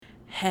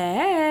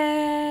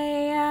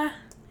Hey.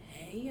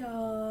 Hey,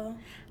 y'all.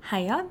 How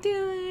y'all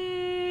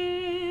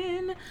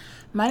doing?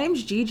 My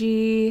name's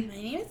Gigi. My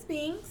name is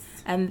Binx.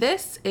 And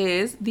this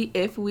is the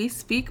If We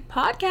Speak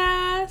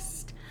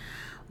podcast.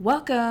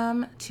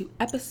 Welcome to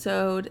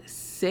episode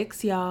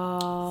 6,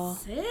 y'all.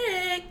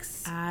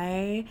 6.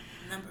 Number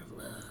of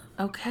love.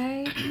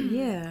 Okay.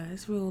 Yeah,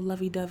 it's real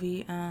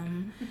lovey-dovey.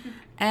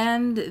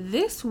 And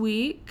this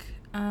week,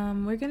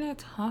 we're going to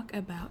talk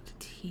about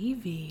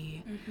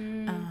TV.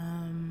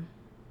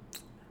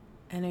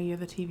 I know you're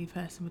the TV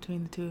person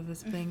between the two of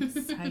us,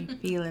 Binx. How you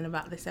feeling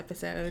about this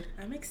episode?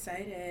 I'm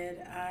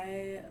excited.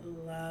 I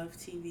love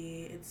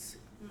TV. It's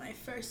my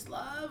first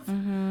love.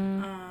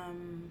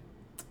 And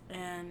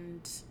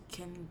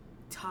can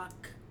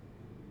talk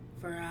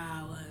for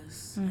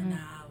hours and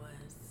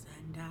hours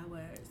and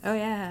hours. Oh,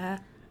 yeah.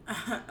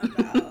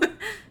 About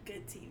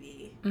good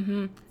TV. So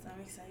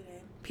I'm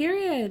excited.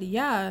 Period.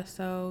 Yeah.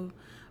 So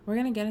we're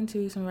going to get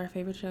into some of our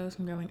favorite shows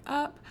from growing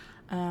up.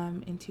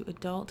 Into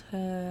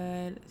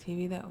adulthood,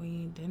 TV that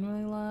we didn't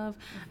really love,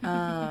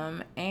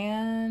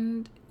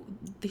 and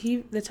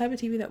the type of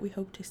TV that we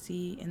hope to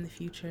see in the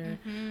future,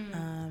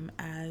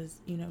 as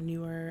you know,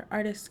 newer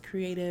artists,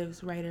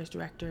 creatives, writers,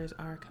 directors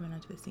are coming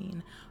onto the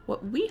scene.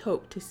 What we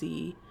hope to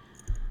see.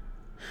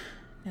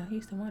 Now,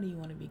 Houston, why do you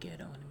want to be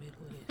ghetto in the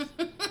middle of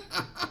this?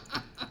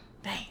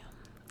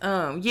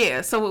 Damn.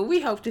 Yeah. So what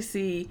we hope to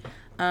see,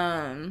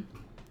 from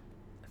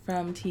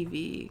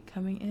TV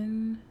coming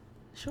in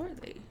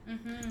shortly.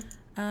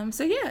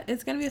 So yeah,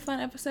 it's gonna be a fun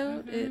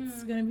episode.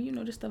 It's gonna be,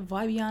 just a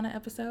Vibiana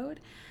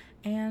episode,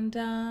 and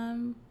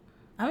I'm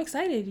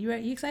excited. You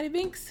excited,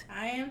 Binx?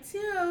 I am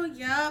too.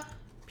 Yup.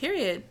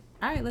 Period.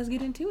 All right, let's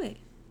get into it.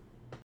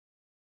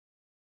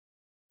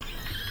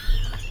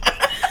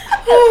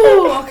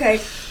 Ooh,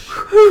 okay.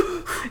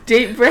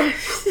 Deep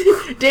breaths.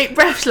 Deep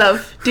breaths,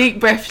 love. Deep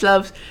breaths,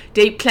 love.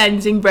 Deep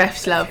cleansing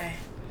breaths, love. Okay.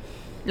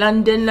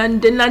 London,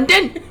 London,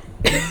 London.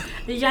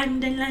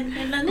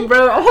 London.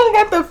 Bro, I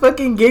got the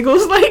fucking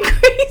giggles like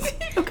crazy.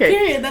 Okay.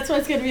 Period. That's why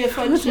it's gonna be a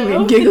fun It's gonna show.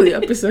 be a giggly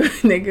episode,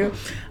 nigga.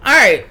 All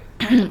right.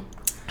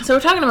 So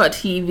we're talking about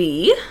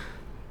TV.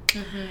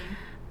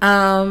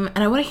 And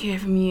I want to hear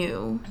from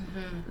you,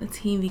 the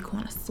TV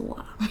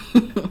connoisseur.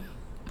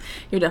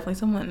 You're definitely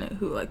someone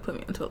who put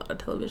me onto a lot of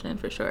television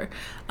for sure.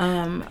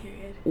 Period.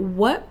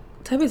 What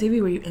type of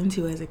TV were you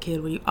into as a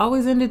kid? Were you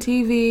always into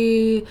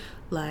TV?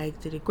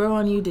 Did it grow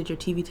on you? Did your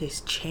TV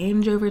taste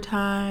change over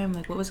time?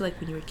 What was it like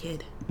when you were a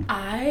kid?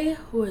 I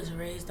was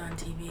raised on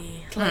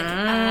TV.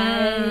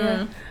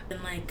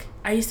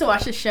 I used to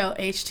watch the show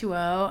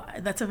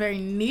H2O. That's a very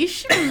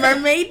niche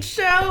mermaid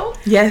show.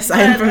 Yes,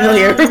 I am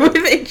familiar with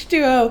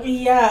H2O.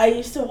 Yeah, I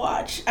used to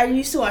watch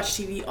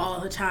TV all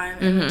the time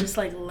and just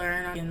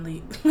learn and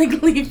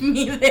leave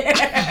me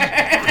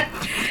there.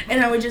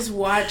 And I would just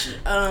watch.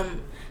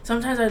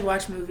 Sometimes I'd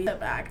watch movies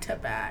back to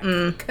back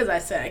because I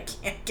said I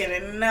can't get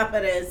enough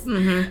of this.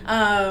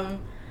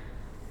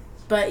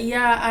 But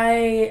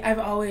yeah, I've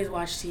always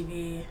watched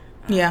TV.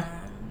 Yeah.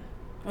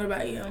 What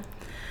about you?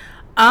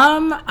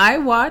 I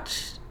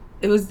watched.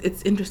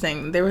 It's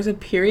interesting. There was a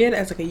period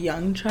as a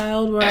young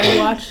child where I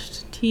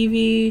watched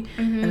TV,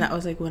 and that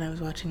was when I was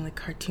watching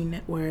Cartoon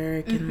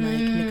Network and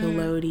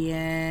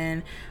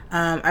Nickelodeon.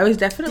 I was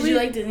definitely. Did you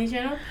like Disney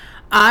Channel?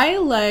 I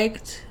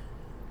liked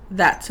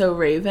That's So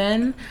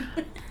Raven.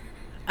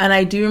 And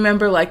I do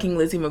remember liking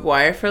Lizzie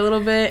McGuire for a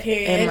little bit.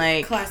 Period.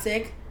 And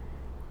classic.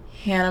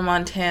 Hannah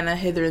Montana,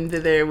 Hither and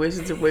Thither,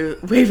 Wizards of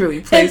Waverly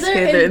Place,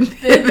 Hither and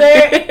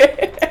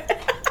Thither.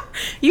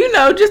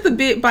 Just a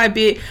bit by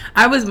bit.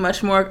 I was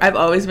much more, I've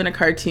always been a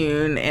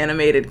cartoon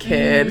animated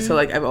kid. So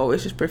I've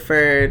always just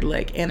preferred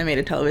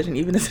animated television.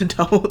 Even as an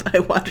adult, I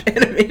watch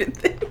animated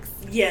things.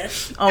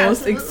 Yes.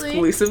 Almost absolutely.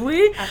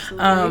 exclusively.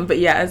 Absolutely. But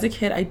yeah, as a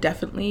kid, I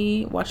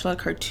definitely watched a lot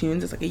of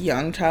cartoons as a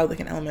young child,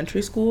 in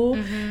elementary school.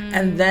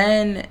 And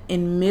then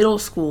in middle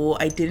school,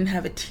 I didn't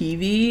have a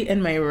TV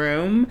in my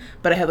room,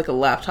 but I had a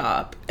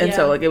laptop. And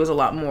so it was a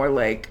lot more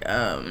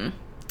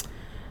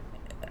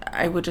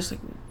I would just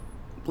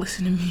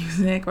listen to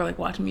music or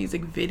watch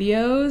music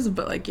videos.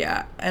 But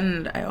yeah,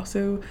 and I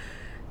also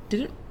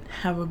didn't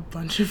have a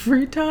bunch of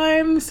free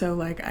time,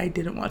 so I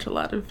didn't watch a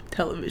lot of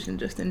television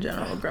just in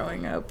general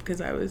growing up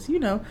because I was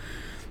a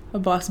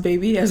boss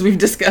baby, as we've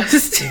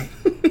discussed.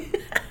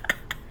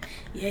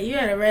 Yeah, you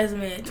had a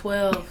resume at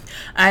 12.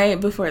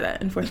 Before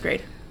that, in 4th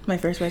grade, my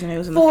first resume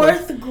was in the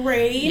 4th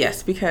grade.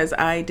 Yes, because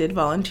I did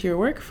volunteer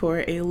work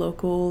for a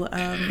local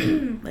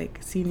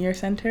senior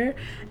center,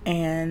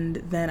 and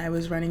then I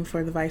was running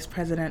for the vice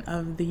president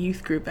of the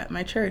youth group at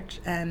my church,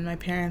 and my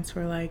parents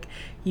were like,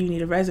 you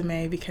need a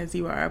resume because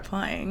you are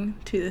applying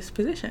to this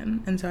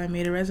position. And so I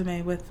made a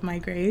resume with my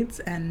grades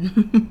and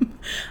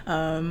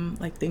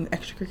the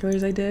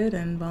extracurriculars I did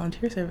and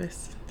volunteer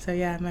service. So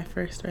yeah, my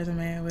first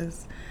resume, I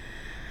was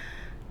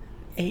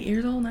 9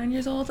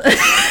 years old. Jesus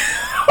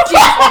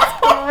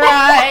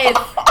Christ.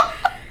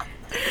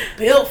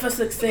 Built for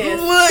success.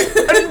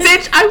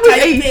 Bitch, I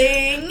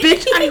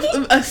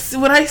was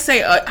when I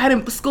say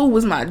school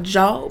was my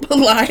job,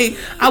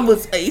 I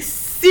was a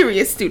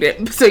serious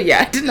student. So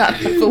yeah, I did not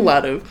have a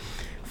lot of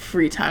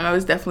free time. I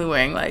was definitely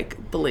wearing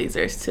like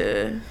blazers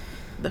to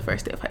the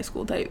first day of high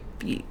school type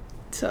beat.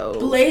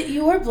 So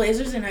you wore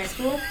blazers in high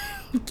school?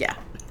 Yeah,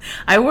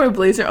 I wore a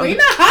blazer. Were you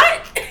not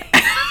hot?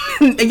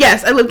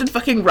 Yes, I lived in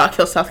fucking Rock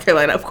Hill, South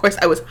Carolina. Of course,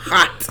 I was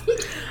hot,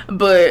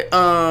 but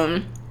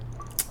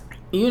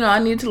you know, I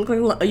needed to look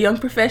like a young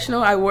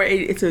professional. I wore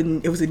it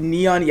was a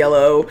neon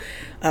yellow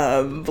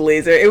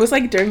blazer. It was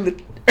like during the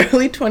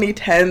early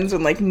 2010s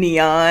when like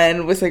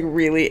neon was like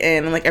really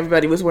in, and like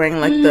everybody was wearing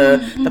like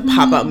the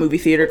pop-out movie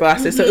theater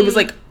glasses. So it was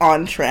like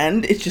on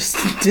trend. It just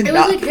did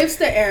not. It was like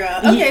hipster era.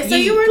 Okay, so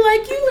you were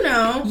like, you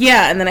know.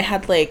 Yeah, and then I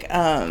had like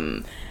I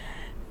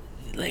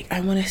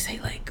want to say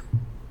like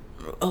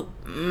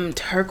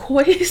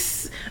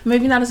turquoise,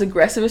 maybe not as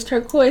aggressive as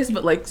turquoise,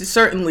 but like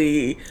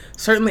certainly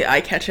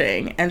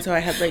eye-catching. And so I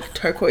had like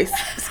turquoise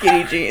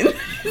skinny jeans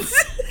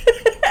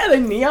and a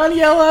neon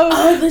yellow.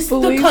 Oh,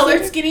 the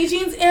colored skinny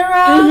jeans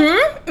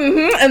era.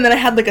 And then I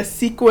had like a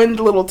sequined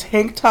little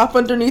tank top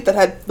underneath that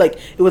had like,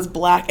 it was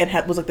black and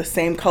was like the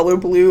same color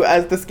blue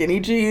as the skinny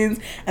jeans.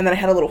 And then I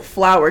had a little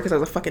flower because I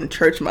was a fucking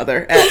church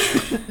mother at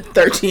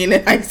 13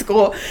 in high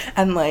school,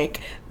 and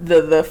like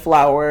the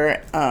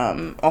flower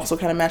also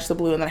kind of matched the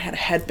blue. And then I had a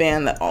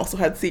headband that also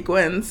had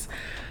sequins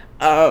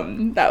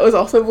that was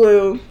also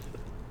blue.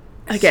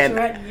 Again,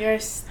 strut your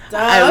stuff.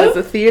 I was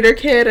a theater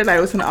kid and I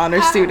was an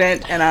honor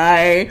student, and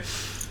I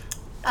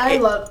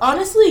love,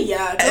 honestly,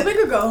 yeah, go big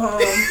or go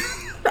home.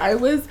 I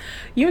was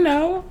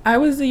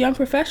a young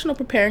professional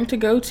preparing to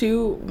go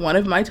to one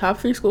of my top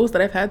 3 schools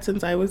that I've had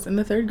since I was in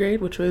the 3rd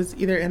grade, which was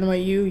either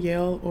NYU,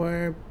 Yale,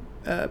 or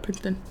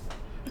Princeton.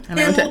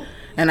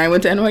 And I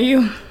went to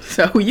NYU.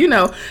 So, you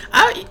know,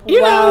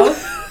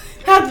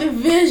 have the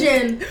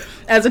vision.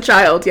 As a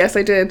child, yes,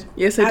 I did.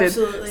 Yes, I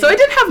Absolutely. did. So I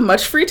didn't have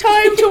much free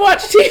time to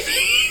watch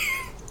TV.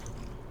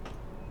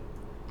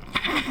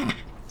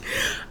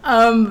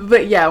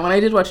 But yeah, when I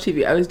did watch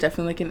TV, I was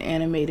definitely like an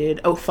animated.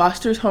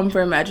 Foster's Home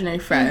for Imaginary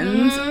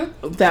Friends.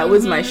 That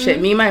was my shit.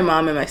 Me, my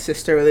mom, and my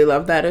sister really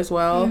loved that as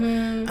well.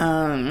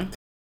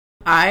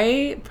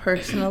 I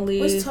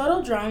personally... Was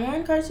Total Drama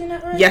on Cartoon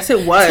Network? Yes,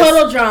 it was.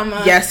 Total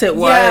Drama. Yes, it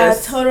was. Yeah,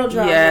 Total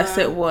Drama. Yes,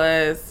 it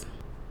was.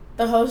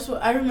 The host,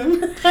 I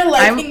remember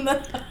liking the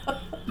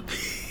host.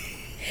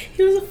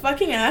 He was a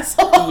fucking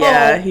asshole.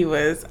 Yeah, he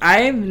was.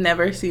 I've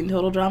never seen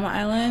Total Drama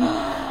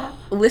Island.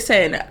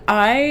 Listen,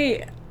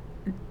 I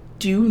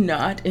do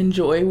not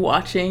enjoy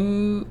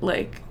watching,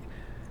 like,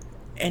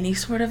 any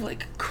sort of,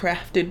 like,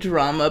 crafted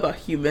drama about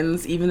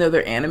humans, even though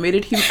they're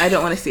animated humans. I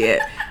don't want to see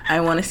it. I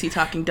want to see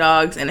talking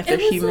dogs, and if they're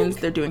humans,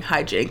 they're doing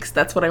hijinks.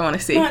 That's what I want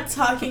to see. Not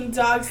talking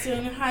dogs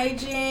doing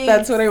hijinks.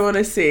 That's what I want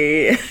to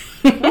see.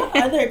 What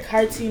other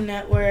Cartoon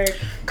Network?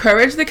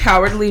 Courage the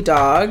Cowardly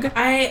Dog.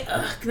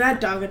 That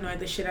dog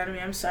annoyed the shit out of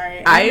me. I'm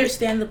sorry. I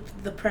understand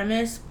the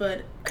premise,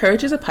 but...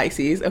 Courage is a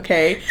Pisces,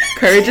 okay?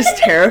 Courage is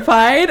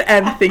terrified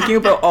and thinking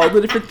about all the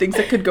different things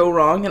that could go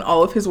wrong, and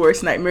all of his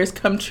worst nightmares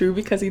come true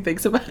because he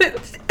thinks about it.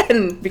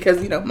 And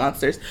because, you know,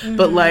 monsters.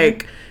 But,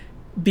 like,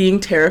 being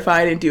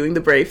terrified and doing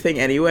the brave thing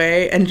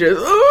anyway, and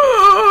just,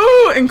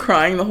 and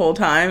crying the whole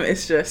time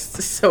is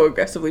just so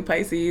aggressively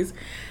Pisces.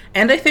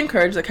 And I think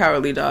Courage the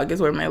Cowardly Dog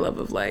is where my love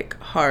of, like,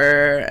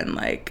 horror and,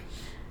 like,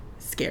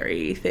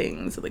 scary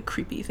things, like,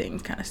 creepy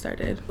things kind of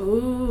started.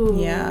 Ooh.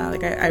 Yeah,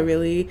 like, I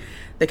really,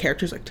 the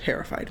characters, like,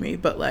 terrified me,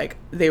 but, like,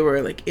 they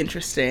were, like,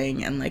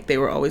 interesting, and, like, they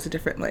were always a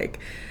different, like,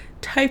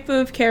 type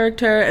of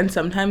character, and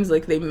sometimes,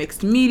 like, they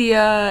mixed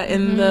media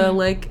in the,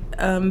 like,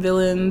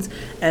 villains,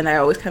 and I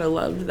always kind of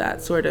loved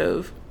that sort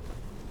of,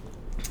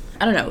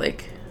 I don't know,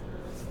 like,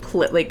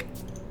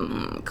 I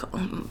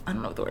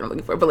don't know what the word I'm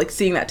looking for, but like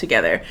seeing that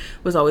together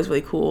was always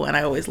really cool, and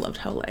I always loved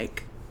how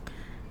like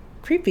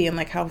creepy and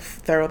like how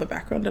thorough the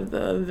background of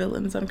the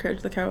villains on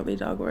Courage the Cowardly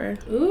Dog were.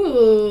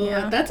 Ooh,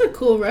 yeah. That's a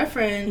cool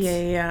reference.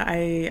 Yeah.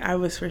 I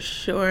was for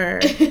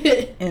sure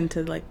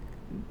into like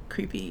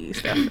creepy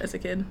stuff as a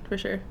kid, for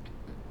sure,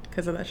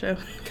 because of that show.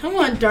 Come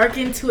on, dark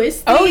and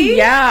twisty. Oh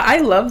yeah,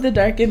 I love the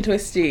dark and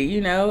twisty. You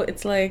know,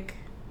 it's like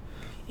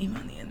emo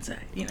on the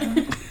inside. You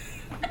know.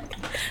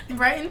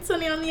 Bright and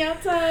sunny on the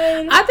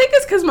outside. I think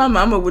it's because my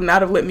mama would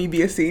not have let me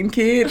be a scene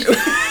kid. So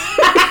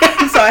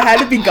I had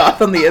to be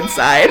goth on the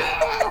inside.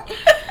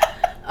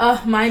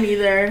 Mine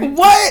either.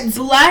 What?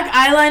 Black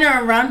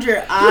eyeliner around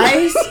your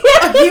eyes?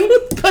 Are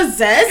you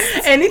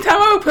possessed?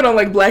 Anytime I would put on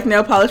like black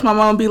nail polish, my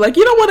mom would be like,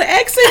 "You don't want to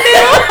exit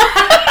now?"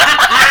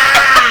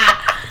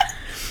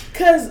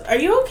 Cause, are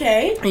you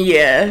okay?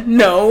 Yeah,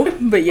 no,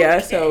 but yeah.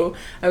 Okay. So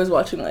I was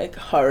watching like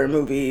horror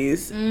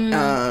movies.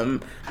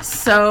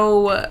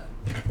 So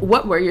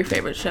what were your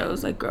favorite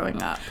shows like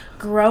growing up?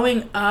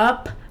 Growing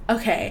up,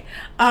 okay.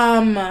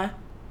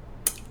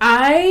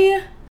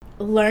 I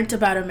learned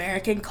about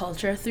American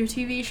culture through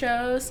TV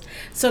shows.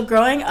 So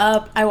growing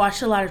up, I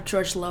watched a lot of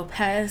George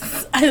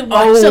Lopez. I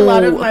watched a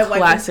lot of my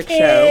classic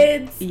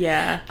kids. Show.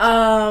 Yeah.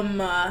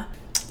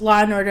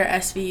 Law and Order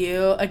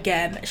SVU.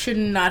 Again, should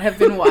not have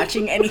been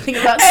watching anything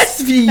about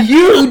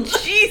SVU.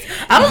 Jeez,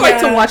 I don't like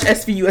to watch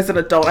SVU as an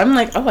adult. I'm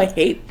like, oh, I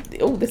hate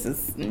oh, this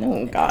is,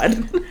 no,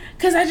 God.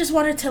 Because I just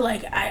wanted to,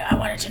 like, I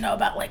wanted to know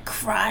about, like,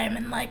 crime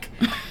and, like,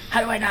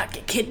 how do I not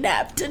get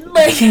kidnapped? And,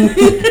 like...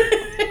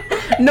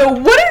 No,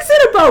 what is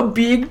it about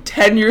being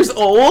 10 years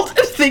old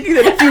and thinking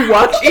that if you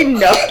watch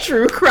enough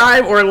true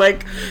crime or,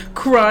 like,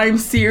 crime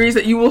series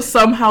that you will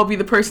somehow be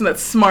the person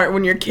that's smart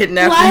when you're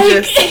kidnapped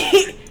and just...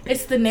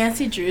 It's the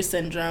Nancy Drew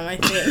syndrome, I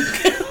think.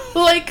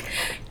 Like,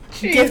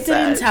 gifted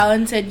and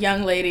talented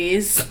young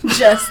ladies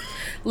just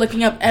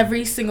looking up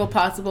every single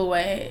possible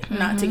way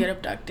not to get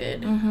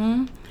abducted.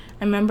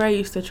 I remember I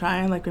used to try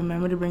and, like,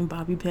 remember to bring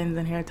bobby pins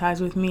and hair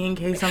ties with me in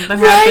case something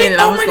happened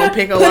and I was going to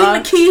pick a lock. Putting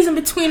the keys in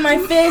between my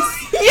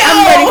fists.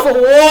 I'm ready for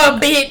war,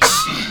 bitch.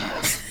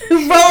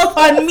 Roll up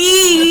on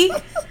me.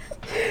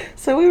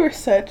 So we were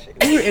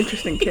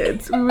interesting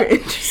kids.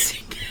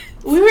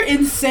 We were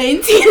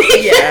insane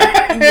teenagers.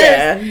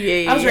 Yeah.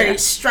 I was ready to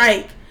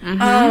strike.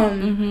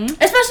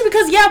 Especially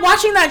because,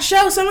 watching that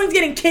show, someone's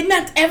getting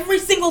kidnapped every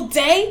single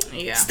day.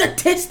 Yeah.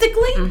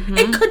 Statistically,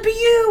 it could be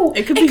you.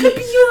 It could be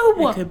you.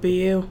 It could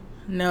be you.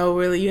 No,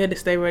 really, you had to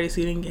stay ready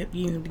so you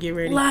didn't get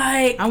ready.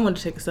 Like, I wanted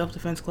to take a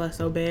self-defense class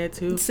so bad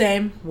too.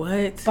 Same.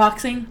 What?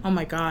 Boxing? Oh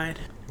my God.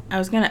 I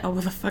was gonna elbow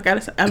the fuck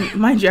out of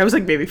mind you, I was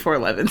like maybe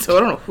 4'11", so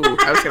I don't know who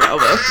I was gonna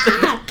elbow.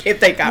 If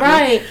they got me.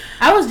 Right.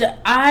 I was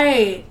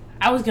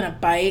gonna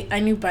bite. I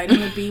knew biting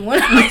would be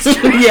one of my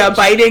strategies. Yeah,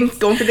 biting,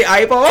 going for the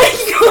eyeball.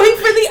 Going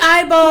for the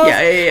eyeballs.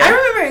 Yeah. I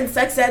remember in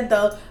sex ed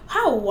though,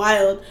 how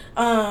wild.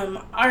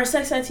 Our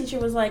sex ed teacher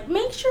was like,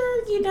 make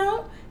sure you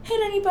don't hit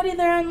anybody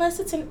there unless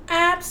it's an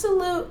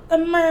absolute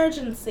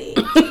emergency.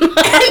 And we were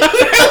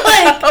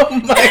like, oh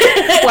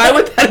my, why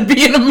would that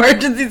be an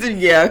emergency?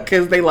 Yeah,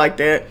 because they liked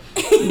it.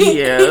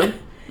 Yeah.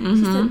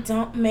 She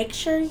said, make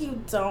sure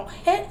you don't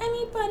hit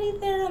anybody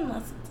there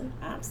unless it's an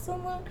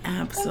absolute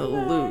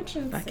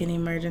fucking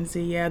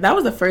emergency. Yeah, that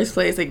was the first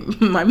place. Like,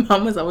 my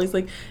mom was always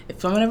like,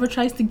 if someone ever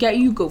tries to get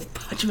you, go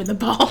punch him in the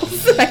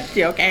balls. Like,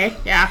 okay,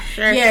 yeah,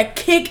 sure. Yeah,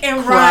 kick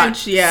and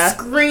crotch, run. Yeah,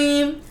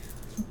 scream,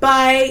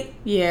 bite.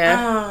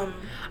 Yeah.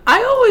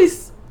 I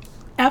always,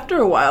 after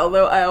a while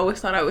though, I always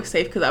thought I was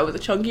safe because I was a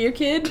chunkier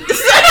kid.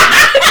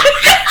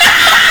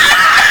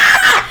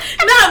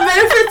 Not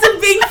benefits of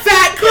being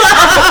fat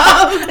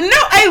club. No,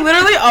 I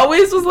literally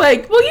always was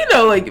like,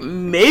 well, like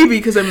maybe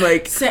because I'm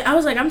like. So I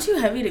was like, I'm too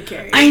heavy to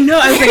carry. I know.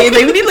 I was like,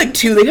 they would need like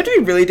two. They have to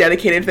be really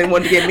dedicated if they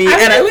want to get me.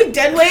 I was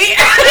dead weight.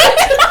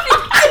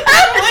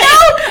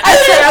 I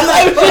said, I'm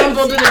like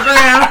crumble to the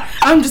ground.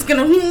 I'm just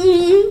gonna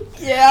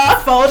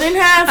fold in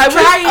half.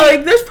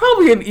 There's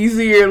probably an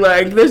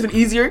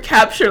easier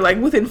capture like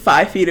within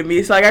 5 feet of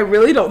me. So like I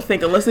really don't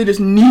think unless they just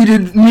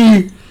needed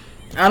me.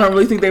 I don't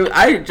really think they would.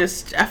 I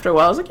just, after a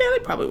while, I was like, yeah, they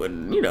probably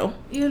wouldn't, I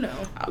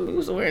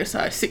was wearing a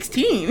size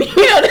 16.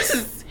 This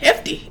is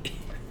hefty.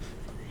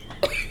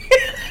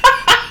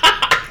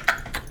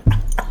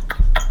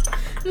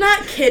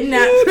 Not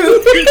kidnap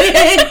proof,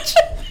 bitch.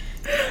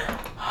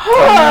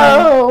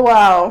 Oh,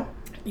 wow.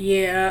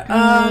 Yeah.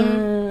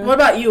 What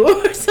about you?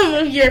 What were some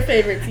of your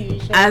favorite TV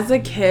shows? As a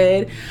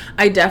kid,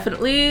 I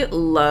definitely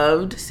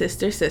loved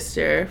Sister for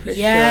sure.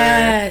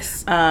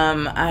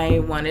 I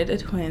wanted a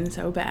twin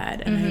so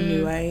bad, and I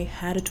knew I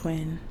had a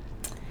twin.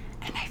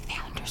 And I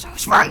found her, so I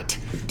was right.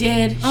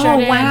 Did. Oh,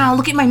 wow,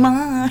 look at my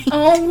mind.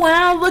 Oh,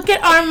 wow, look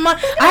at our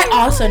mind. I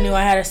also knew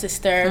I had a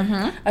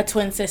sister, a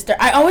twin sister.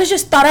 I always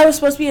just thought I was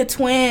supposed to be a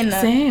twin.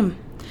 Same.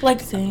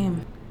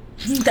 Same.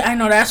 I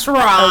know that's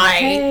right.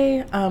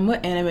 Okay.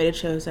 What animated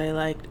shows I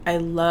liked? I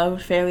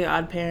loved Fairly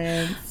Odd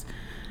Parents.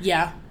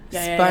 Yeah.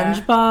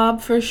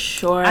 SpongeBob for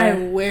sure. I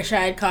wish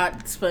I had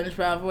caught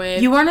SpongeBob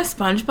wave. You weren't a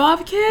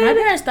SpongeBob kid? My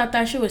parents thought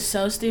that shit was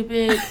so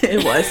stupid.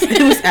 It was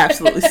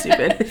absolutely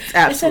stupid. It's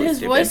absolutely they said his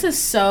voice is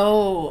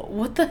so.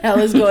 What the hell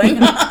is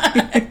going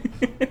on?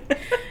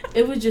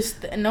 It was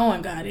just no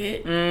one got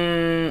it.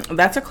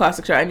 That's a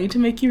classic show. I need to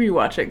make you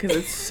rewatch it because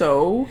it's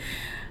so.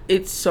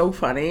 It's so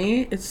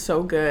funny. It's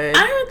so good.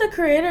 I heard the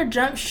creator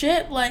jumped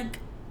ship like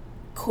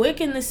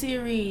quick in the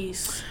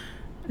series.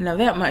 Now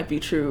that might be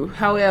true.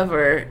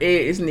 However, it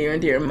is near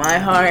and dear to my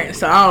heart,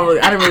 so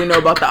I don't really know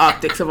about the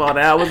optics of all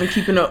that. I wasn't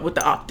keeping up with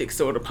the optics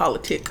or the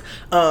politic.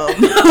 The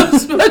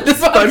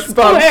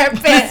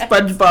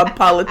SpongeBob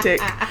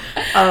politic.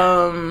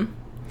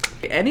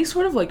 Any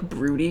sort of like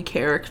broody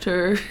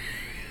character.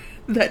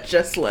 That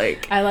just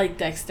like I like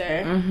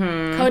Dexter.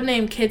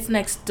 Codename Kids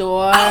Next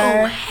Door.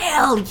 Oh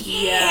hell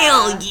yeah!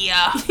 Hell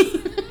yeah!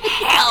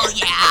 Hell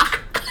yeah!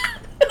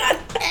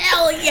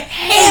 Hell yeah!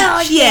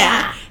 Hell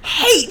yeah!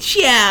 Hate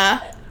ya!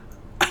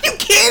 Are you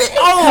kidding?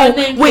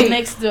 Codename Kid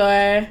Next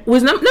Door.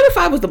 Was number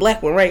 5 was the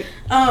black one, right?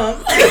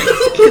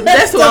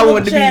 That's what I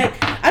wanted to be.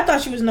 I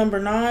thought she was number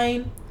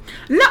 9.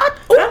 No.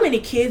 How many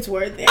kids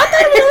were there? I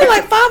thought it was only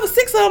like 5 or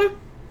 6 of them.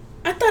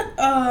 I thought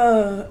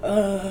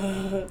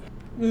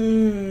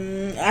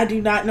I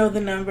do not know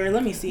the number.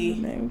 Let me see.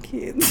 Name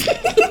kids.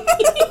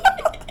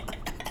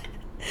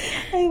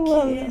 I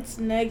love Kids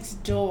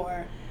Next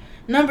Door.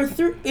 Number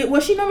 3.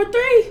 Was she number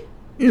 3?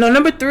 No,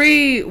 number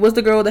 3 was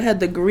the girl that had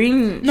the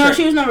green. No,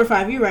 she was number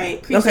 5. You're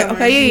right. Cree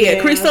Summer. Yeah.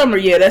 Cree Summer.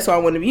 Yeah, that's why I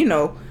want to be.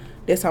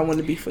 That's how I want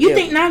to be for you.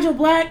 Think Nigel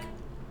Black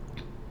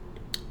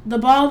The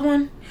bald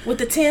one with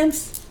the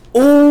Timbs.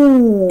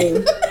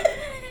 Ooh.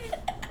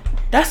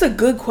 That's a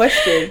good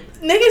question.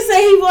 Niggas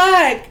say he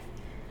black.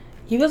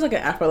 He was like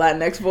an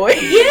Afro-Latinx boy.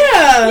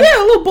 Yeah.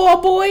 Yeah, a little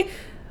bald boy.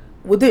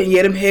 Well, then,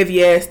 them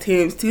heavy ass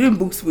Timbs too. Them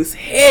boots was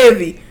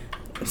heavy.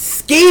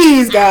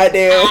 Skis,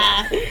 goddamn.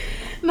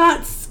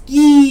 Not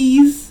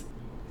skis.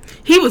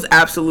 He was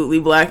absolutely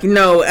black.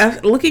 No,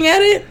 looking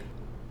at it.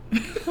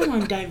 Come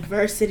on,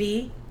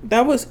 diversity.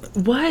 That was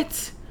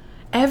what?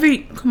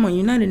 Come on,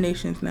 United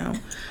Nations now.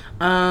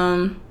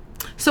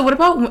 So what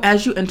about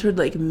as you entered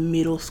like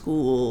middle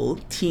school,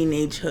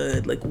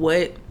 teenagehood? Like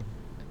what?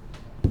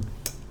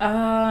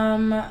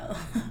 Can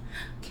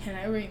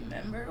I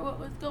remember what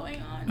was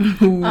going on?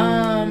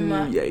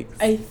 Yikes.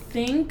 I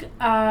think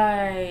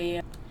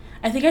I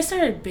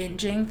started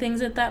binging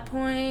things at that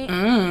point.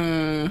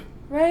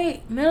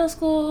 Right? Middle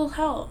school,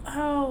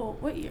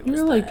 what year was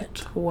you were that? like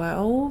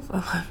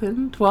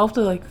 12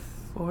 to like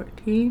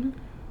 14?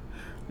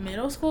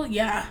 Middle school?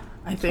 Yeah.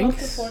 I think.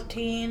 12 to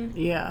 14.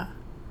 Yeah.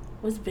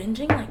 Was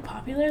binging like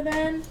popular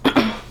then?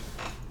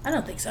 I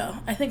don't think so.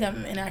 I think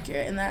I'm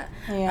inaccurate in that.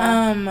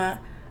 Yeah.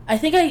 I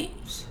think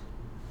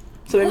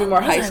So maybe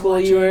more high school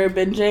you were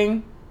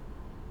binging?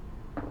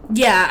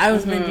 Yeah, I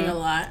was binging a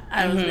lot.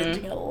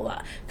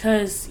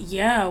 Cause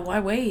why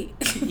wait?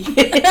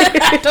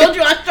 I told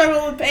you I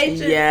struggle with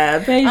patience.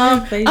 Yeah,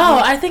 patience.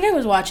 Oh, I think I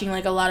was watching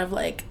like a lot of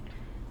like,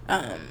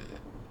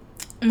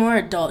 more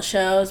adult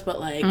shows, but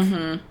like,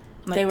 like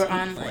they were TV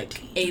on like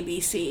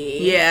ABC.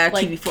 Yeah,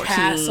 like TV 14.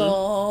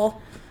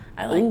 Castle.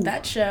 I liked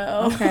that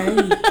show. Okay.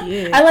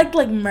 Yeah. I liked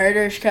like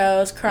murder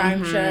shows,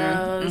 crime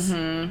shows.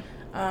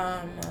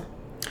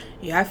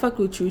 Yeah, I fucked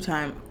with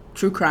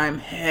true crime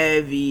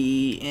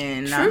heavy,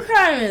 and true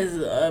crime is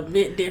a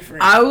bit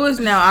different.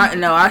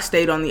 I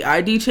stayed on the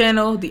ID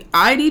channel. The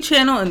ID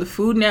channel and the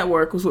Food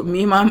Network was what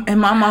me and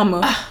my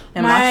mama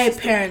and my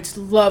parents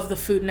love the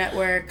Food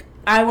Network.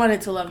 I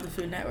wanted to love the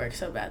Food Network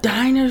so bad.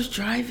 Diners,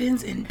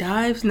 drive-ins, and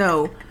dives.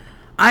 No,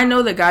 I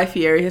know that Guy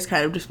Fieri has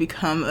kind of just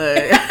become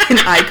an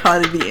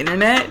icon of the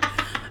internet,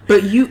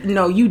 but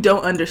you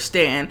don't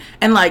understand.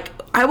 And like,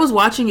 I was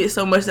watching it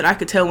so much that I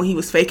could tell when he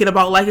was faking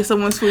about liking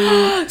someone's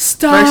food.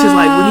 Stop. Versus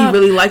like when he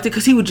really liked it,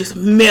 because he would just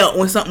melt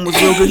when something was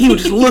real good. He would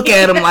just look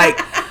at him like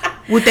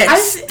with that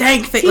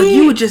stank face. Like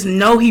you would just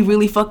know he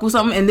really fucked with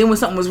something. And then when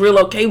something was real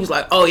okay, he was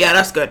like, oh yeah,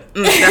 that's good.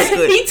 That's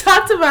good. He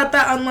talked about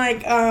that on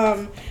like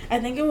I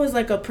think it was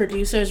like a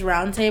producers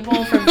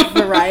roundtable for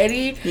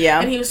Variety. Yeah.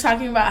 And he was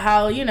talking about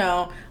how,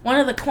 one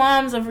of the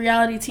qualms of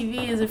reality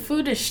TV is if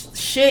food is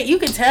shit, you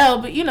can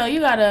tell, but you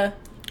gotta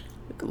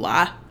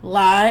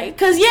lie.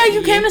 Because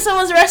you came to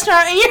someone's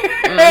restaurant and you're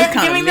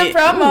giving them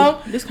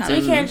promo. So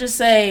you can't just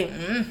say,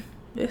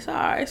 it's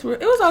alright. It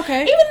was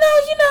okay. Even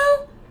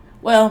though,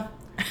 well,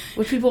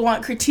 would people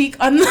want critique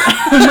on the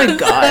oh my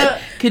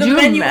god. Could you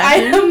menu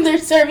imagine item they're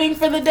serving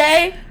for the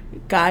day?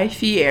 Guy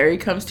Fieri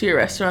comes to your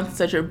restaurant and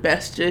says your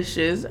best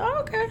dishes. Oh,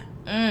 okay.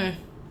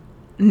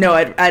 No,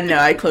 I know.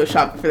 I close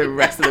shop for the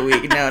rest of the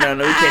week. No, we can't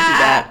do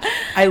that.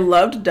 I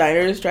loved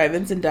diners,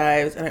 drive-ins, and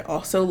dives, and I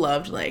also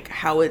loved like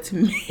how it's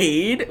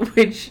made,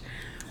 which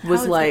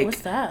was like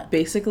what's that?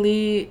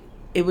 Basically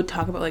it would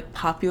talk about like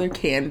popular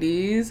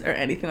candies or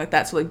anything like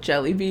that. So like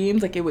jelly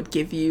beans, like it would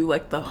give you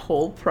like the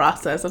whole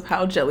process of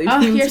how jelly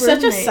beans. Oh, you're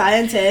such made. A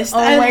scientist.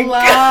 Oh my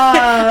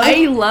god,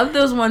 I love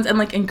those ones. And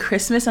like in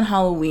Christmas and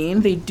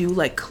Halloween, they do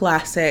like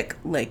classic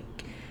like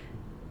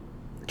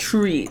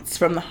treats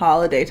from the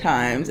holiday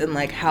times and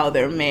like how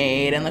they're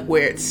made and like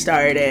where it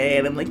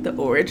started and like the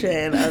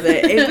origin of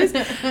it. It was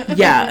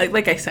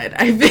like I said,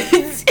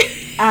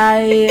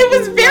 it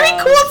was very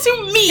cool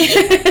to me.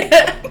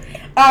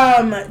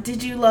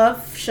 Did you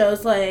love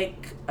shows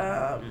like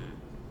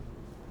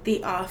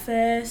The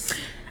Office?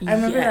 I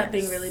remember that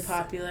being really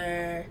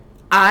popular.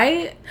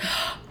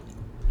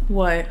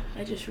 What?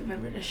 I just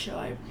remembered a show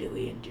I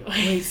really enjoyed.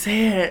 Wait,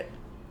 say it.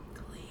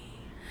 Glee.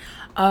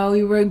 Oh,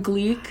 you were a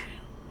Gleek?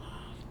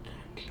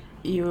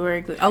 You were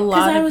a Gleek. A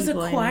lot of people. Because I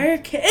was a choir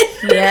kid.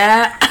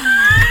 Yeah.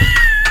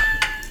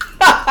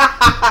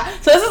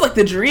 So this is like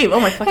the dream. Oh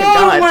my fucking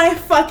god. Oh my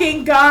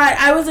fucking god.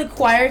 I was a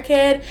choir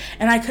kid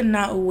and I could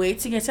not wait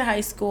to get to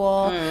high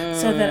school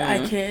so that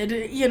I could,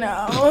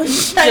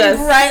 shine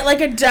bright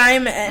like a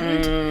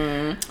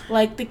diamond.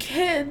 Like the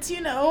kids,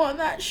 on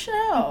that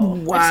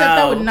show. Wow. Except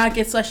I would not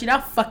get slushy.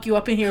 I'll fuck you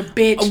up in here,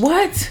 bitch.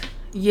 What?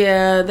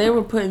 Yeah, they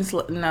were putting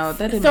no,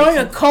 that didn't throwing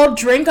a cold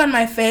drink on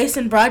my face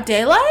in broad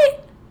daylight?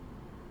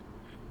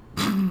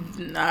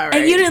 Alright.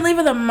 And you didn't leave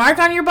with a mark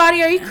on your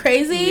body? Are you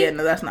crazy? Yeah,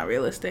 no, that's not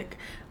realistic.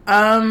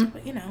 But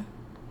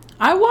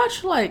I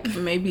watched like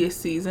maybe a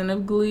season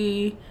of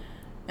Glee,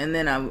 and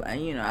then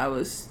I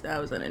was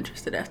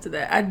uninterested after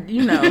that.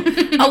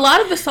 A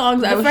lot of the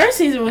songs. The first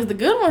season was the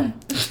good one.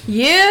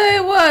 Yeah,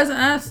 it was.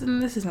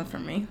 This isn't for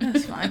me.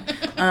 That's fine.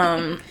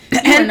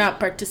 You are not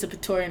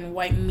participatory in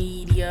white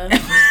media.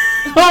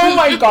 Oh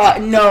my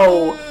god,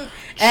 no.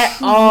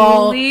 At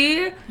all.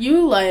 You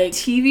like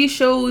TV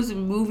shows,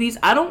 movies.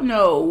 I don't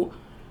know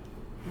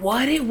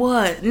what it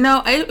was.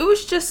 No, it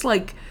was just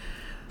like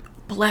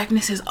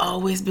Blackness has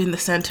always been the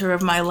center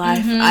of my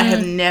life. I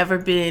have never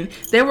been...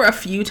 There were a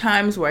few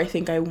times where I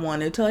think I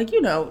wanted to, like,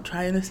 you know,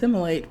 try and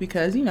assimilate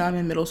because, you know, I'm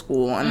in middle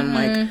school and I'm,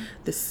 like,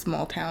 this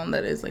small town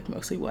that is, like,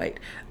 mostly white.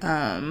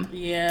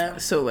 Yeah.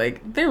 So,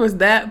 like, there was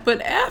that.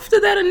 But after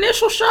that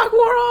initial shock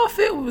wore off,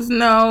 it was,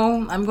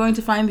 no, I'm going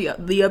to find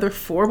the other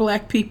 4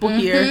 black people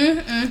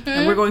here.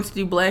 And we're going to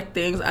do black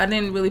things. I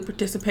didn't really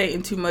participate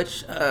in too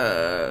much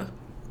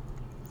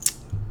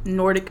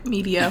Nordic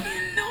media.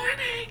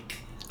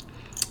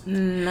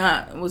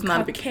 Was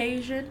not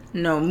Caucasian. A big...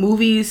 No,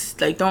 movies,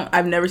 like,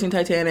 I've never seen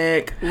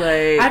Titanic,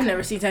 like... I've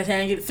never seen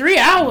Titanic. 3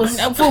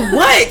 hours. For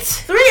what?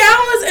 3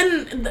 hours,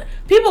 and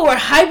people were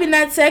hyping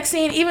that sex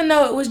scene, even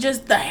though it was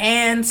just the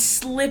hand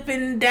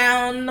slipping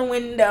down the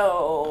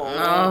window.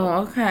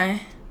 Oh,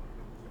 okay.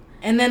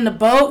 And then the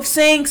boat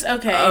sinks.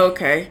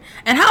 Okay.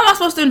 And how am I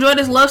supposed to enjoy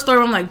this love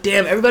story? I'm like,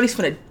 damn, everybody's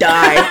gonna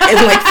die in,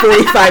 like,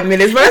 45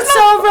 minutes. But it's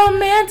so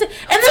romantic.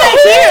 And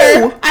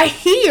then I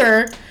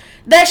hear...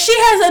 that she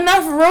has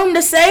enough room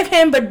to save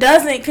him, but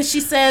doesn't, because she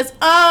says,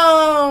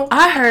 "Oh,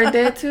 I heard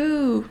that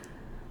too.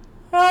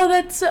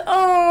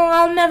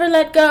 I'll never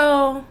let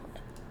go."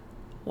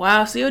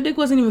 Wow, so your dick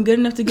wasn't even good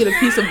enough to get a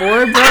piece of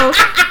board, bro?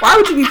 Why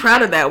would you be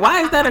proud of that? Why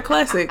is that a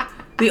classic?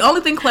 The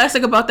only thing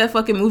classic about that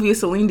fucking movie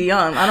is Celine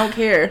Dion. I don't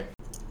care.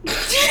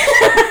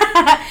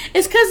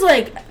 It's because,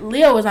 like,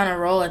 Leo was on a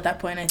roll at that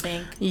point, I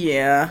think.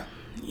 Yeah,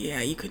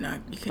 you could not.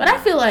 But I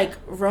feel like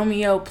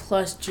Romeo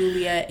plus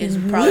Juliet is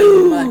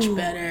probably much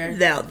better.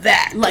 Now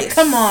that, like,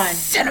 come on,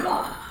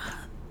 cinema.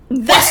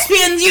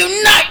 Thespians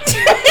unite.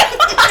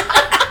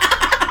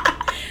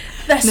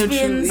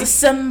 Thespians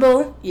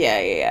assemble.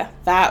 Yeah.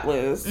 That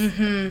was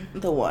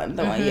the one.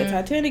 Yeah,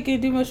 Titanic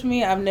didn't do much for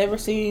me. I've never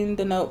seen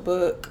The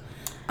Notebook.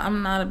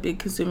 I'm not a big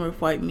consumer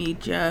of white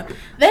media.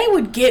 They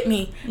would get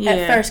me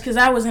at first because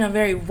I was in a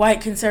very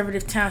white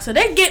conservative town, so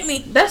they'd get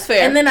me. That's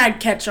fair. And then I'd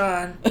catch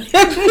on.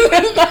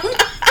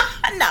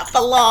 Not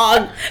for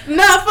long.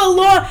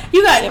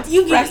 You get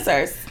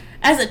pressers.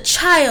 As a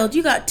child,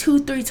 you got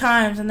 2-3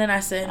 times, and then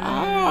I said,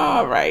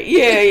 all right.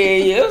 Yeah.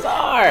 It was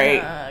all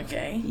right.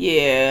 Okay.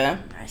 Yeah.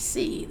 I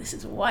see. This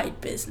is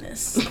white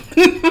business.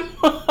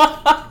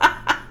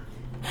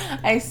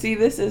 I see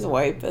this is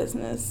white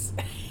business.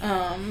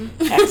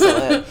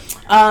 Excellent.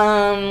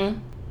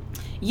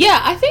 Yeah,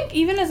 I think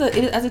even as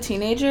a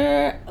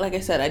teenager, like I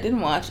said, I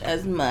didn't watch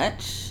as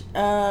much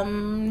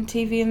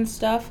TV and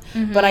stuff,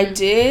 but I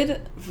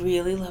did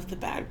really love the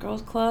Bad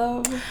Girls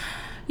Club.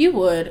 You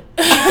would.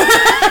 Bitch,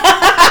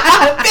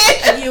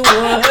 you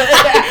would.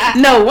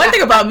 No, one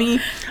thing about me,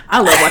 I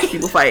love watching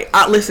people fight.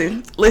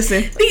 Listen.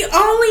 The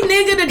only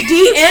nigga to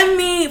DM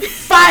me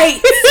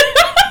fights.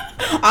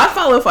 I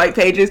follow fight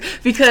pages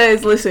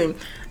because, listen,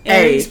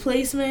 Aries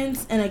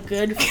placements and a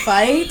good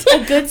fight,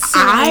 a good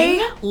scene.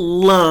 I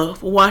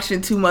love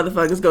watching 2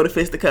 motherfuckers go to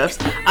fisticuffs.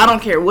 I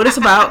don't care what it's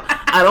about.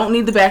 I don't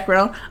need the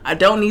background. I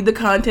don't need the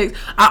context.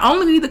 I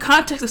only need the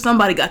context if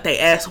somebody got their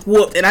ass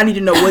whooped, and I need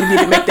to know what it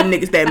did to make them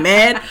niggas that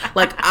mad.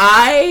 Like,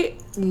 I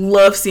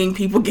love seeing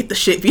people get the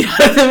shit beat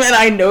out of them, and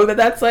I know that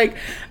that's like,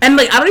 and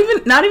like,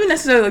 not even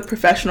necessarily like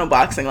professional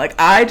boxing. Like,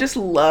 I just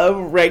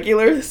love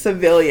regular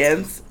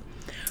civilians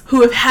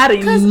who have had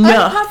enough. Because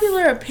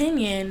unpopular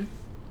opinion.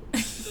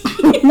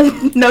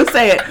 No,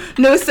 say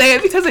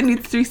it because it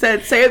needs to be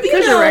said. Say it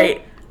because you're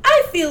right.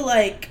 I feel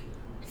like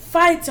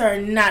fights are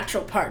a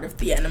natural part of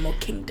the animal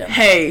kingdom.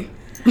 Hey.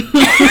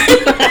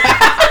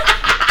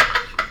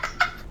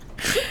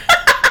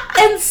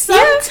 And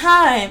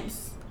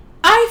sometimes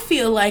I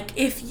feel like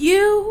if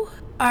you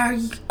are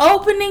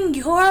opening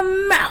your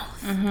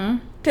mouth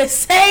to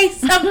say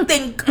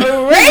something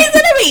crazy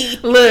to me,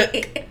 look,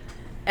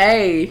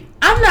 hey,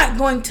 I'm not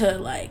going to,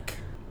 like,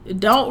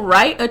 don't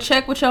write a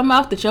check with your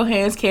mouth that your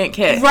hands can't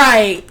catch.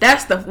 Right.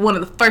 That's one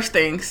of the first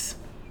things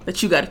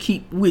that you got to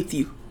keep with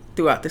you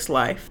throughout this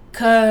life.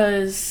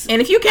 And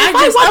if you can't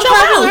fight, watch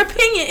your mouth.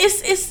 Opinion.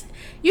 It's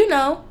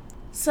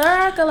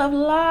circle of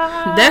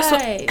life. That's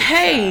what.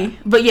 Hey,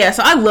 but yeah.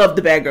 So I love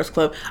the Bad Girls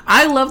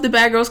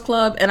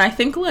Club. And I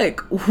think like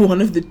one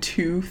of the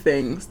 2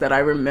 things that I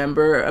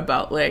remember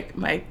about like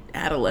my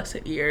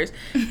adolescent years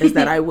is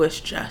that I was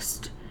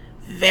just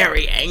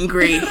very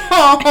angry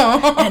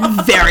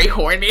and very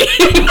horny.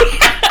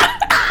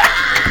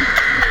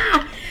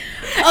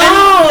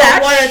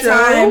 What a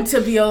time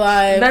to be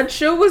alive. That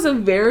show was a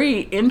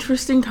very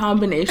interesting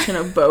combination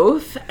of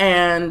both.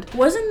 And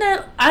wasn't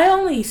that, I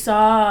only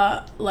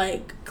saw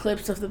like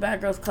clips of the Bad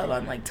Girls Club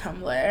on like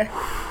Tumblr.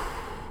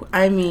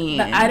 I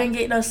mean, I didn't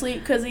get no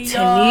sleep because of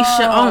Tanisha,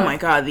 y'all. oh my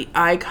god, the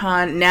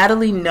icon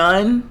Natalie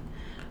Nunn,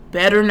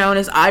 better known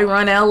as I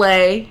Run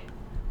LA.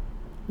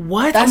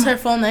 What? That's her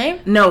full name?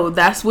 No,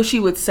 that's what she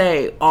would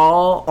say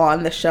all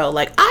on the show.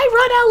 Like, I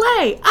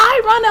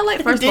run LA.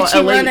 First of all, Did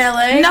she run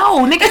LA?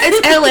 No, nigga,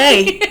 it's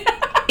LA.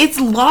 It's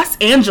Los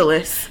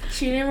Angeles.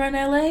 She didn't run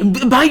LA?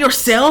 By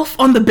yourself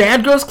on the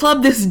Bad Girls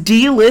Club, this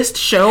D-list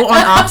show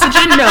on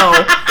Oxygen?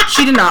 No,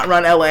 she did not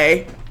run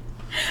LA.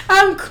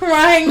 I'm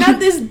crying. Not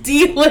this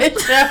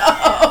D-list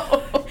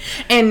show.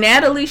 And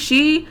Natalie,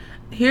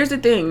 here's the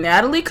thing.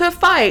 Natalie could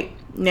fight.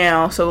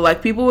 Now, so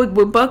like people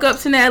would buck up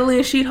to Natalie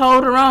and she'd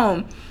hold her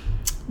own.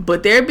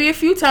 But there'd be a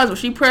few times where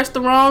she pressed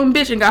the wrong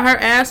bitch and got her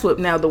ass whipped.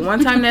 Now, the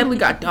one time Natalie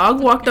got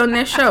dog walked on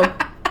that show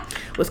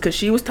was because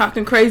she was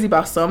talking crazy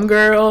about some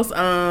girl's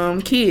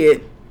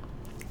kid.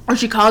 Or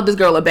she called this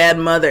girl a bad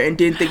mother and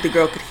didn't think the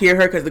girl could hear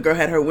her because the girl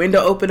had her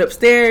window open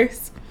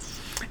upstairs.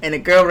 And the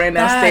girl ran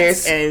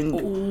downstairs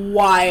and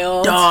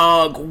wild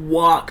dog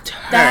walked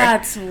her.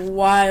 That's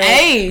wild.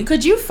 Hey,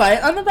 could you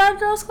fight on the Bad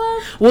Girls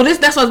Club? Well, that's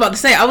what I was about to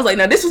say. I was like,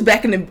 now this was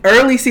back in the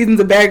early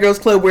seasons of Bad Girls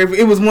Club where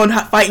it was one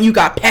hot fight and you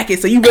got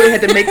packets, so you really had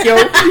to make your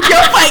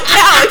fight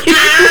count.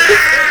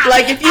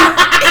 Like if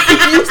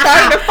you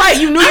started a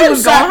fight, you knew you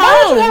was going home.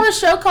 Why would you have a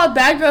show called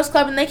Bad Girls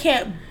Club and they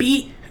can't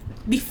beat?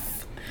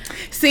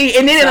 See,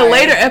 and then in the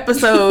later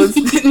episodes,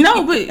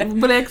 no,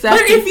 but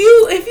exactly. But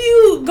if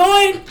you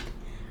going.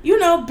 You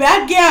know,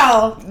 bad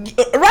gal.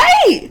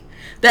 Right.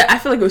 That I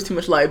feel like it was too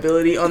much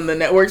liability on the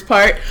network's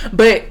part.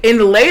 But in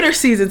the later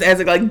seasons, as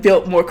it like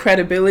built more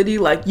credibility,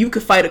 like you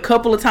could fight a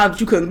couple of times,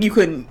 but you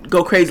couldn't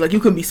go crazy. Like you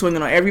couldn't be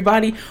swinging on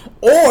everybody.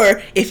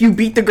 Or if you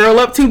beat the girl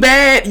up too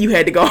bad, you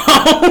had to go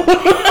home.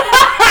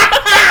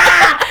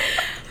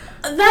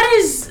 That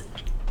is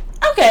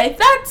okay.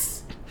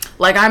 That's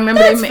like I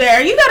remember that's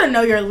fair. You gotta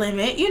know your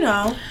limit. You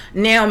know.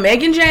 Now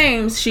Megan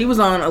James, she was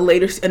on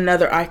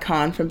another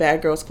icon from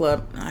Bad Girls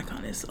Club.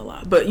 Icon is a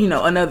lot, but you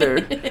know another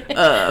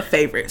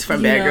favorites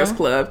from Bad Girls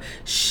Club.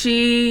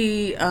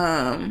 She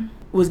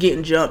was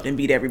getting jumped and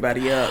beat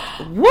everybody up.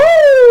 Woo!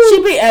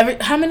 She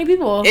beat how many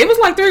people? It was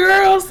like 3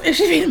 girls, and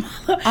she beat them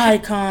all up.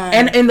 Icon.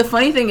 And the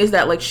funny thing is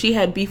that like she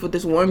had beef with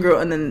this one girl,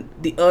 and then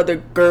the other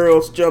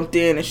girls jumped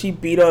in, and she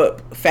beat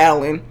up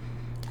Fallon,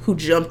 who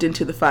jumped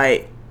into the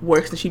fight.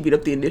 Worse than she beat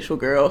up the initial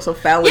girl. So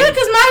Fallon, yeah,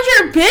 because mind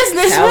your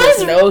business.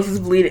 Fallon's nose was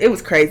bleeding. It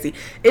was crazy.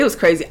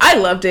 I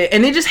loved it,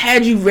 and it just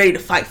had you ready to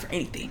fight for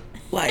anything.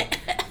 Like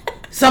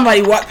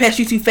somebody walked past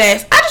you too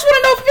fast. I just want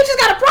to know if bitches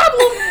got a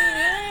problem.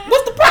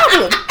 What's the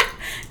problem?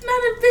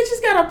 Not if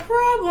bitches got a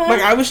problem.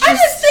 Like I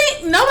just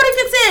think nobody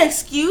can say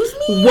excuse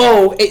me.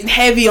 Whoa,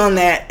 heavy on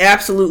that.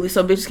 Absolutely.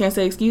 So bitches can't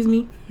say excuse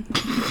me.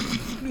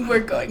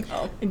 We're going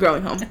home.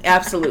 Growing home.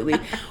 Absolutely.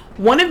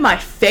 One of my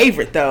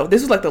favorite, though,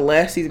 this was like the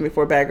last season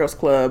before Bad Girls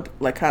Club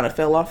like kind of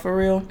fell off for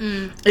real.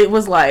 It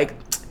was like,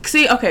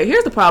 see, okay,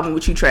 here's the problem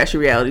with you trashy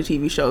reality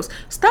TV shows.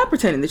 Stop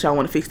pretending that y'all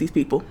want to fix these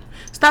people.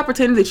 Stop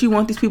pretending that you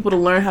want these people to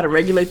learn how to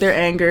regulate their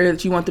anger,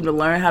 that you want them to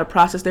learn how to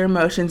process their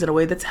emotions in a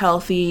way that's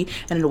healthy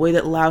and in a way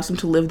that allows them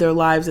to live their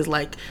lives as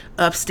like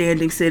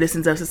upstanding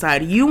citizens of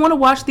society. You want to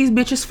watch these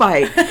bitches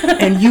fight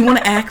and you want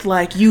to act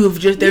like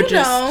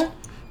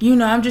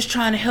I'm just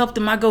trying to help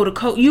them. I go to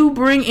coach. You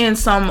bring in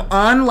some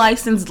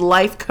unlicensed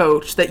life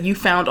coach that you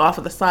found off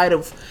of the side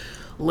of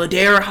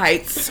Ladera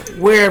Heights,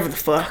 wherever the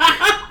fuck,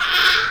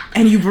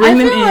 and you bring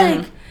them in.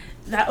 Like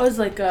that was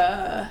like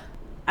I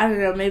don't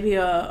know, maybe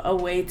a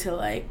way to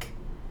like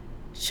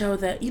show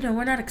that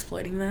we're not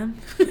exploiting them.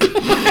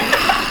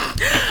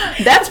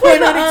 That's where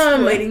we're not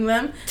exploiting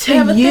them. To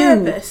have a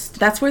therapist.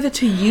 That's where the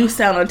 "to you"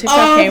 sound on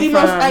TikTok came from.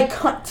 Most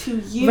icon to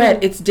you.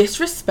 Red, it's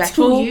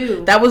disrespectful. To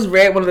you. That was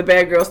Red, one of the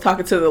bad girls,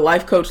 talking to the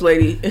life coach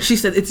lady, and she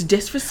said it's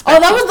disrespectful. Oh,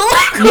 that was the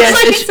life coach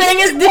lady saying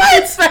it's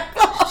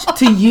disrespectful.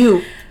 To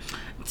you.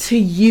 To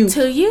you.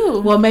 To you.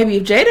 Well, maybe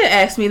if Jada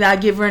asked me, then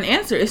I'd give her an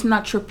answer. It's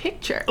not your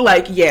picture.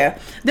 Like, yeah.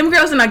 Them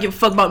girls did not give a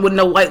fuck about what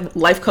no white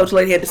life coach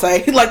lady had to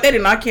say. Like, they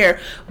did not care.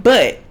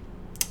 But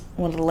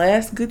one of the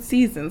last good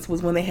seasons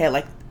was when they had,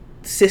 like,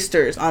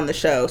 sisters on the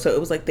show. So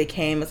it was like they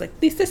came as, like,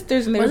 these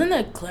sisters. And Wasn't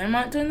the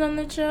Claremont twins on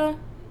the show?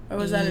 Or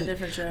was that a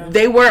different show?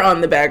 They were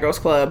on the Bad Girls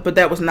Club, but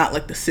that was not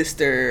like the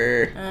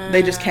sister.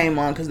 They just came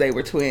on because they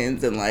were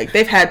twins, and like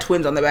they've had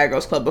twins on the Bad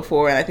Girls Club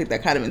before, and I think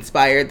that kind of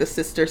inspired the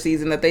sister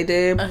season that they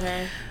did.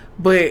 Okay.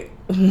 But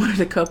one of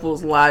the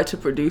couples lied to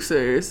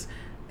producers,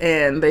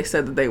 and they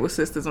said that they were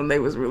sisters when they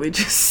was really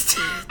just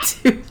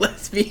 2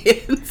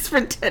 lesbians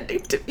pretending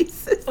to be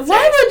sisters.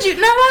 Why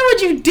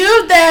would you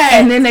do that?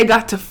 And then they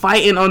got to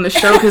fighting on the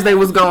show because they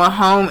was going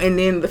home, and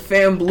then the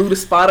fam blew the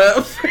spot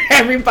up for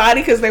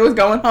everybody because they was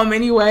going home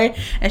anyway.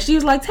 And she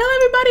was like, "Tell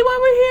everybody why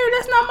we're here.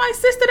 That's not my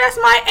sister. That's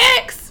my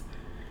ex."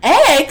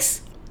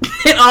 Ex?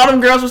 And all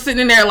them girls were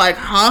sitting in there like,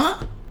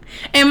 huh?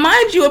 And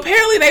mind you,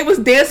 apparently they was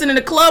dancing in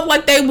the club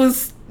like they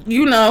was,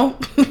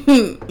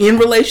 in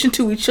relation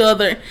to each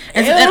other.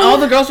 And all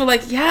the girls were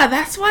like, yeah,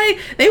 that's why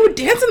they would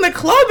dance in the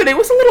club, and it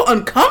was a little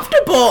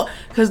uncomfortable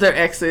because they're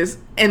exes.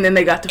 And then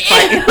they got to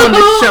fight on the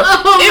show.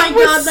 Oh my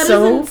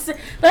god,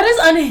 that is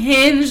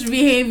unhinged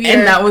behavior.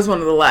 And that was one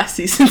of the last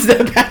seasons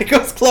that Bad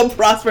Girls Club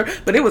prospered.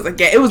 But it was a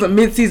gag. It was a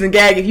mid-season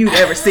gag if you've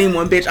ever seen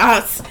one, bitch.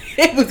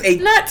 It was a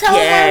not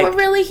telling gag. why we're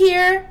really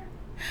here.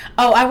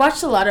 Oh, I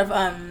watched a lot of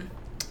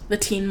the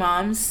Teen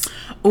Moms.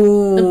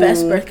 Ooh. The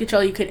best birth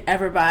control you could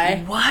ever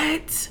buy.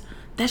 What?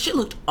 That shit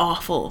looked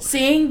awful.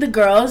 Seeing the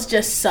girls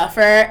just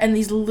suffer and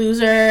these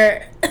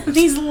loser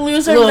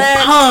little men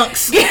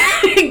punks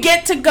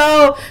get to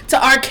go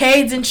to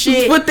arcades and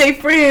shit with their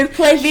friends,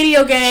 play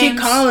video games. She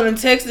calling and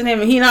texting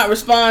him and he not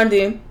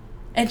responding.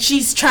 And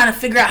she's trying to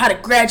figure out how to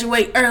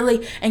graduate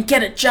early and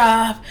get a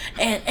job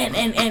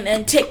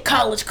and take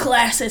college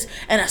classes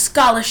and a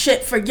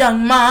scholarship for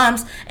young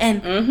moms.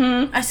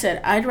 And I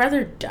said, I'd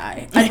rather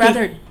die. I'd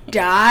rather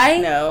die.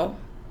 No,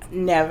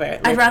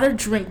 never. I'd rather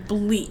drink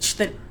bleach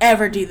than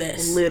ever do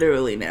this.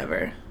 Literally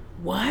never.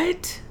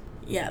 What?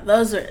 Yeah,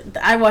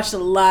 I watched a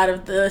lot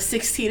of the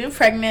 16 and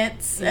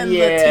pregnants and the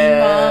teen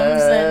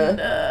moms and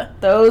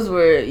those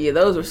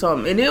were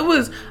something. And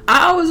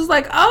I was just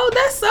like, oh,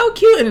 that's so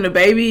cute. And the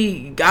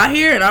baby got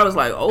here and I was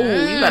like, oh,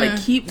 you gotta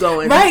keep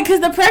going. Right,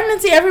 because the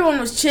pregnancy, everyone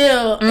was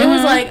chill. It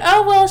was like,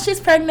 oh, well, she's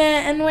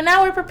pregnant and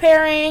now we're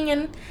preparing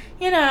and,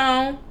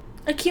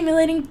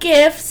 accumulating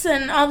gifts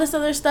and all this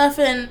other stuff.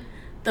 And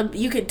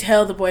you could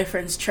tell the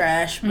boyfriend's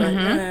trash, but...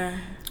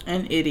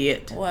 An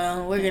idiot.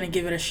 Well, we're going to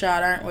give it a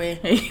shot, aren't we?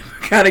 We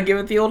gotta give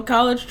it the old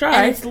college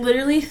try. And it's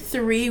literally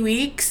 3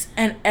 weeks,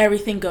 and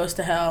everything goes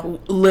to hell.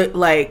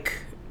 Like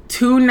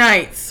 2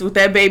 nights with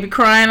that baby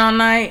crying all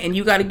night, and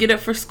you gotta get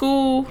up for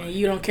school. And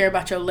you don't care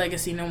about your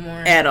legacy no more.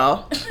 At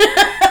all.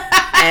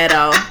 At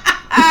all.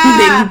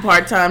 Then you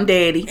part-time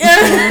daddy.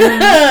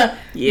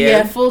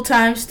 Yeah,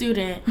 full-time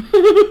student.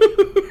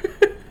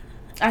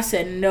 I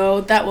said,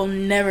 no, that will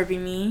never be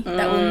me.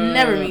 That will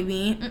never be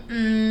me.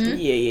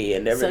 Yeah,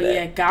 never so, that. So,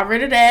 yeah, got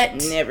rid of that.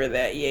 Never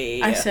that,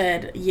 yeah. I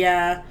said,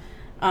 yeah.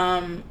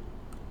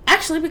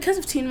 Actually, because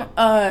of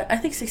I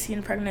think 16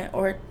 and pregnant,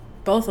 or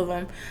both of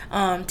them,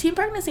 teen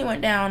pregnancy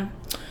went down.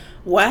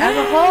 Wow. As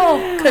a whole.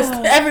 Because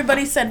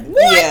everybody said,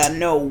 what? Yeah,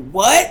 no,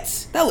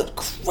 what? That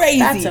looks crazy.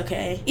 That's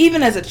okay.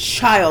 Even as a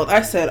child,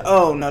 I said,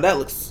 oh, no, that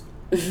looks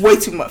way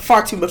too much,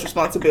 far too much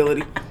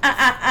responsibility.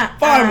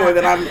 Far more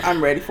than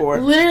I'm ready for.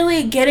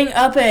 Literally getting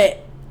up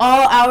at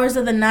all hours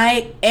of the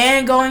night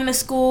and going to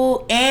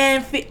school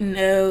and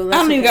no. I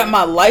don't even got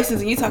my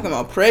license and you talking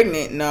about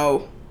pregnant?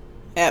 No,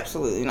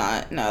 absolutely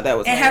not. No, that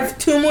was. And have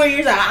 2 more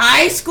years of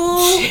high school.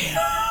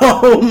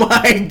 Oh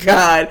my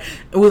god,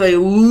 it was a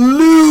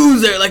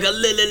loser, like a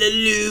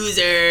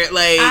loser,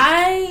 like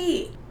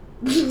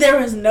There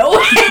was no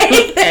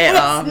way. There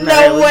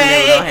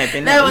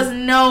was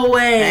no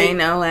way. Ain't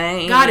no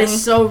way. God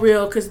is so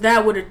real, because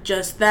that would have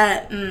just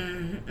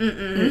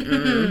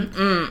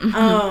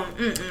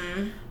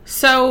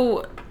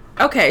So,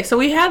 okay, so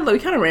we kind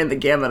of ran the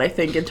gamut, I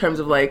think, in terms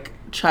of like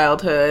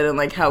childhood and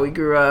like how we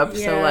grew up.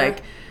 Yeah. So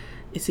like,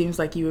 it seems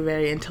like you were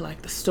very into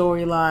like the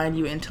storyline,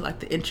 you were into like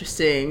the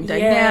interesting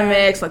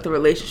dynamics, like the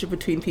relationship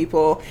between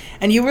people,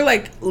 and you were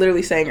like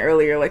literally saying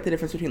earlier like the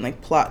difference between like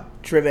plot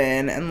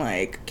driven and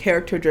like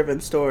character driven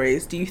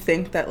stories. Do you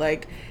think that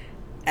like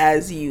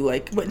as you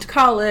like went to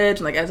college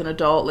and like as an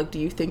adult, like do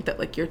you think that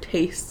like your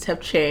tastes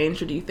have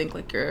changed, or do you think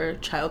like your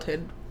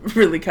childhood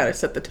really kind of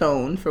set the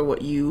tone for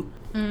what you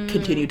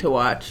continue to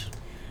watch?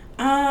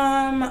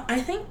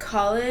 I think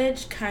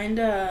college kind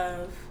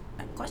of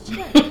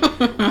question.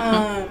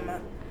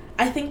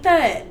 I think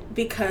that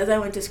because I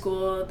went to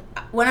school,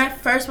 when I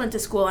first went to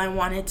school, I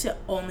wanted to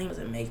only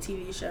make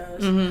TV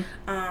shows. And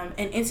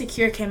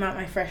Insecure came out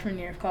my freshman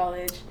year of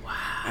college.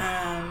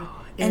 Wow.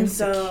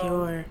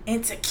 Insecure.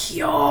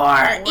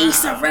 Wow.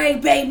 Issa Rae,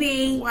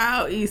 baby.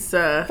 Wow,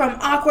 Issa. From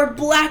awkward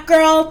black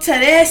girl to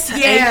this, to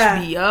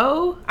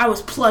HBO. I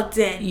was plugged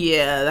in.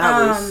 Yeah,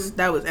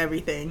 that was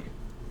everything.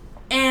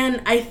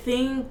 And I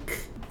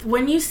think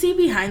when you see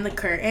behind the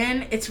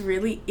curtain, it's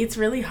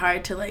really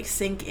hard to like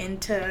sink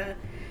into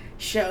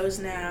shows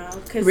now,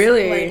 because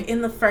really, like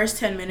in the first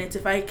 10 minutes,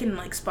 if I can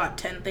like spot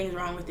 10 things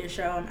wrong with your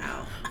show, I'm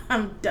out.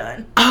 I'm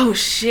done. Oh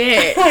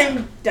shit.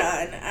 I'm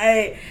done.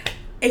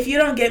 If you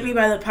don't get me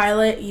by the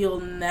pilot,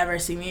 you'll never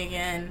see me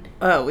again.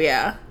 Oh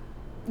yeah,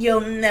 you'll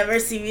never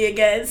see me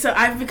again. So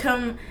I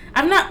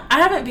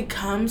haven't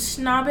become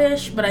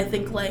snobbish, but I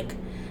think like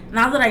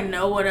now that I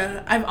know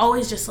I've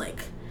always just like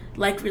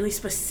really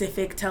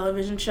specific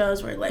television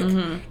shows where like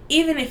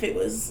even if it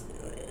was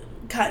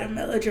kind of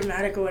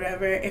melodramatic or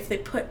whatever, if they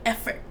put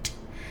effort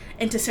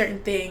into certain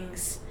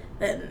things,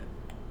 then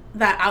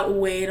that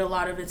outweighed a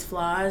lot of its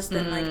flaws,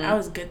 then like I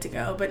was good to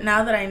go. But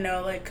now that I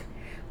know like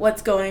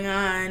what's going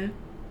on,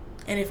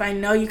 and if I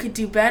know you could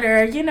do better,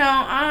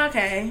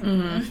 okay.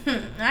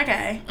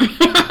 Okay.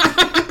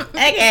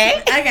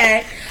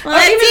 Okay. Well,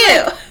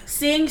 that's like,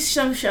 seeing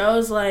some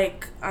shows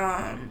like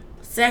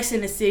Sex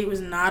and the City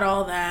was not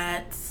all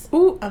that.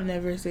 Ooh, I've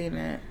never seen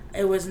it.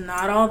 It was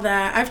not all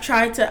that. I've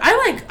tried to.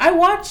 I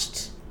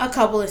watched a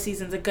couple of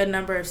seasons, a good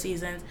number of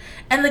seasons,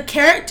 and the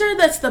character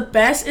that's the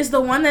best is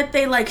the one that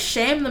they like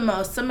shame the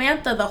most.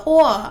 Samantha, the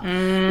whore.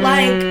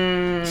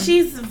 Like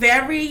she's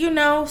very,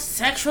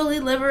 sexually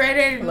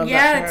liberated.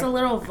 It's a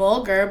little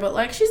vulgar, but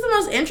like she's the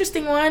most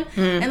interesting one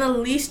and the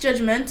least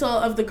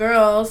judgmental of the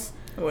girls.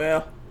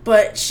 Well.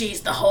 But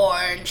she's the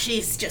whore, and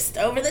she's just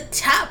over the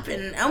top,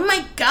 and oh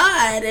my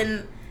god,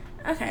 and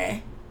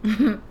okay. all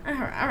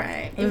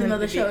right. Even though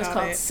the show is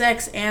called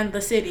Sex and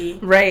the City.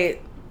 Right.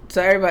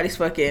 So everybody's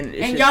fucking.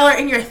 And y'all are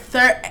in your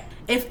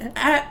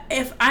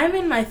if I'm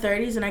in my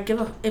 30s and I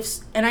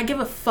give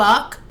a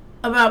fuck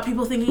about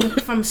people thinking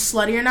if I'm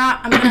slutty or not,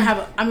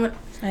 I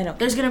don't.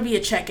 There's gonna be a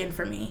check-in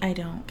for me. I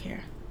don't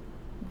care.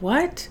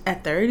 What?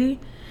 At 30?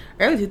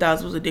 Early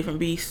 2000s was a different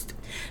beast.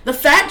 The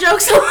fat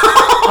jokes alone.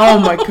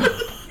 Oh my god.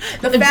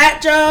 The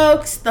fat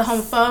jokes, the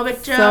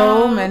homophobic jokes.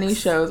 So many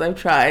shows I've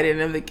tried, and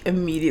I'm like,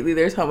 immediately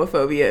there's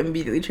homophobia,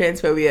 immediately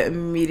transphobia,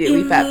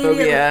 immediately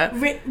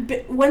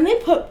fatphobia. When they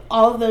put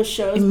all of those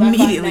shows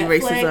immediately back on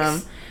Netflix,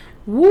 racism.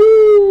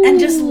 Woo! And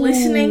just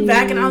listening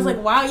back, and I was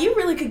like, wow, you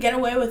really could get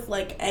away with,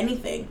 like,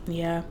 anything.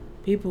 Yeah.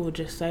 People would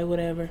just say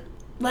whatever.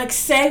 Like,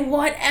 say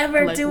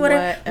whatever, like, do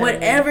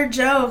whatever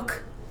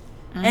joke.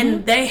 Mm-hmm.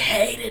 And they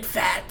hated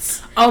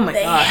fats. Oh my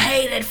god. They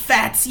hated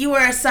fats. You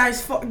were a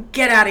size 4.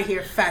 Get out of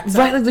here, fats.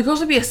 Right, like the girls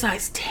would be a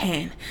size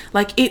 10.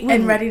 Like it would,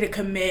 and ready to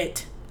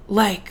commit.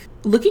 Like,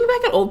 looking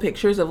back at old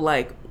pictures of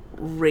like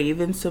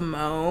Raven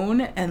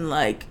Simone and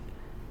like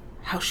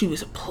how she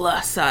was a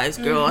plus size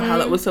girl and how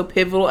that was so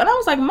pivotal. And I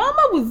was like,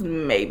 Mama was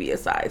maybe a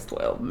size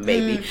 12,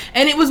 maybe.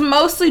 And it was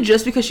mostly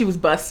just because she was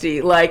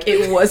busty. Like,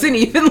 it wasn't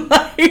even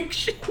like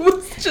she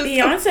was just...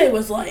 Beyonce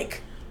was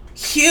like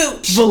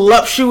huge.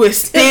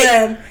 Voluptuous,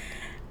 thick.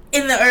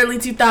 In the early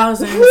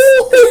 2000s.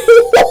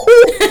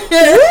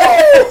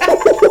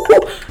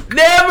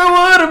 Never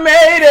would have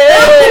made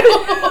it.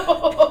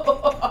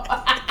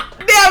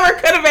 Never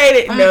could have made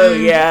it. No,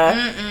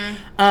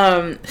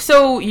 yeah.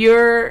 So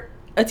you're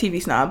a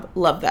TV snob.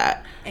 Love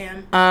that.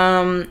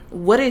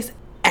 What is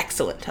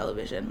excellent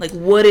television? Like,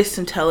 what is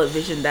some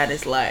television that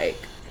is like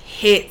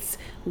hits,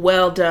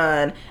 well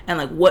done, and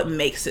like what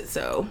makes it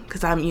so?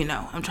 Because I'm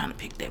trying to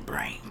pick their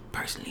brain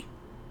personally.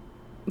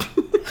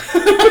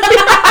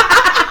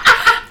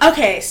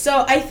 Okay,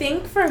 so I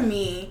think for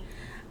me,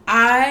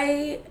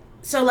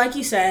 so like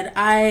you said,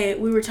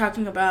 we were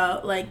talking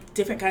about like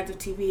different kinds of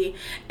TV,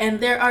 and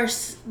there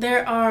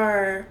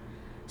are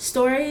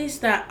stories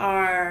that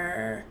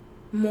are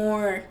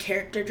more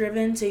character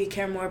driven, so you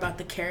care more about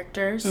the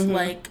characters,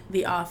 like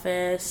The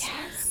Office,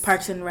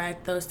 Parks and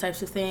Rec, those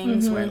types of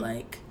things, where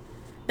like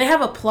they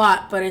have a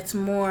plot, but it's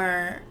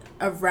more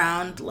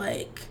around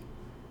like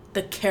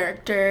the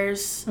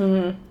characters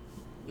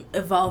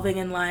evolving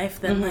in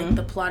life than like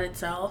the plot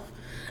itself.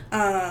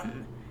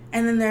 And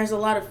then there's a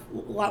lot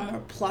more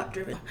plot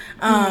driven.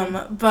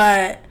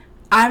 But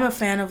I'm a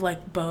fan of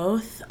like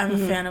both. I'm a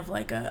fan of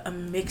like a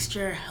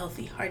mixture,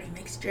 healthy, hearty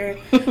mixture.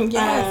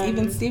 Yes,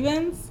 Even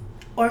Stevens.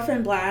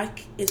 Orphan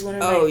Black is one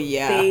of my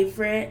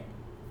favorite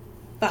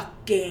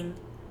fucking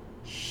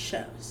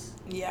shows.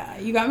 Yeah,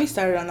 you got me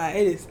started on that.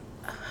 It is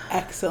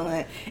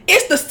excellent.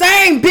 It's the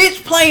same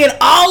bitch playing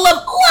all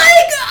of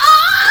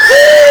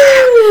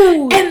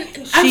and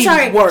I'm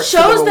sorry,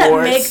 shows that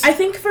make, I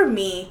think for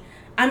me,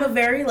 I'm a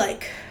very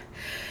like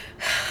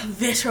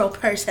visceral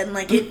person.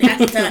 Like it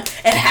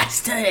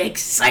has to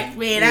excite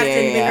me. It has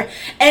to be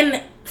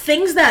and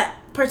things that,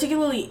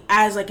 particularly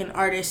as like an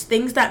artist,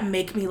 things that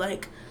make me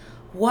like,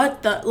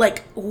 what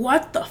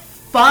the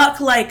fuck?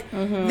 Like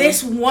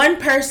this one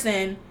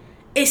person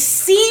is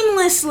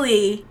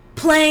seamlessly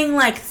playing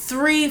like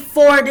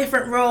 3-4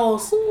 different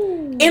roles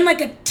in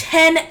like a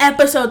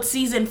 10-episode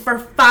season for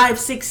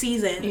 5-6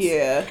 seasons.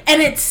 Yeah.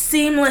 And it's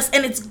seamless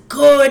and it's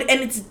good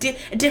and it's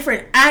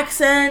different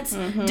accents,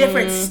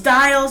 different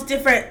styles,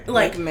 different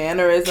like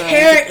mannerisms,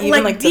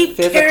 even like the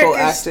physical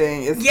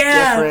acting is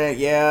different.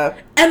 Yeah.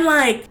 And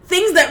like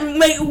things that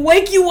make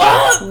wake you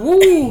up.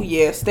 Woo,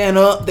 yeah, stand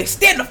up. They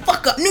stand the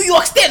fuck up. New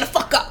York, stand the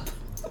fuck up.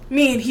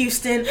 Me and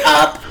Houston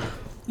up.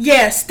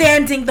 Yeah,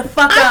 standing the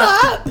fuck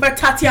up for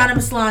Tatiana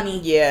Maslany.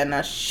 Yeah,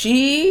 now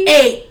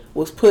she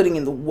was putting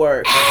in the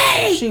work.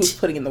 She was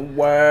putting in the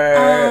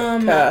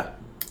work.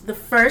 The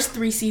first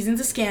 3 seasons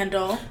of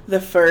Scandal. The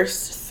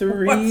first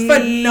 3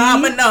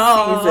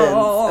 phenomenal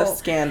seasons of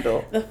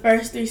Scandal. The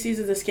first 3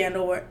 seasons of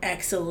Scandal were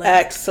excellent.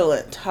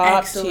 Excellent.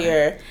 Top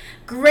tier.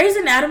 Grey's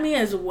Anatomy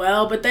as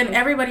well, but then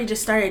everybody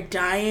just started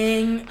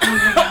dying.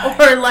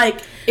 Or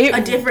like a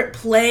different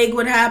plague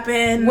would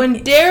happen.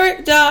 When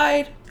Derek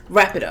died,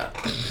 wrap it up.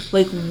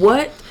 Like,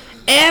 what?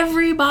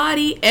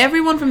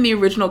 Everyone from the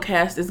original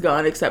cast is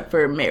gone except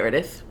for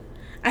Meredith.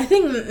 I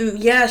think,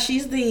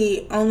 she's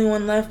the only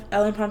one left.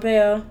 Ellen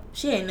Pompeo.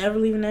 She ain't never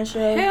leaving that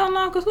show. Hell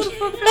no, because who the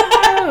fuck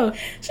is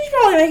She's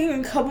probably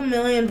making a couple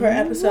million per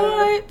episode.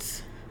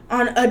 What?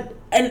 On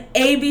an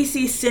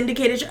ABC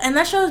syndicated show. And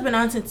that show has been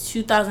on since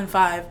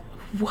 2005.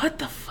 What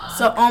the fuck?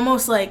 So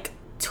almost like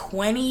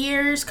 20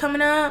 years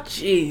coming up.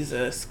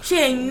 Jesus. She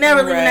ain't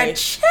never leaving that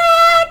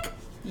check.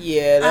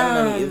 Yeah,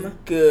 that money is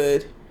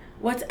good.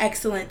 What's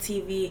excellent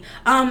TV?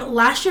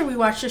 Last year we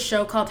watched a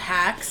show called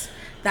Hacks.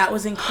 That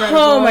was incredible.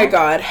 Oh my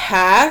god,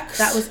 Hacks.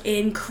 That was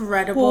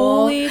incredible.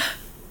 Holy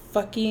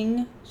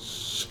fucking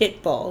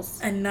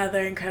shitballs.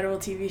 Another incredible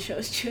TV show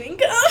is Chewing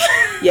Gum.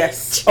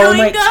 Yes.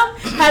 Chewing Gum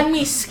had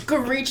me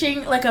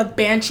screeching like a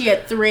banshee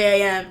at 3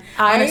 a.m.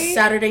 on a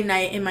Saturday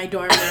night in my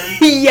dorm room.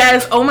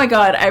 Yes. Oh my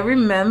god. I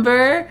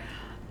remember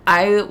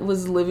I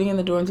was living in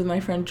the dorms with my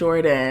friend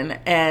Jordan,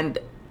 and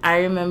I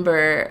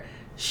remember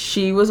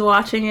she was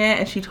watching it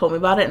and she told me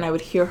about it, and I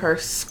would hear her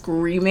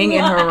screaming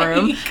in her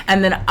room,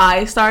 and then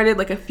I started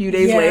like a few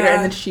days later,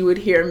 and then she would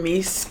hear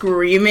me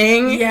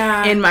screaming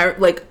in my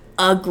like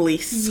ugly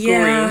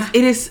screams.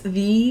 It is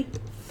the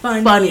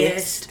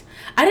funniest.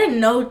 I didn't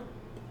know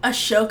a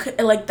show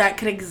like that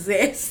could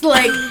exist.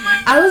 Like,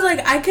 I was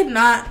like, I could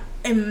not,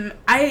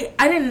 I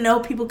didn't know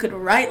people could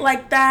write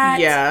like that.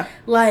 Yeah.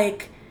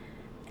 Like,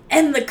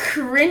 and the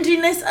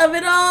cringiness of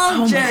it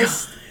all,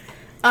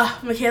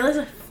 Michaela's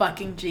a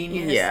fucking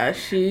genius. Yeah,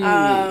 she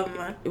has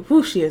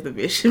the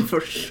vision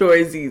for sure.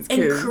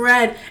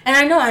 And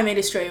I know I Made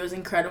It Straight was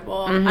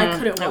incredible. I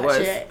couldn't watch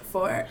it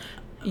for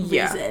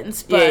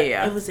reasons, but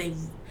it was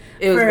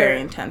very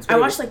intense. I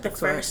watched like the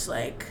first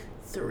like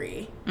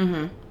 3.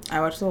 I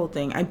watched the whole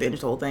thing. I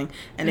binged the whole thing,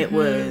 and it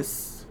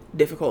was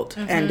difficult,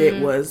 and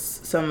it was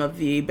some of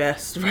the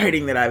best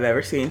writing that I've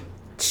ever seen.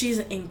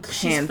 She's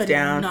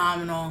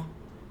phenomenal.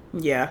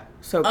 Yeah,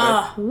 so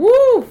good.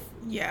 Woo!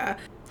 Yeah.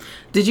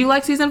 Did you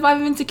like season 5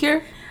 of Insecure?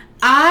 Okay.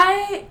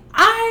 I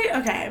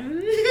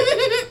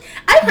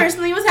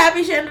personally was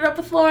happy she ended up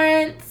with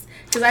Lawrence.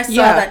 Because I saw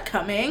that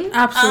coming.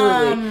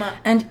 Absolutely.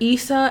 And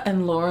Issa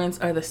and Lawrence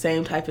are the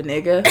same type of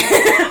nigga.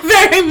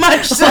 Very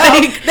much so.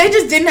 Like, they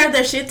just didn't have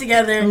their shit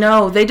together.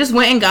 No, they just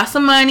went and got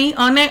some money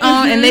on their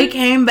own, and they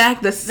came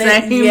back the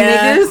same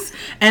niggas.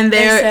 And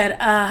they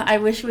said, I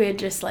wish we had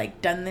just,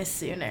 like, done this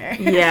sooner.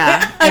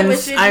 Yeah.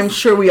 I'm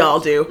sure we all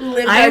do.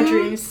 Lived our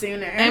dreams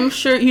sooner. I'm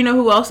sure, you know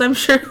who else I'm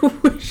sure who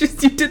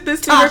wishes you did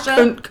this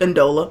Tasha.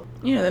 Condola.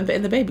 You know,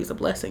 the baby's a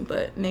blessing,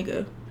 but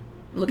nigga,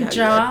 look how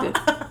you acted.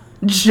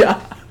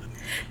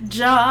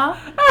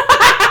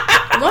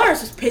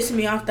 Lawrence was pissing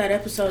me off that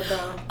episode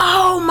though.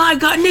 Oh my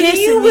god, nigga,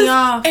 you was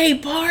a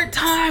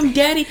part-time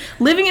daddy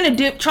living in a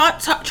trying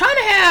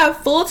to have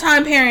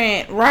full-time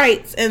parent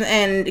rights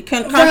and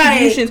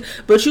contributions,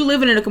 but you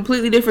living in a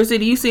completely different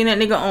city. You seeing that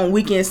nigga on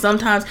weekends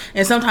sometimes,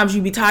 and sometimes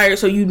you be tired,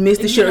 so you miss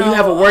the shit, or you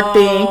have a work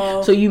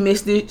thing, so you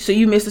miss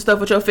the stuff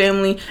with your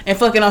family and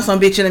fucking on some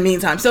bitch in the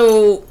meantime.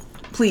 So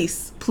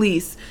please.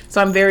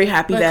 So I'm very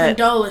happy that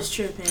Condola's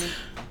tripping.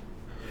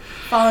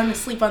 Falling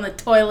asleep on the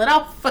toilet.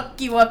 I'll fuck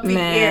you up in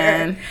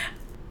here.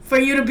 For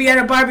you to be at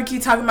a barbecue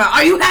talking about,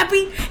 are you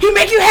happy? He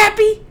make you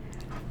happy?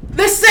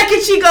 The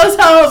second she goes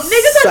home.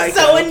 Niggas are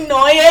so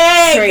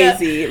annoying.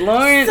 Crazy.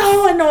 Lawrence.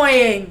 So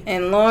annoying.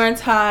 And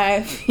Lawrence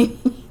Hive.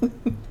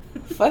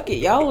 Fuck it.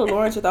 Y'all are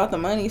Lawrence without the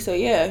money. So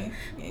yeah.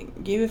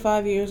 Give it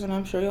 5 years and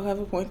I'm sure you'll have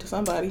a point to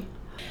somebody.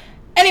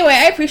 Anyway,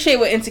 I appreciate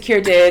what Insecure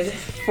did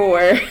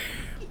for...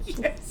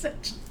 You're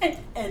such an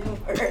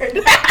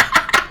N-word.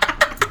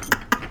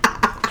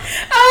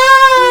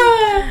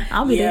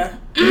 I'll be there.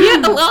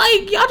 Yeah,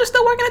 like, y'all just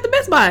still working at the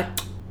Best Buy.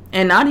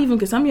 And not even,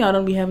 because some of y'all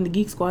don't be having the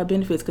Geek Squad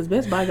benefits, because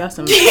Best Buy got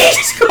some... Geek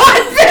Squad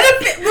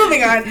benefits?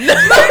 Moving on.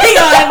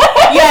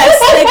 Yes,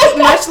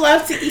 much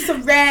love to Issa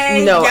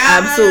Rae. No,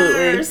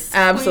 yes,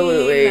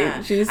 absolutely.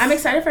 I'm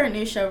excited for her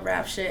new show,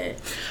 Rap Shit.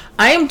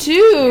 I am too.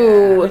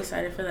 Yeah, I'm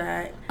excited for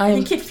that. I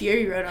think Kid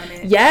Fury wrote on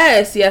it.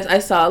 Yes. I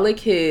saw,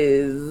 like,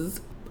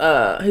 his... he,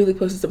 like,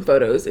 posted some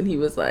photos, and he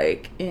was,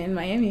 like, in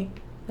Miami.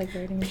 Like,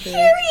 writing his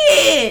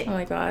Period! Oh,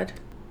 my God.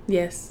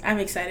 Yes. I'm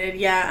excited.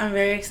 Yeah, I'm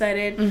very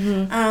excited.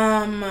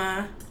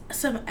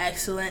 Some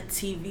excellent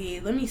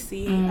TV. Let me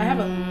see. I have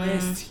a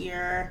list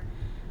here.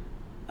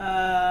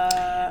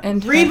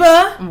 And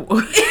Reba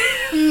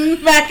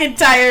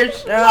McEntire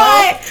show.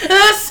 What?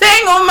 A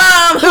single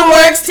mom who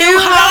works too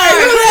hard,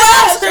 who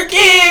loves her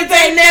kids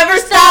and never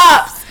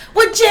stops,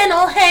 with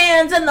gentle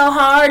hands and the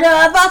heart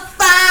of a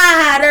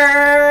fighter.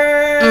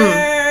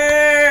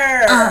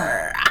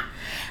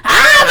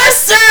 I'm a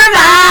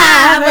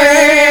survivor.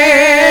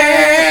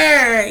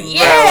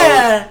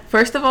 Yeah.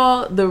 First of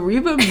all, the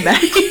Reba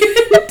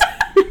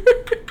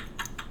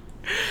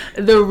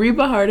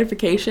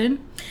Reba-hartification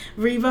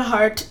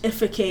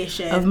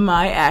of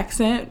my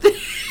accent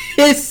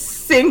is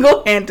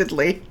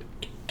single-handedly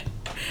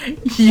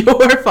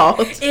your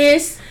fault.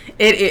 It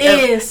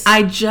is.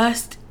 I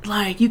just,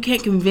 like, you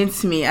can't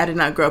convince me I did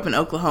not grow up in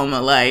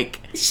Oklahoma.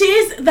 Like,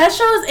 that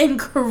show is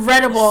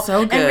incredible.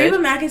 So good. And Reba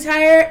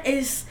McEntire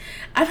is...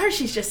 I've heard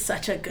she's just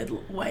such a good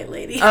white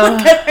lady.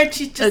 I've heard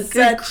she's just a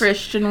good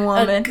Christian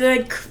woman. A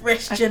good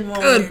Christian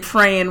woman. Good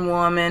praying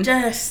woman.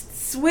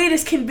 Just sweet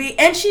as can be.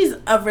 And she's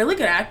a really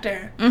good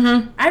actor.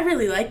 I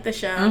really like the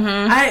show.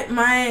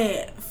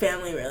 My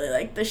family really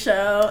liked the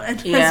show. And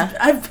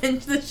I've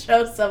binged the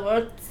show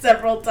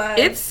several times.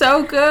 It's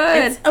so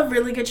good. It's a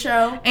really good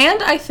show.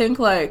 And I think,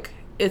 like,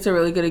 it's a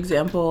really good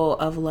example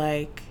of,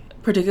 like,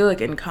 particularly,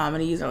 like, in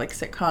comedies or, like,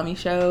 sitcom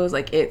shows,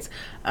 like, it's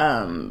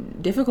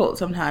difficult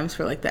sometimes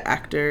for, like, the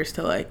actors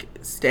to, like,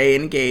 stay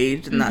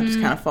engaged and not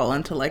just kind of fall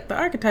into, like, the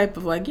archetype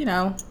of, like, you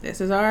know, this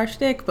is our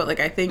shtick. But,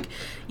 like, I think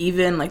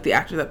even, like, the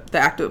actor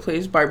that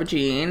plays Barbara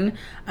Jean,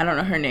 I don't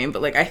know her name,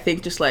 but, like, I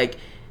think just, like,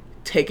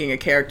 taking a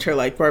character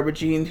like Barbara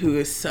Jean, who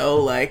is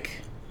so, like,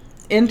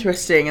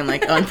 interesting and,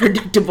 like,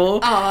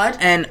 unpredictable, odd,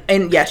 and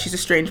yeah, she's a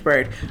strange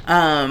bird,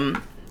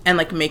 and,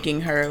 like,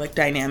 making her, like,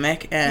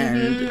 dynamic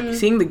and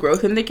seeing the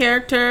growth in the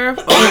character over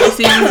the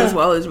seasons as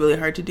well is really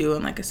hard to do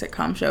in, like, a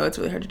sitcom show. It's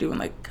really hard to do in,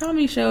 like,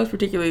 comedy shows,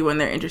 particularly when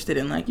they're interested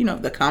in, like, you know,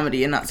 the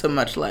comedy and not so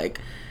much, like,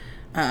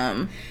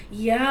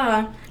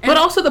 yeah. But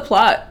also the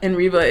plot in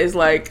Reba is,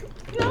 like,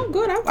 you know,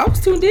 good. I was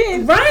tuned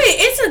in. Right.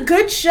 It's a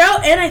good show,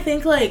 and I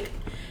think, like,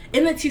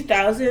 in the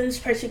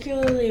 2000s,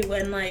 particularly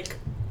when, like,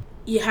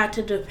 you had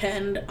to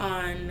depend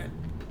on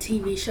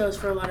TV shows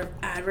for a lot of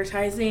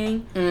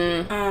advertising.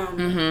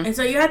 And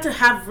so you had to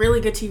have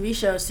really good TV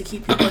shows to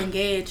keep people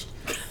engaged.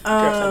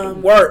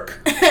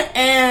 Work.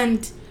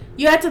 And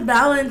you had to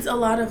balance a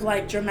lot of,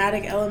 like,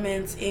 dramatic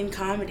elements in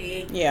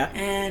comedy. Yeah.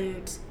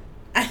 And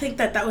I think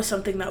that was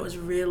something that was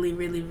really,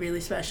 really,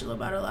 really special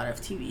about a lot of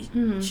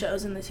TV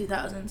shows in the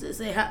 2000s, is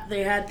they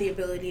had the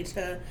ability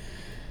to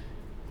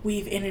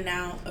weave in and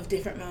out of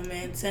different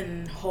moments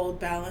and hold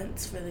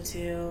balance for the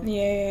two.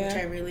 Yeah. Which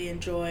I really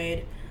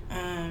enjoyed.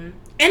 And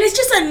it's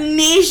just a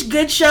niche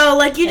good show.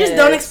 Like, you just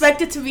don't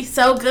expect it to be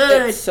so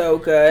good. It's so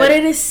good. But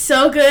it is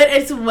so good.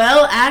 It's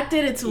well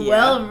acted. It's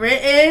well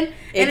written.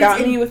 It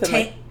got me within,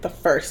 like, the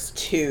first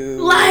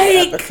 2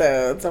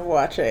 episodes of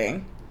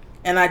watching.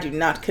 And I do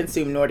not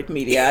consume Nordic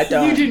media. I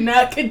don't. You do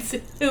not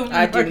consume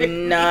Nordic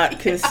media.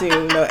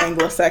 Consume no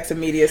Anglo-Saxon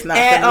media. It's not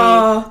for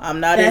me. I'm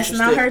not interested.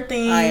 That's not her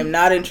thing. I am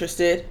not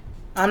interested.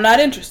 I'm not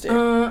interested.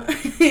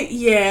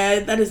 Yeah,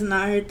 that is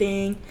not her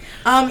thing.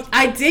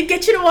 I did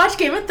get you to watch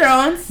Game of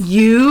Thrones.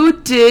 You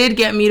did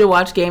get me to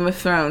watch Game of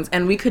Thrones,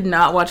 and we could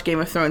not watch Game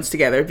of Thrones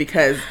together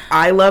because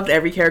I loved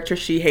every character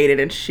she hated,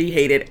 and she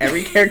hated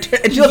every character,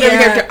 and she loved every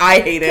character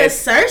I hated. Because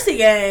Cersei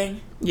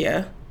gang.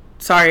 Yeah.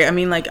 Sorry, I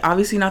mean, like,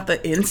 obviously not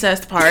the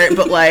incest part,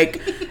 but, like,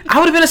 I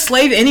would have been a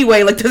slave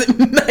anyway. Like,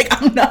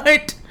 I'm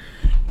not.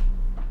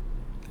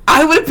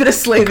 I would have been a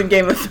slave in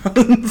Game of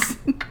Thrones.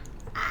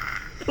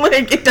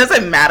 Like, it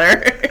doesn't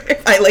matter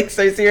if I like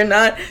Cersei or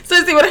not.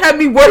 Cersei would have had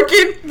me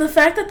working. The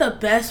fact that the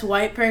best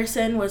white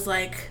person was,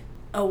 like,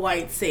 a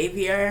white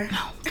savior.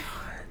 Oh, God.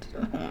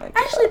 Oh, my God.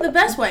 Actually, the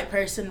best white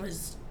person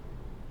was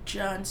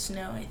Jon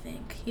Snow, I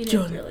think. He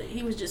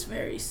was just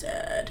very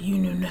sad. You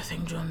knew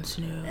nothing, Jon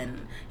Snow.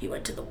 And he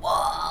went to the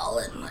wall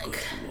and,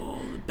 like,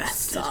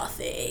 saw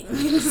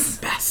things.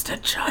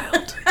 Bastard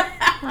child.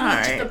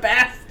 Alright. The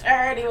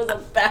bastard. He was a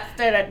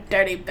bastard, a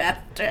dirty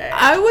bastard.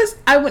 I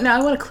want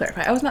to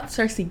clarify. I was not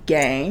Cersei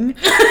gang.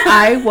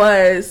 I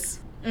was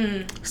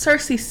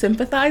Cersei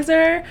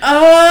sympathizer.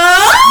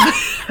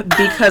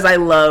 Because I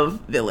love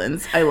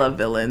villains.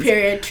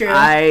 Period. True.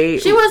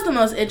 She was the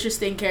most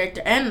interesting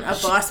character and a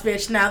boss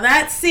bitch. Now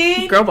that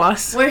scene, girl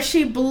boss, where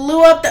she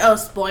blew up the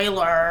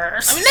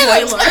spoilers.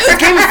 Game of Thrones.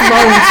 Game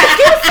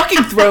of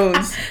fucking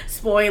Thrones.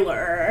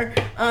 Spoiler.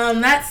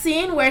 That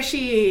scene where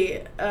she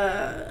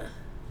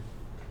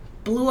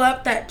blew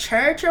up that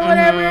church or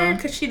whatever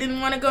because she didn't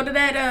want to go to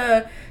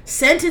that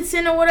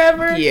sentencing or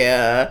whatever.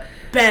 Yeah.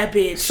 Bad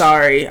bitch.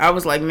 Sorry. I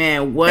was like,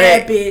 man, what?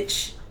 Bad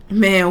bitch.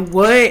 Man,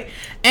 what?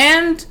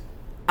 And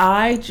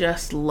I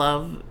just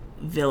love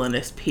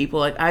villainous people.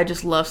 Like, I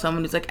just love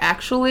someone who's like,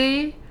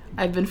 actually,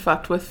 I've been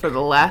fucked with for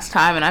the last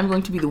time, and I'm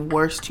going to be the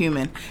worst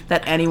human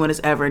that anyone has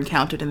ever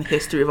encountered in the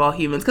history of all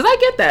humans. Because I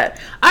get that.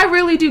 I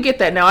really do get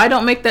that. Now, I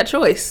don't make that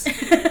choice.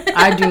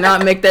 I do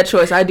not make that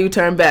choice. I do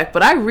turn back.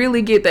 But I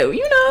really get that.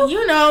 You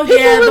know,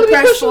 yeah, really the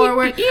press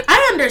forward.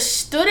 I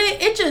understood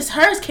it. It just,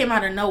 hers came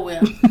out of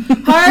nowhere.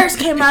 Hers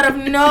came out of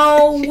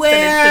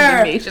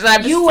nowhere.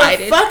 You were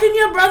fucking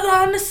your brother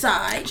on the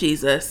side.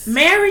 Jesus.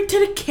 Married to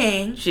the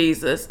king.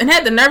 Jesus. And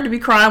had the nerve to be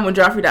crying when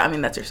Joffrey died. I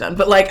mean, that's your son.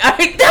 But, like,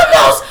 Joffrey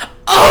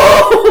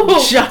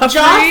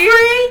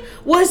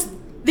was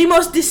the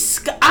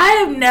most I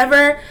have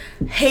never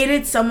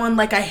hated someone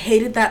like I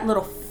hated that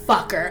little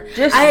fucker.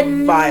 I had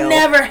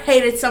never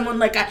hated someone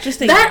like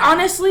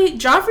honestly,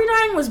 Joffrey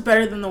dying was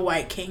better than the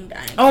White King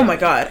dying. Oh my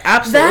God,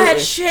 absolutely. That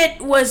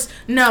shit was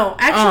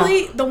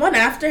the one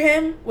after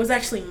him was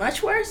actually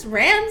much worse.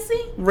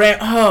 Ramsay.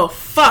 Oh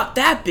fuck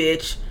that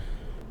bitch.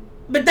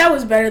 But that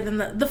was better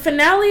than the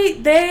finale.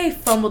 They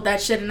fumbled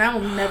that shit, and I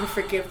will never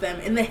forgive them.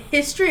 In the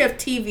history of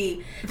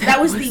TV,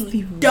 that was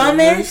the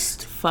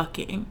dumbest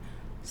fucking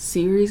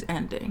series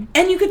ending.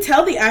 And you could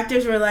tell the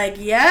actors were like,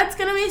 yeah, it's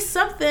gonna be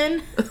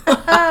something.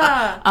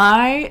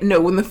 I know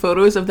when the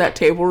photos of that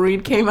table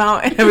read came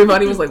out, and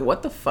everybody was like,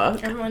 what the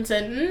fuck? Everyone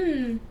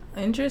said,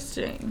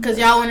 interesting. Because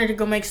y'all wanted to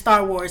go make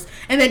Star Wars,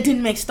 and then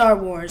didn't make Star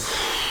Wars.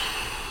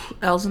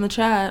 L's in the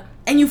chat.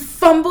 And you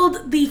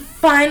fumbled the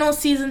final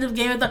seasons of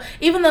Game of Thrones.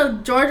 Even though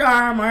George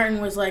R.R.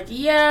 Martin was like,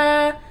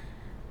 yeah,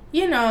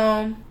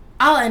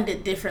 I'll end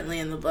it differently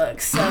in the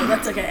books, so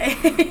that's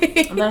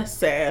okay. That's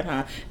sad,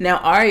 huh? Now,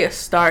 Arya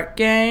Stark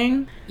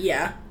gang.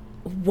 Yeah.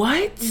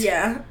 What?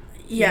 Yeah.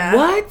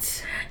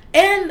 What?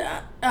 And,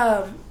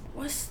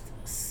 what's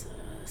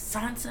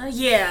Sansa?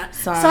 Yeah.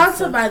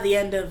 Sansa by the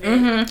end of it.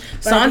 Mm-hmm.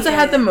 Sansa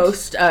had the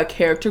most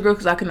character growth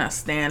because I could not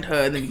stand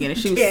her in the beginning.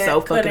 She was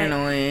so fucking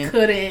annoying.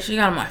 She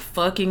got on my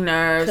fucking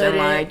nerves. And,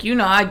 like,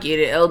 I get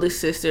it. Eldest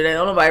sister. They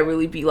don't nobody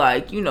really be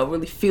like,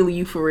 really feeling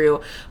you for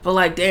real. But,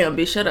 like, damn,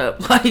 bitch, shut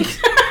up. Like...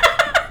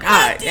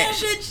 God damn,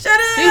 shit, shut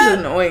up. She was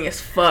annoying as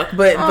fuck,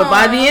 but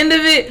by the end of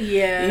it,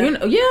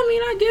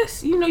 I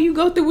guess you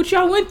go through what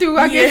y'all went through.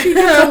 I guess you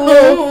got a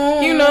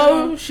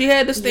little, she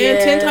had to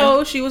stand 10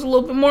 toes. She was a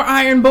little bit more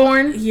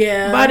ironborn.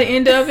 Yeah. By the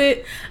end of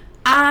it,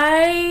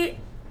 I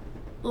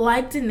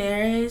like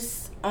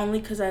Daenerys only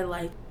because I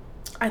like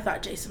I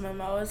thought Jason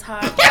Momoa was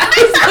hot.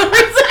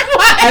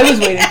 I was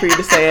waiting for you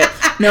to say it.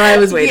 No, I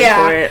was waiting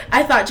for it.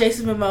 I thought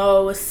Jason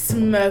Momoa was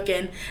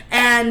smoking.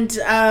 And she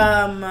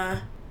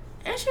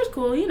was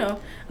cool, you know.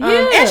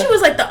 And she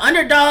was like the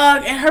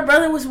underdog, and her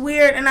brother was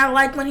weird, and I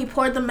liked when he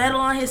poured the metal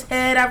on his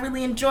head. I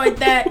really enjoyed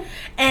that.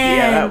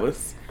 And that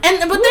was...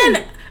 But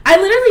then I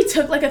literally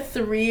took like a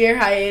 3-year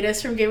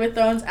hiatus from Game of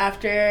Thrones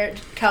after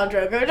Khal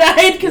Drogo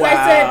died, because I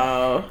said,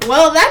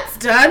 well, that's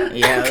done.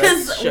 Yeah,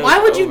 because why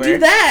would you do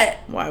that?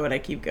 Why would I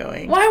keep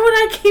going? Why would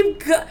I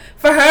keep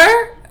for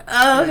her?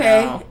 Oh,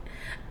 okay. No.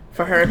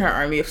 For her and her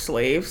army of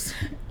slaves,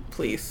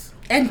 please.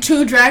 And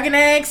 2 dragon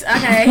eggs.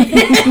 Okay.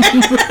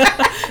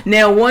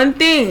 Now, one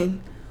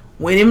thing.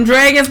 When them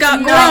dragons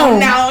got grown.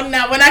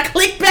 No. When I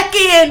clicked back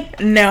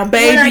in. Now,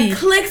 baby. When I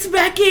clicked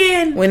back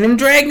in. When them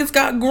dragons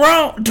got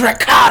grown.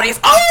 Dracarys.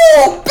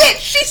 Oh, bitch.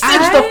 She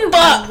cinched the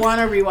fuck. I want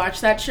to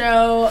rewatch that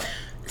show.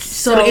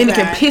 So the ending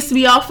can piss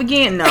me off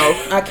again? No,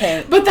 I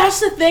can't. But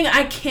that's the thing.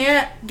 I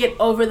can't get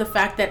over the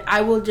fact that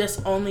I will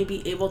just only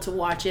be able to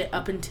watch it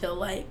up until,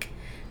 like,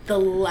 the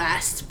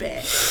last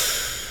bit.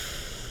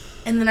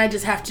 And then I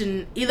just have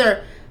to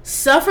either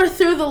suffer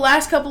through the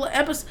last couple of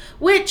episodes,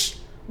 which...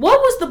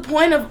 What was the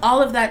point of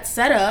all of that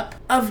setup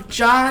of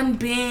Jon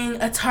being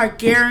a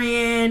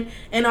Targaryen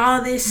and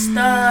all this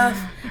stuff,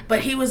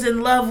 but he was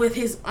in love with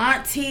his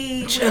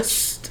auntie?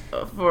 Just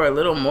for a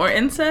little more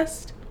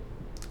incest?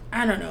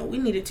 I don't know. We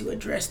needed to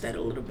address that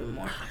a little bit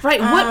more. Right.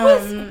 What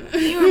was...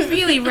 You were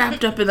really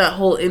wrapped up in that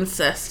whole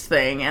incest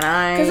thing, and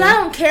Because I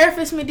don't care if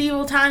it's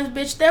medieval times,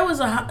 bitch. There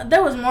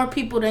was more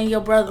people than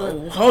your brother.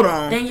 Oh, hold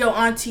on. Than your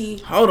auntie.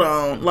 Hold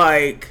on.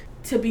 Like...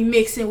 To be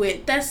mixing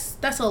with.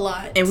 That's a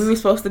lot. And we were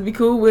supposed to be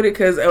cool with it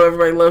because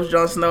everybody loves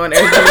Jon Snow and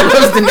everybody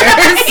loves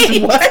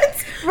Daenerys.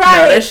 What?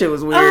 Right. No, that shit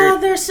was weird. Oh,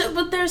 they're so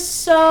like, it's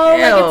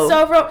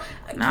so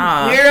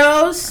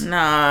weirdos.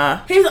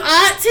 Nah. His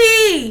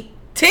auntie.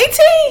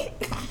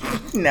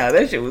 TT? No,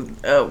 that shit was,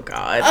 oh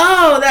God.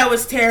 Oh, that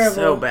was terrible.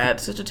 So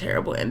bad. Such a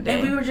terrible ending.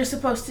 And we were just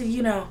supposed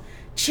to,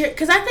 cheer.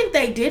 Because I think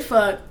they did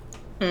fuck,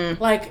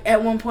 like,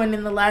 at one point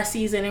in the last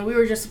season. And we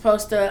were just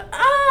supposed to,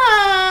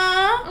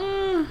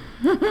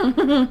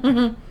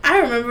 I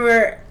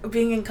remember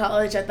being in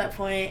college at that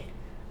point,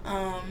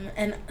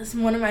 and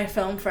one of my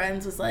film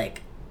friends was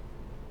like,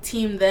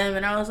 team them.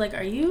 And I was like,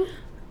 are you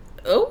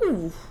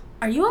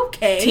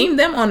okay? Team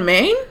them on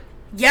Maine?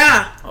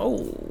 Yeah.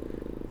 Oh.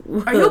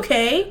 Are you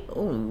okay?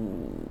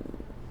 Oh.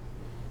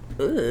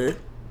 Ugh.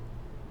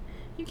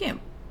 You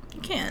can't.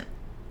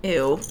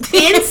 Ew.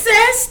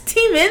 Incest?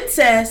 Team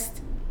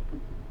incest.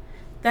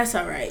 That's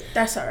alright.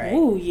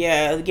 Oh,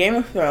 yeah. Game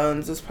of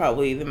Thrones is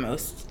probably the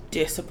most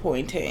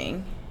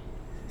disappointing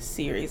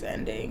series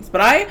endings.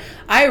 But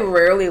I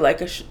rarely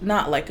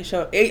not like a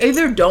show. I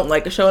either don't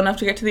like a show enough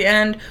to get to the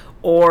end,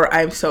 or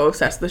I'm so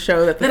obsessed with the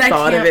show that I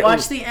can't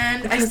watch the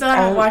end. I still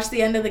haven't watched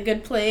the end of The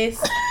Good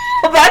Place.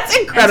 That's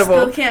incredible.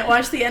 I still can't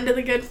watch the end of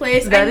The Good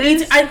Place.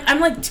 I'm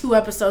like 2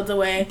 episodes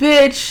away.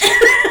 Bitch.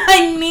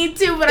 I need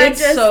to, but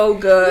it's so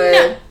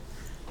good. No.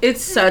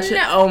 It's such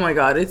oh my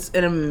God, it's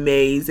an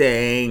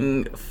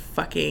amazing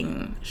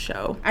fucking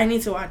show. I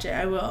need to watch it.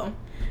 I will.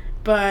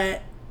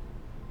 But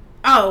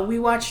we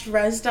watched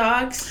Res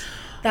Dogs.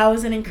 That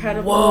was an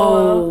incredible.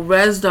 Whoa,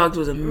 Res Dogs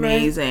was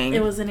amazing.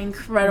 It was an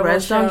incredible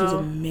Res show. Dogs was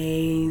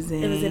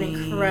amazing. It was an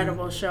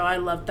incredible show. I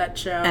loved that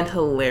show. And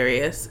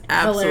hilarious.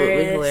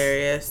 Absolutely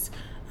hilarious.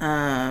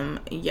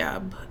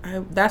 Yeah,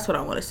 that's what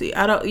I want to see.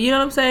 I don't, you know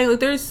what I'm saying? Like,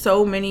 there's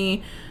so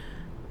many.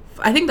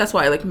 I think that's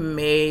why,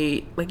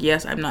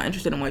 yes, I'm not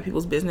interested in white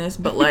people's business,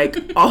 but,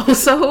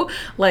 also,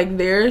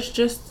 there's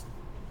just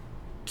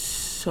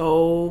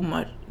so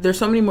much. There's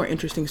so many more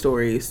interesting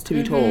stories to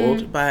be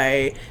told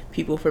by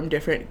people from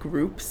different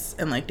groups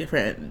and,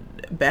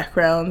 different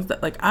backgrounds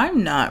that,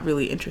 I'm not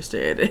really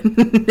interested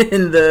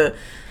in the...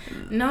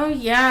 No,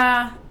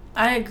 yeah.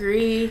 I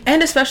agree.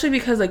 And especially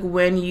because,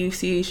 when you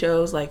see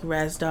shows like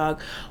Res Dog,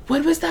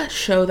 what was that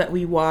show that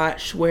we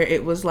watched where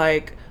it was,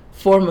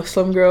 4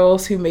 Muslim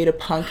girls who made a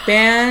punk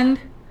band?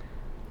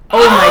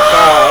 Oh my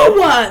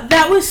God.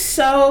 That was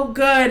so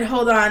good.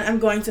 Hold on, I'm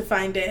going to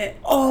find it.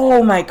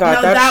 Oh my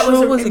God, that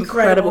show was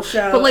incredible.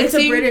 Show. But it's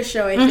a British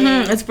show, I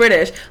think. It's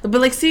British.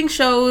 But seeing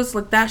shows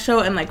like that show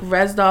and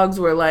Res Dogs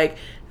were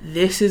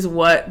these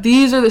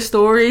are the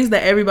stories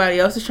that everybody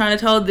else is trying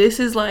to tell. This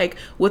is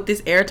what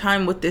this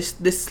airtime, what this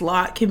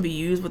slot can be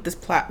used, what this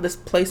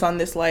place on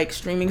this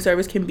streaming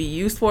service can be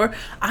used for.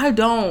 I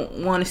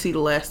don't want to see the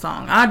last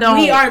song. I don't.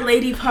 We are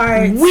Lady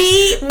Parts.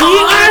 We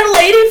are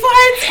Lady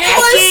Parts. It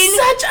was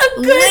such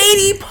a good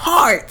Lady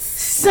Parts.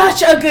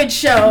 Such a good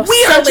show.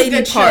 We are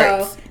Lady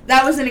Parts.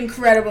 That was an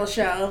incredible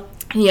show.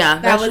 Yeah,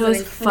 that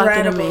was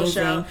fucking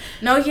amazing. Show.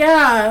 No,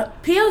 yeah,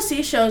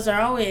 POC shows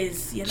are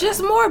always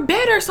just more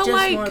better. So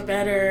just more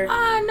better.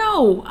 I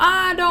know.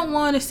 I don't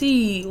want to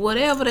see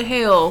whatever the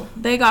hell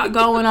they got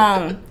going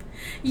on.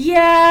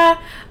 Yeah,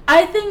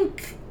 I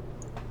think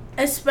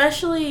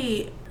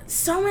especially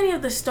so many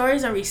of the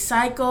stories are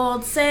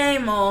recycled.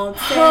 Same old,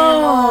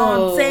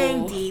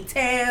 same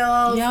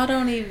details. Y'all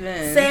don't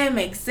even same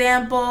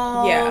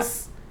examples. Yeah.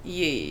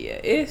 Yeah,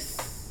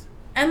 it's...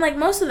 And, like,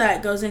 most of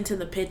that goes into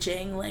the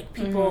pitching. Like,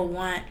 people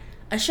want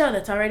a show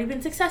that's already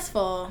been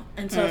successful.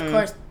 And so, of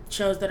course,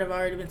 shows that have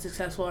already been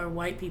successful are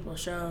white people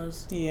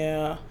shows.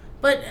 Yeah.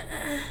 But...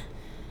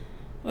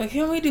 Like,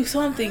 can we do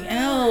something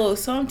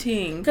else?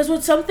 Something. Because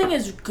when something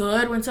is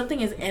good, when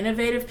something is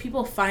innovative,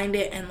 people find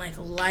it and,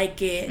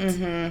 like it.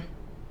 Mm-hmm.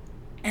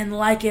 And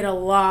like it a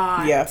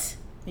lot. Yeah.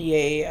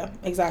 Yeah.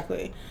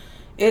 Exactly.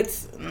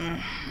 It's...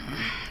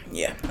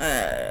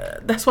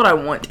 that's what I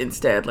want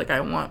instead. Like, I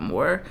want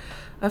more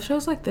of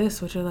shows like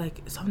this, which are, like,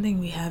 something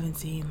we haven't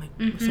seen. Like,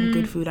 some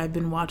good food. I've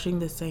been watching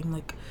the same,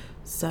 like,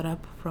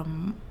 setup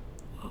from...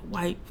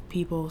 white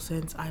people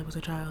since I was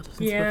a child,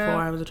 before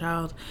I was a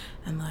child,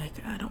 and like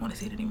I don't want to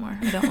see it anymore.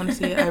 I don't want to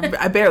see it.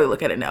 I barely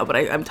look at it now, but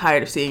I'm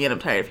tired of seeing it. I'm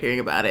tired of hearing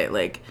about it.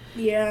 Like,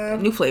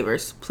 new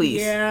flavors,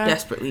 please.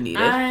 Desperately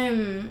needed.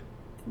 I'm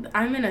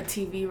in a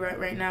TV rut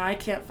right now. I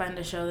can't find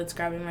a show that's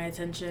grabbing my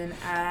attention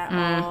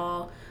at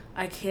all.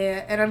 I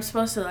can't, and I'm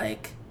supposed to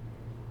like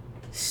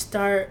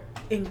start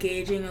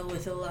engaging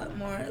with a lot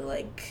more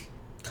like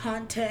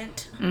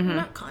content,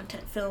 not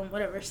content, film,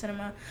 whatever,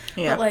 cinema,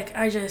 but like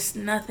I just,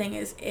 nothing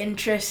is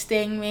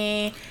interesting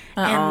me.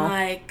 And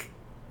like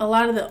a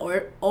lot of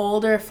the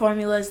older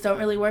formulas don't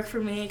really work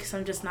for me because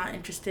I'm just not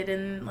interested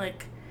in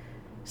like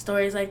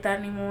stories like that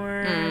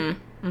anymore.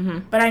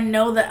 But I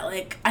know that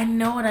like I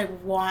know what I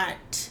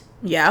want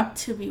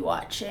to be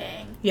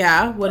watching.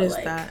 What is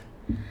like, that?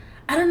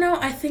 I don't know.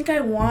 I think I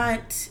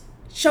want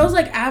shows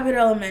like Abbott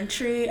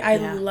Elementary. I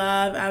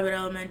love Abbott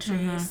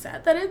Elementary. It's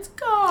sad that it's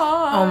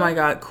gone. Oh my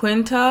god.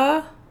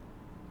 Quinta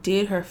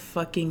did her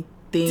fucking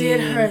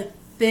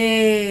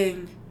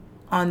thing.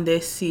 On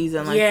this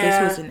season. Like,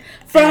 this was an...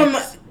 From,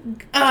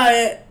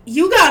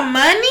 You Got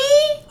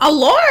Money? A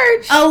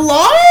large?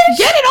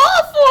 Get it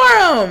all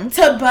for him!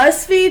 To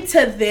BuzzFeed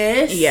to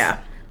this?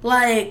 Yeah.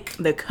 Like...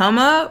 The come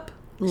up?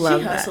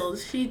 Love she hustled.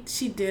 That.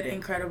 She did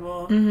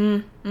incredible.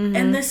 And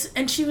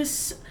she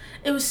was...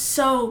 It was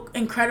so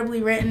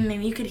incredibly written,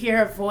 and you could hear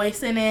her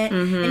voice in it,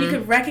 and you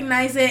could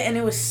recognize it, and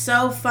it was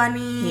so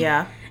funny.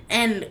 Yeah.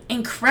 And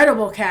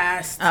incredible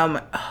cast.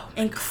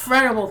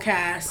 Incredible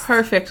cast.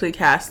 Perfectly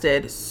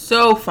casted.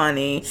 So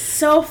funny.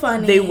 So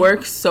funny. They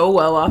work so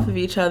well off of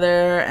each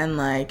other, and,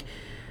 like,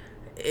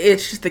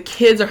 it's just, the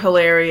kids are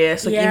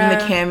hilarious. Like, even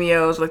the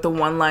cameos, like, the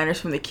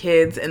one-liners from the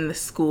kids in the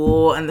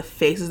school, and the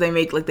faces they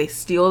make, like, they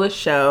steal the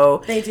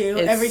show. They do.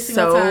 It's every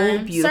single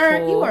time. Beautiful.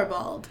 Sir, you are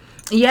bald.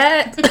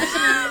 Yeah.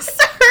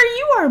 Sir,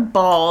 you are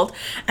bald.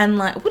 And,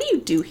 like, what do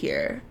you do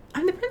here?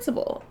 I'm the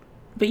principal.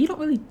 But you don't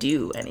really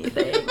do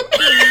anything.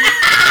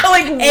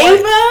 Like,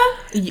 Ava?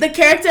 The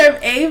character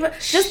of Ava?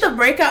 Just the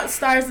breakout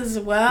stars as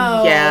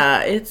well.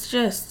 Yeah, it's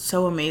just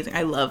so amazing.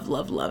 I love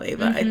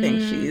Ava. I think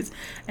she's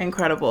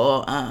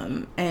incredible.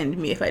 And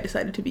me if I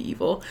decided to be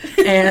evil.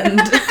 And...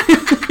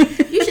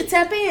 You should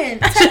tap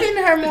into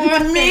her more.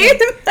 Me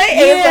and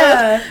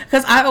Ava.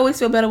 Because I always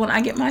feel better when I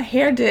get my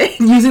hair did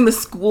using the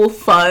school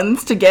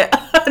funds to get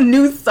a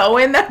new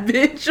sew-in. That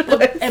bitch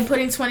was. And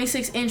putting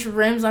 26-inch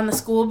rims on the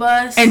school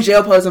bus. And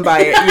jail posing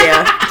by it.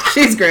 Yeah.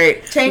 She's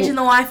great. Changing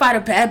the Wi-Fi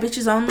to bad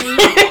bitches only.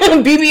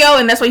 BBO,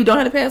 and that's why you don't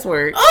have the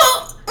password.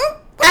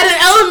 At an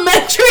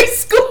elementary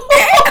school.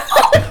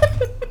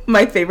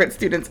 My favorite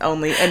students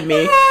only, and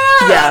me.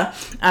 Yeah,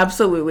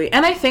 absolutely.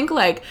 And I think,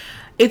 like,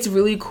 it's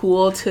really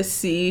cool to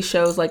see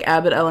shows like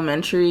Abbott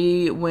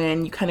Elementary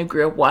when you kind of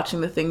grew up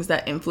watching the things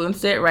that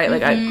influenced it, right?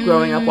 Like,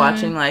 growing up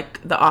watching,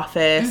 like, The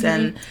Office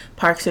and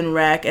Parks and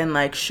Rec, and,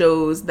 like,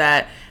 shows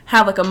that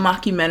have, like, a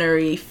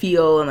mockumentary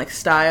feel and, like,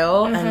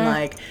 style, and,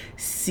 like,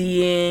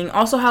 seeing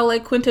also how,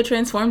 like, Quinta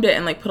transformed it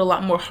and, like, put a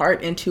lot more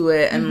heart into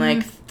it, and,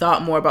 like,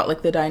 thought more about,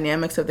 like, the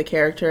dynamics of the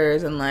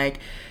characters, and, like,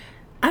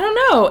 I don't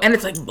know. And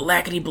it's, like,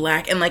 blackety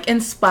black and, like,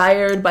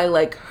 inspired by,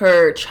 like,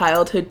 her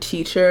childhood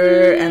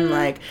teacher. And,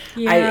 like,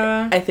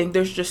 I think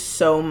there's just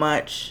so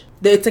much.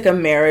 It's, like, a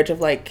marriage of,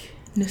 like,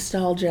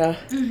 nostalgia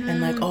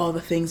and, like, all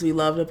the things we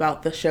loved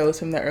about the shows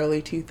from the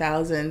early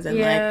 2000s. And,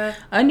 like,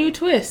 a new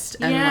twist.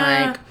 And,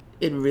 like,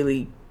 it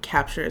really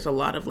captures a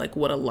lot of, like,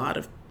 what a lot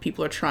of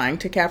people are trying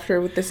to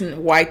capture with this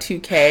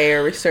Y2K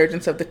or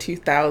resurgence of the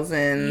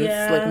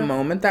 2000s like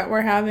moment that we're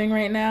having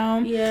right now,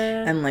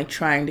 and like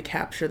trying to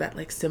capture that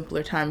like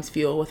simpler times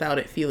feel without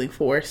it feeling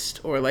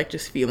forced or like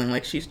just feeling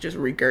like she's just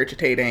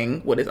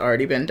regurgitating what has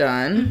already been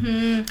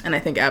done. And I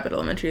think Abbott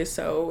Elementary is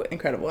so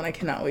incredible, and I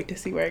cannot wait to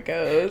see where it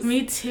goes.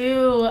 Me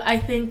too. I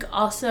think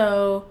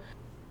also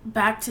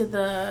back to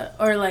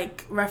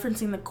like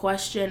referencing the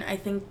question, I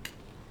think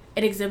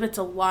it exhibits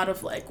a lot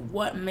of, like,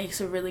 what makes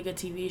a really good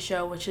TV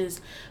show, which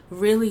is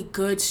really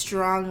good,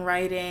 strong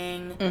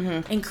writing,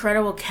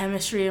 incredible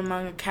chemistry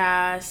among a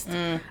cast.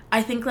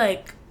 I think,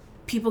 like,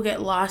 people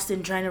get lost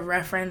in trying to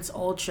reference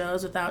old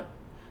shows without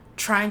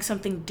trying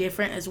something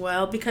different as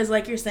well. Because,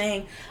 like you're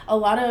saying, a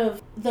lot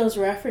of those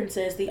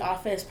references, The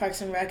Office,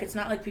 Parks and Rec, it's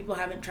not like people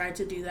haven't tried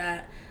to do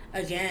that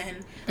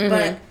again.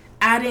 But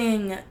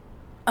adding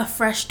a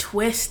fresh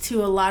twist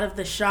to a lot of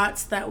the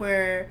shots that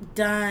were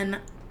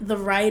done the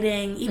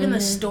writing, even the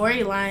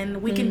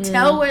storyline, we can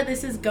tell where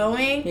this is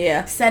going.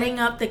 Yeah. Setting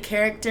up the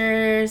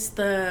characters,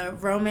 the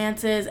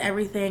romances,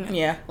 everything.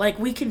 Yeah. Like,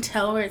 we can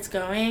tell where it's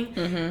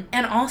going.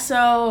 And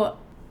also,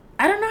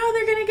 I don't know how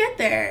they're going to get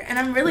there. And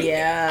I'm really...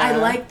 Yeah. I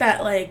like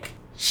that, like,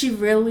 she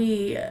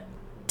really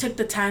took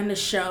the time to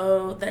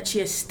show that she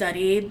has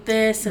studied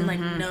this and, like,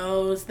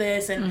 knows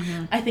this.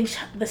 And I think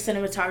the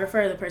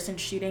cinematographer, the person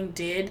shooting,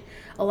 did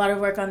a lot of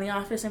work on The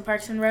Office and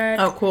Parks and Rec.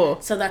 Oh, cool.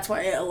 So that's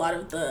why a lot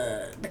of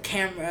the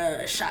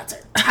camera shots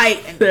are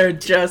tight. And they're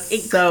just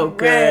so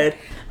good.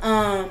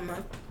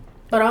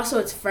 But also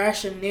it's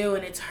fresh and new,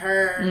 and it's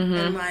her.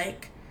 And,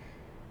 like,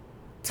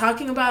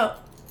 talking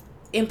about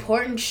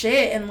important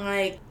shit, and,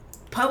 like,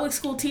 public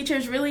school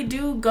teachers really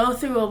do go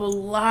through a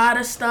lot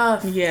of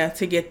stuff. Yeah,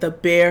 to get the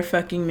bare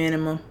fucking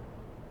minimum.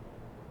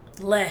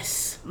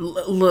 Less.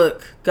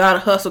 Look, gotta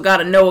hustle,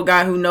 gotta know a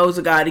guy who knows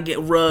a guy to get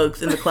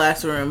rugs in the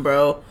classroom,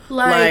 bro.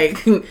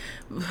 Like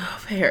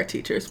pay our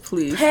teachers,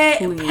 please.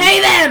 Pay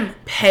them!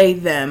 Pay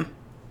them.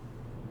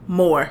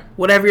 More.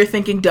 Whatever you're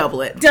thinking,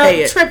 double it.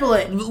 Pay it. Triple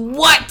it.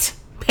 What?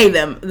 Pay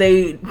them.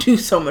 They do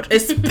so much.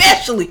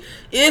 Especially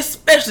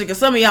because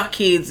some of y'all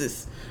kids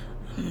is...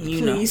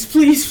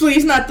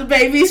 Please, not the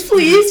babies.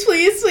 Please.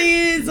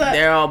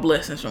 They're all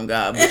blessings from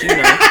God, but you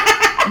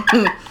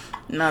know,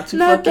 not too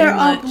fucking they're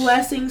much. all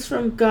blessings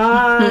from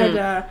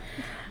God.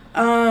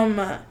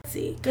 Let's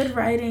see, good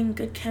writing,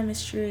 good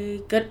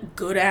chemistry,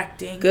 good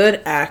acting.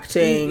 Good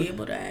acting. Be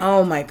able to act.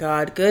 Oh my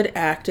God, good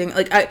acting.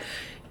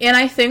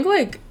 I think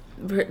like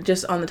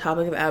just on the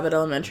topic of Abbott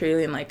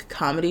Elementary and like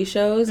comedy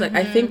shows, like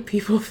I think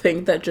people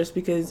think that just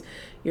because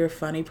you're a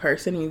funny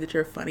person means that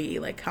you're a funny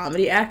like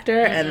comedy actor,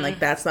 and like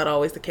that's not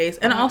always the case.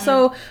 And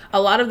also a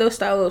lot of those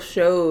style of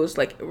shows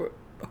like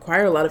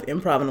require a lot of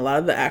improv, and a lot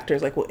of the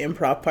actors like will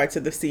improv parts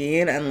of the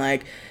scene, and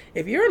like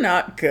if you're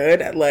not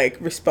good at like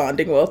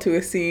responding well to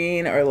a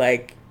scene or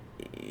like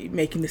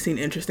making the scene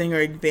interesting or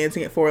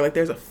advancing it forward, like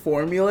there's a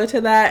formula to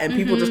that, and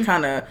people just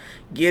kind of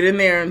get in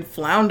there and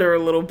flounder a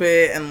little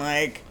bit, and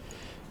like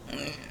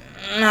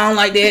I don't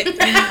like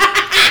that.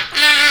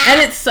 And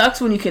it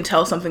sucks when you can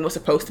tell something was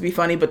supposed to be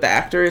funny, but the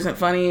actor isn't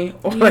funny,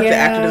 or like the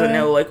actor doesn't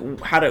know like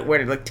where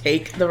to like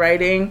take the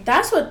writing.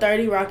 That's what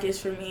 30 Rock is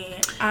for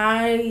me.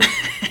 I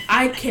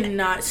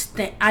cannot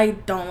stand. I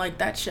don't like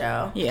that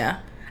show. Yeah,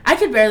 I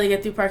could barely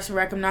get through Parks and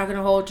Rec. I'm not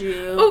gonna hold you.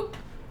 Ooh.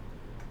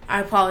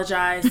 I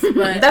apologize,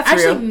 but that's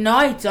actually real. No,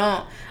 I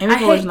don't. Amy I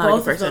hate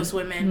both of those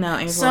women. No,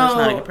 Amy Poehler's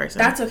not a good person.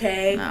 That's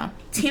okay. No.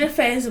 Tina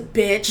Fey is a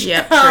bitch.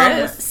 Yep,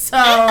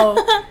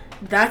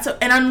 so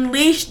and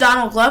Unleash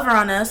Donald Glover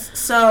on us.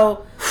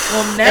 So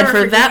we'll never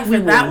forgive you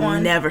for that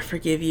one. Never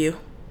forgive you,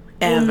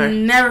 ever. We'll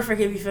never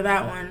forgive you for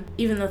that one.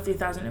 Even though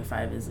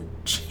 3005 is a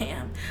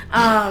jam.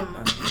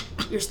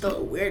 You're still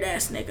a weird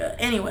ass nigga.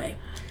 Anyway.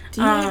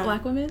 Do you like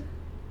black women?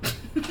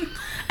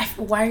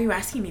 Why are you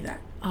asking me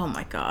that? Oh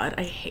my God,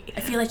 I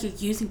feel like you're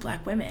using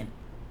black women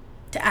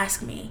to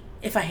ask me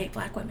if I hate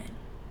black women.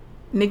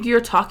 Nigga, you're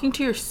talking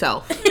to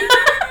yourself.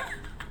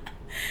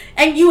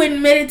 And you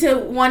admitted to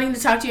wanting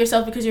to talk to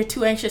yourself because you're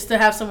too anxious to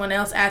have someone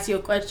else ask you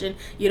a question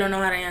you don't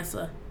know how to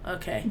answer.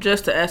 Okay.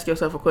 Just to ask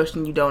yourself a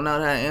question you don't know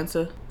how to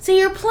answer. See,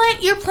 you're playing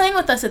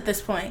with us at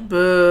this point.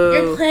 Boo.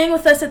 You're playing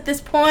with us at this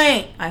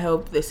point. I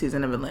hope this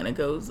season of Atlanta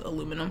goes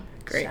aluminum.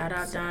 Great. Shout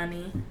out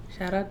Donnie.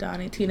 Shout out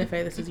Donnie. Tina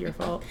Fey, this is your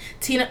fault.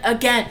 Tina,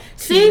 again.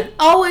 See?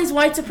 Always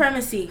white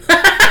supremacy.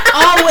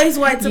 Always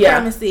white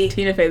supremacy. Yeah.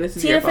 Tina Fey, this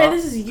is your fault. Tina Fey,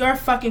 this is your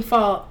fucking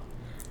fault.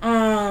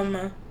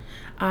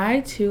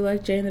 I, too,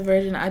 like Jane the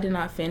Virgin. I did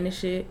not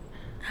finish it.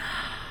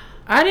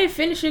 I didn't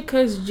finish it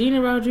because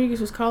Gina Rodriguez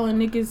was calling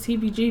niggas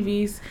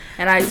heebie-jeebies,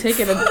 and I took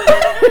it.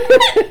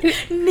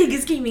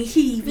 Niggas give me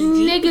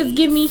heebie-jeebies. Niggas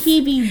give me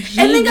heebie-jeebies.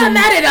 And they got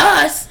mad at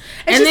us.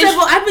 And she said,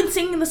 well, I've been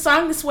singing the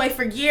song this way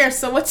for years,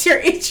 so what's your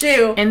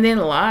issue? And then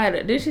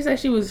lied. Did she say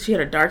she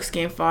had a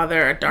dark-skinned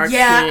father, a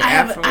dark-skinned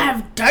afro? I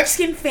have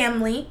dark-skinned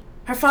family.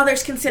 Her father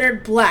is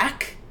considered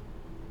black.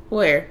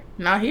 Where?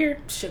 Not here.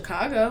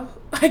 Chicago,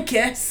 I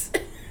guess.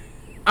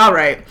 All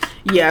right.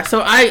 Yeah,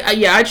 so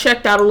I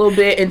checked out a little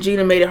bit, and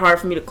Gina made it hard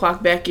for me to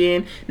clock back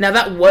in. Now,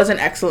 that was an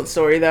excellent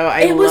story, though.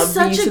 I loved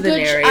the use of the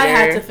narrator. I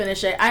had to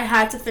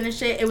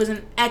finish it. It was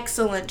an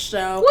excellent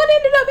show. What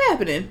ended up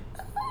happening?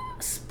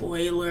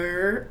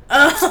 Spoiler.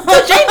 Jane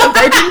the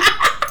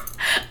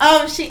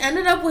Virgin. She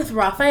ended up with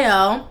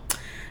Raphael,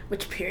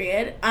 which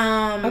period.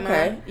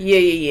 Okay.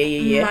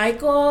 Yeah.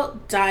 Michael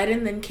died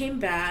and then came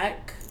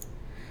back.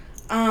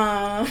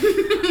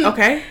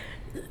 Okay.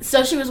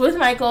 So she was with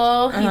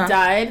Michael. He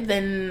died.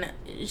 Then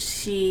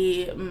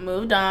she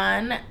moved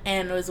on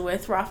and was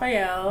with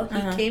Raphael.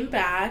 He came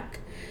back.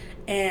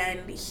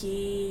 And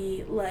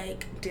he,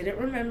 like, didn't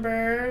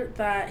remember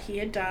that he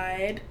had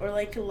died or,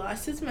 like,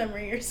 lost his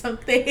memory or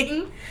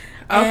something.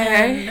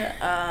 Okay.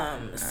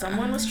 And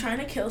someone was trying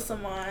to kill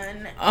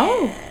someone.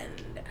 Oh.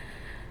 And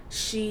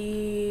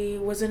she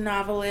was a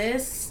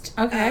novelist.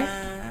 Okay.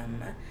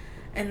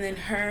 And then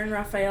her and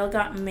Raphael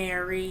got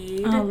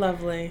married. Oh,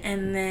 lovely.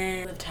 And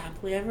then lived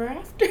happily ever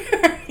after.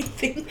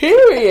 anything.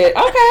 Period.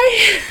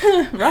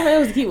 Okay.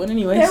 Raphael was a cute one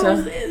anyway.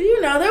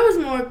 There was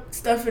more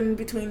stuff in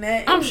between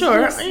that. I'm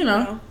sure.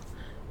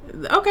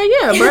 Okay,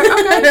 yeah, bro.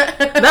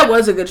 Okay. That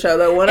was a good show,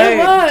 though. What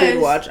I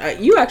did watch,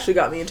 you actually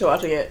got me into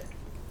watching it.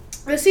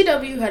 The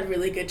CW had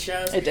really good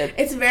shows. It did.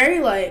 It's very,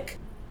 like,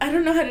 I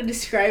don't know how to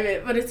describe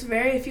it, but it's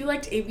very, if you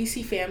liked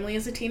ABC Family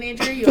as a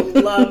teenager,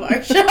 you'll love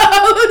our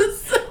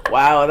shows.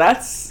 Wow,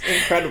 that's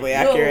incredibly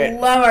accurate.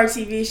 You'll love our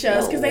TV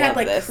shows, because they had,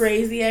 like,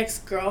 Crazy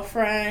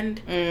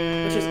Ex-Girlfriend,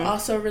 which was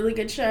also a really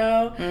good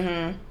show.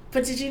 Mm-hmm.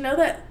 But did you know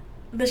that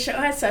the show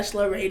had such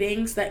low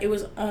ratings that it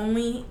was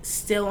only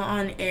still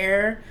on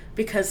air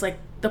because, like,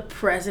 the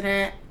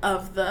president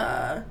of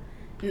the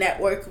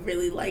network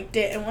really liked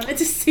it and wanted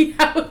to see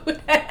how it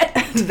would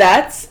end.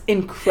 That's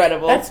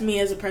incredible. That's me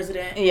as a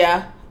president.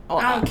 Yeah. Oh,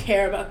 I don't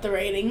care about the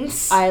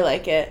ratings. I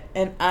like it,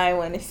 and I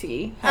want to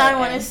see how I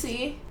want to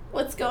see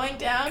what's going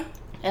down.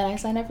 And I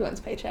signed everyone's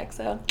paycheck,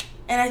 so.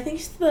 And I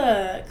think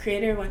the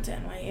creator went to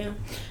NYU.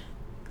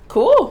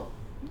 Cool.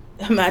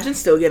 Imagine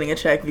still getting a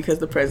check because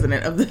the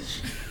president of the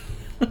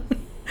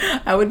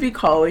I would be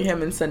calling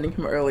him and sending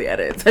him early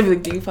edits. I'd be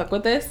like, do you fuck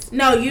with this?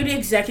 No, you'd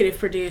executive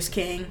produce,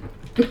 King.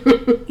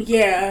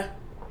 Yeah.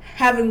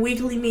 Having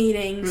weekly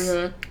meetings.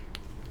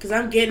 Because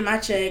I'm getting my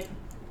check.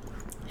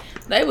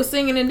 They was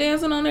singing and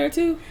dancing on there,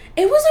 too.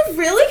 It was a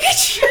really good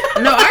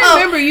show. No, I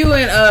remember you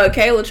and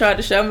Kayla tried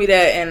to show me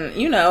that, and,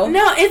 No,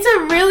 it's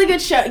a really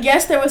good show.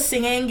 Yes, there was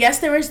singing. Yes,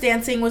 there was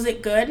dancing. Was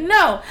it good?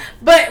 No.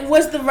 But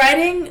was the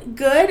writing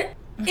good?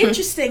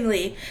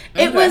 Interestingly.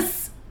 Okay. It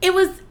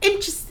was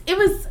interesting.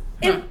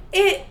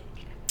 It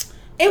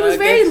was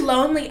very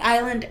Lonely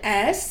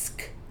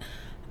Island-esque.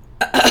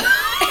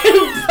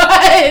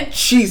 But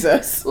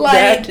Jesus.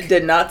 That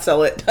did not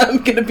sell it. I'm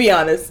going to be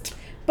honest.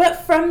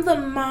 But from the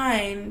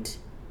mind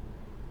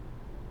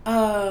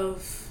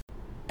of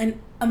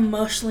an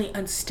emotionally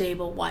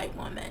unstable white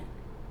woman.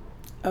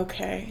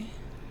 Okay.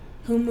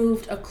 Who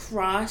moved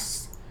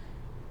across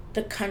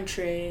the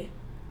country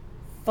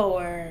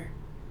for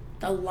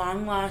the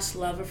long-lost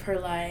love of her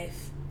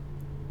life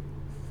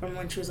from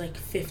when she was, like,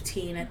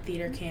 15 at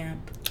theater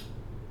camp.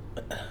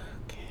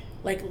 Okay.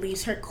 Like,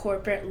 leaves her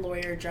corporate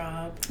lawyer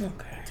job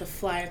to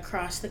fly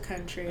across the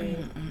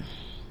country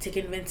to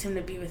convince him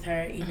to be with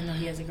her, even though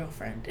he has a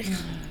girlfriend.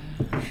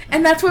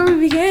 And that's where we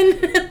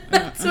begin.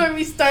 That's where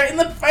we start in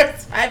the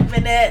first 5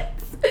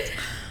 minutes.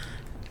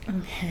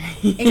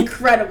 Okay.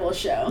 Incredible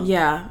show.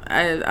 Yeah,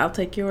 I'll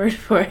take your word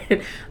for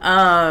it.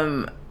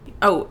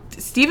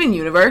 Steven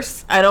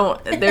Universe. I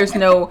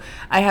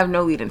have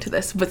no lead into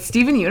this, but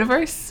Steven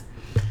Universe.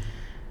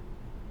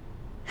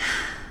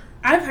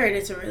 I've heard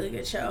it's a really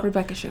good show.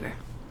 Rebecca Sugar.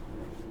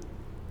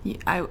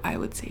 Yeah, I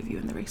would save you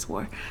in the race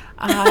war.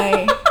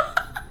 I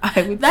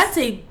would. That's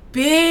a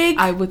big.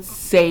 I would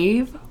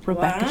save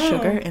Rebecca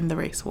Sugar in the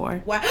race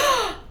war.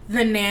 Wow.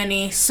 The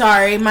Nanny.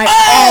 Sorry, my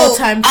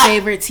all-time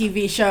favorite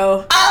TV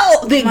show.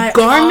 The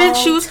garment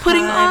she was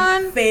putting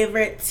on.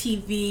 Favorite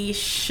TV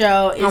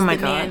show is The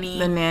Nanny.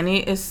 The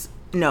Nanny is.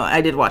 No,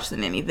 I did watch The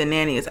Nanny. The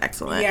Nanny is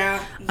excellent. Yeah.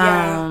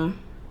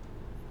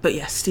 But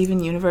yeah,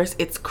 Steven Universe.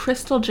 It's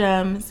Crystal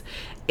Gems.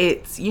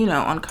 It's,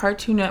 on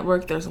Cartoon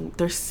Network, there's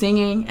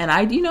singing, and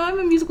I'm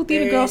a musical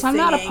theater girl, so I'm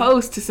not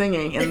opposed to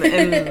singing in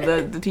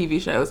the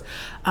TV shows.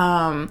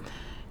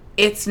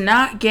 It's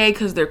not gay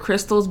because they're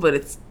crystals, but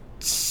it's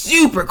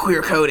super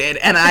queer coded,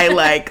 and I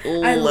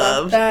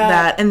love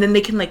that. And then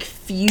they can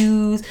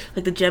fuse,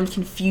 the gems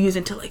can fuse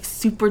into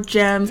super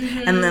gems,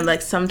 and then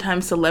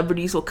sometimes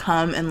celebrities will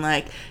come and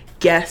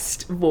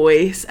guest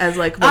voice as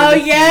one of the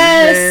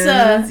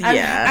fusions.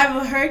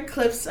 I've heard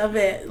clips of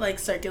it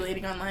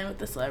circulating online with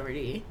the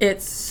celebrity.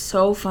 It's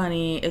so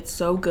funny. It's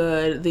so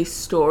good. The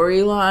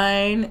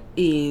storyline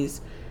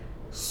is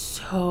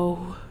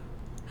so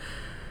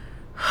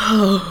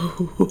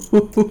people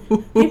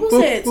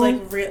say it's a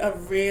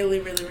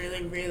really, really,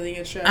 really, really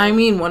good show. I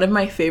mean, one of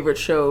my favorite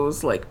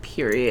shows,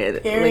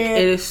 period. It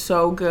is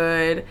so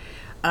good.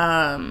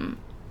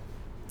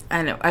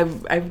 I know.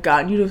 I've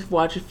gotten you to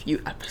watch a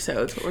few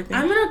episodes. But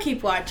I'm gonna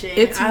keep watching.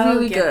 It's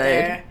really good.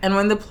 There. And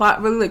when the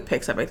plot really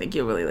picks up, I think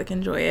you'll really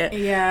enjoy it.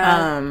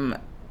 Yeah.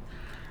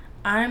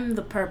 I'm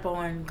the purple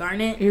one.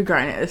 Garnet. You're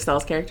Garnet,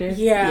 Estelle's character?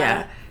 Yeah.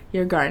 Yeah.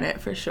 You're Garnet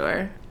for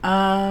sure.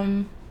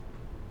 I'd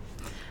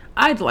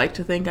like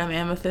to think I'm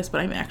Amethyst,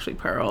 but I'm actually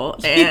Pearl.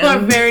 And you are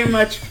very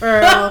much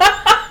Pearl.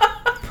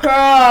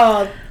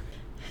 Pearl.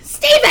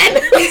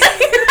 Steven!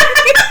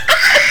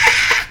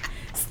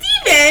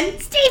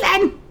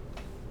 Steven!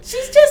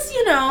 She's just,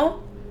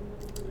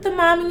 the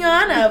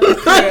Mamiana of the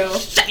crew.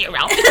 Shut your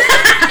mouth.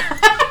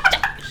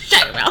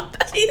 Shut your mouth.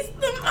 She's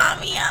the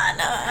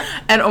Mamiana.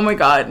 And oh my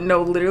god,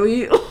 no,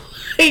 literally,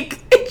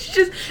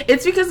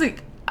 it's because,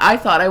 I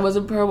thought I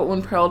wasn't Pearl, but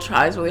when Pearl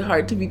tries really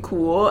hard to be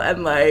cool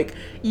and,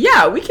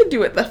 yeah, we can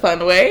do it the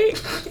fun way.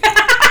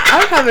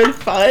 I'm having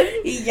fun.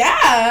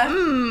 Yeah.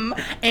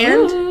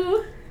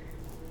 And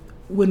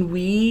when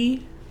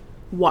we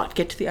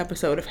get to the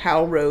episode of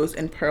how Rose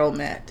and Pearl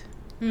met.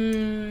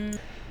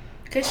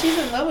 Because she's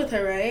in love with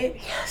her, right?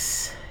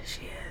 Yes,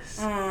 she is.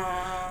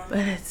 Aww.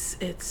 But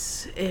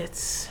it's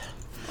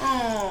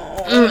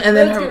Oh, and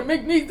then that's gonna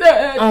make me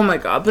sad. Oh my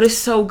god, but it's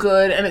so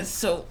good, and it's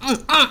so...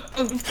 I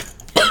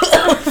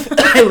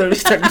literally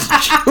started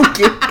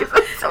choking.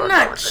 I'm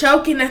not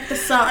choking at the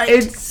side.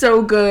 It's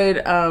so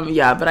good.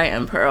 Yeah, but I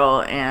am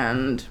Pearl,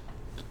 and...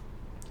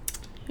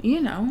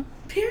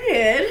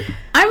 Period.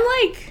 I'm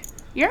like...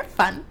 You're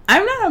fun.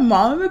 I'm not a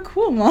mom, I'm a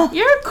cool mom.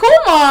 You're a cool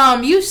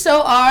mom. You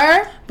so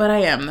are. But I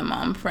am the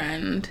mom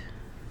friend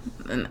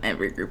in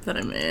every group that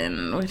I'm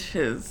in, which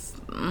is...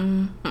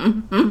 You're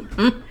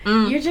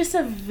just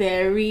a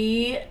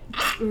very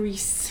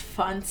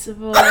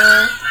responsible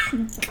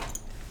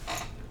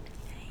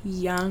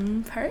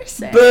young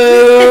person. Boo!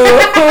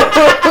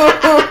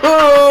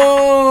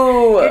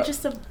 You're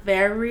just a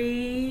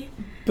very...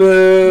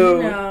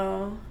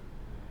 Boo!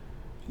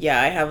 Yeah,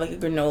 I have like a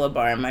granola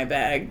bar in my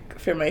bag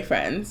for my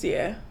friends.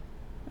 Yeah,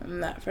 I'm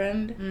that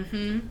friend.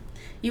 Mm-hmm.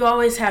 You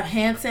always have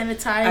hand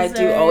sanitizer. I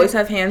do always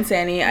have hand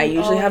sanitizer. I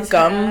usually have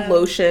gum,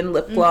 lotion,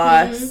 lip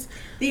gloss.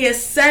 The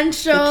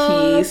essentials.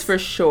 The keys for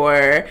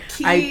sure.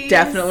 Keys. I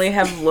definitely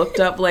have looked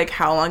up like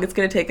how long it's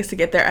gonna take us to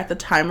get there at the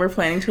time we're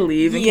planning to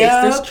leave in case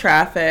there's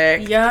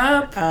traffic.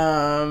 Yup.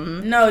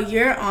 No,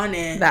 you're on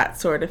it. That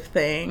sort of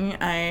thing.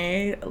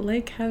 I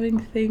like having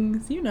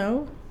things,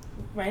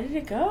 ready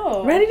to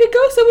go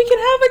so we can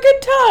have a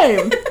good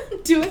time.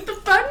 Do it the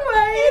fun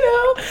way.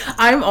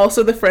 I'm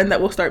also the friend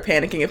that will start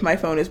panicking if my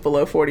phone is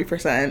below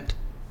 40%.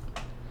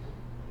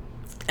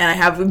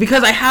 And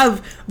because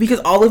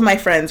all of my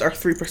friends are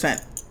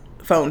 3%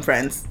 phone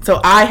friends, so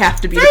I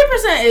have to be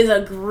 3% is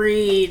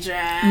egregious.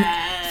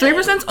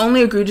 3%'s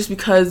only egregious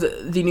because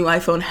the new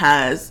iPhone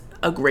has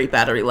a great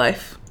battery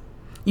life.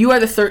 You are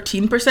the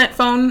 13%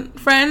 phone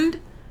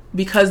friend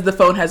because the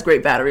phone has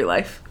great battery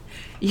life.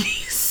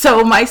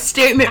 So my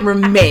statement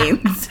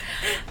remains.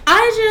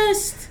 Oh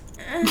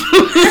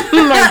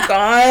my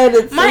god.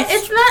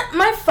 It's not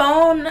my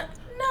phone.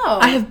 No.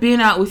 I have been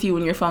out with you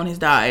when your phone has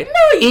died.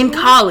 No, in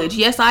college.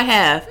 Yes, I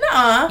have.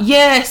 Nuh-uh.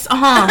 Yes,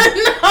 Nuh-uh.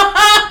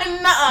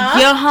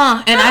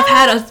 Yeah, And I've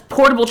had a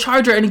portable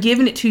charger and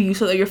given it to you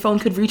so that your phone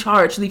could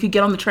recharge so that you could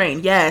get on the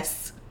train.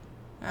 Yes.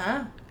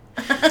 Man.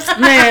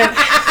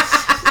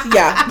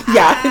 Yeah.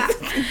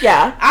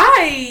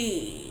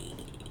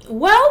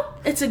 Well,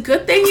 it's a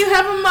good thing you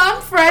have a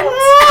mom friend.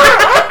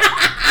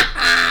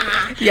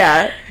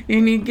 Yeah,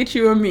 you need to get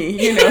you and me,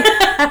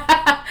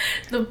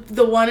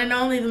 The one and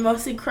only, the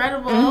most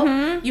incredible.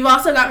 Mm-hmm. You've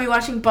also got me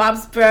watching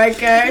Bob's Burgers.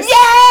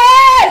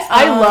 Yes!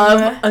 I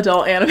love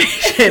adult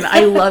animation.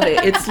 I love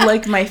it. It's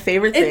like my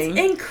favorite thing.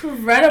 It's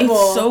incredible.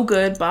 It's so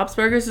good. Bob's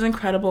Burgers is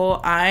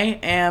incredible. I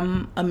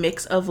am a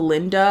mix of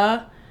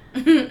Linda...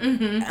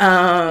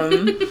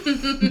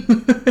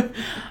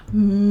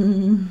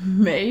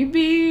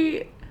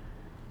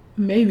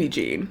 maybe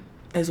Jean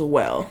as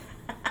well.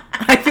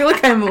 I feel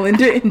like I'm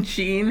Linda and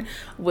Jean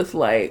with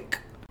like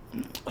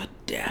a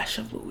dash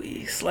of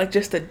Louise, like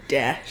just a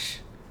dash.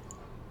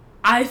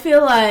 I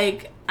feel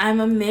like I'm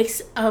a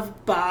mix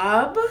of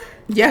Bob.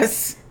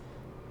 Yes.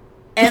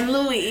 And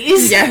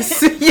Louise.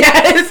 Yes.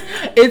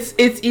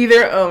 It's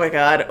either oh my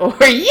god or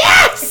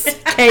yes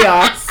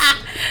chaos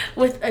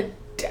with a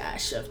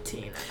dash of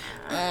Tina.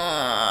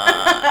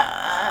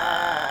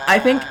 I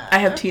think I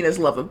have Tina's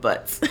love of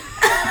butts.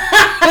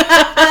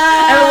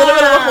 I have a little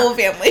bit of a whole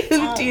family.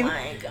 Oh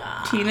my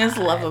god. Tina's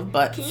love of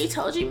butts. Can you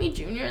tell Jimmy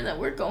Jr. that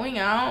we're going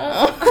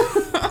out?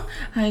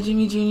 Hi,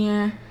 Jimmy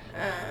Jr.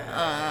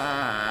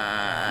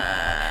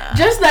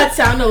 Just that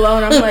sound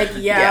alone, I'm like,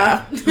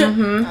 yeah.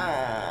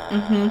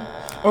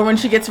 Or when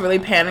she gets really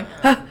panicked.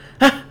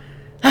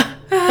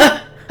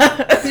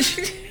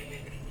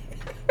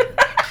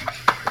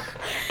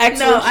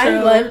 Excellent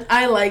show.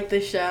 I like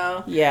the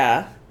show.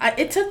 Yeah.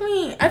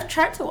 I've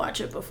tried to watch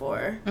it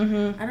before.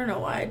 Mm-hmm. I don't know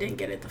why I didn't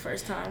get it the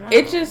first time.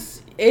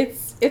 It's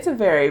a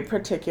very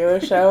particular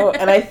show,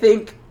 and I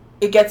think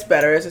it gets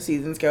better as the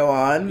seasons go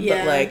on. Yeah.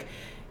 But like,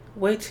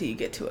 wait till you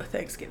get to a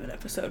Thanksgiving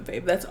episode,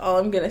 babe. That's all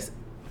I'm gonna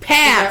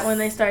pass. Is that when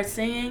they start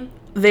singing?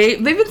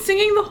 They've been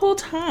singing the whole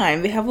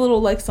time. They have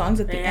little like songs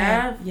at the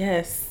end.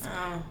 Yes.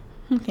 Oh.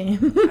 Okay.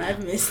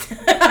 I've missed it.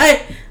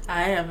 I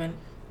haven't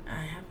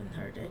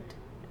heard it.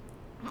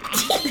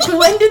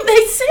 When did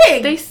they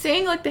sing? They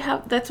sing like they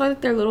have. That's why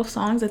they're little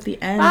songs at the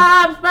end.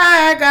 Bob's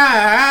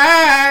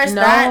Burgers.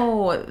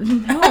 No.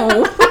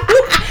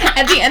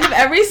 At the end of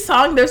every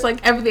song, there's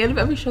like at the end of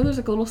every show, there's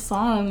like a little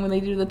song when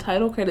they do the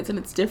title credits, and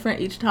it's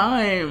different each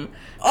time.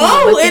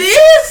 Oh, like, it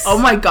is. Oh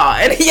my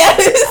god!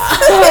 Yes.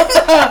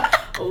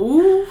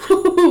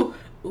 Ooh.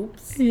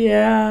 Oops.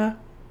 Yeah.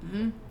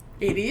 Mm-hmm.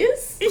 It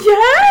is.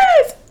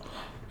 Yes.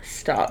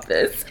 Stop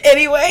this.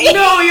 Anyway.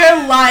 No,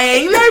 you're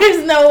lying.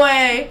 There's no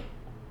way.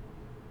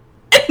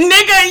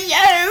 Nigga,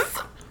 yes.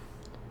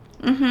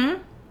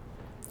 Mm-hmm.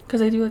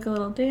 Because I do like a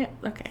little dance.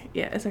 Okay,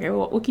 yeah, it's okay.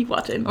 We'll keep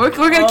watching. We're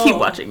gonna keep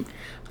watching.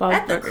 Bob's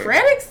At Burgers. The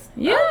credits?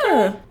 Yeah.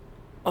 Okay.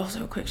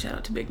 Also, a quick shout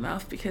out to Big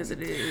Mouth because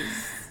it is.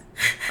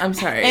 I'm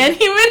sorry. And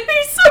Human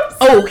Resources.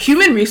 Oh,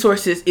 Human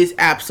Resources is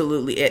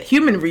absolutely it.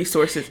 Human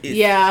Resources is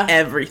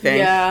everything.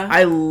 Yeah.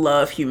 I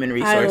love Human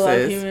Resources. I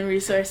love Human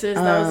Resources.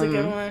 That was a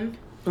good one.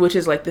 which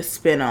is like the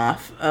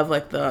spin-off of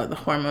like the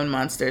hormone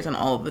monsters and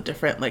all of the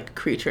different like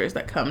creatures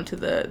that come to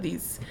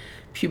these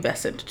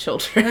pubescent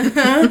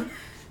children.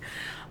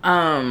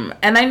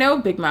 And I know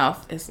Big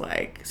Mouth is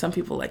like, some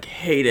people like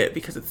hate it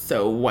because it's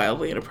so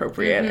wildly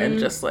inappropriate and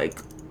just like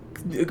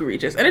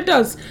egregious, and it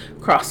does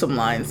cross some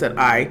lines that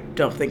I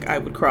don't think I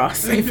would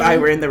cross if I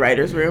were in the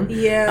writer's room.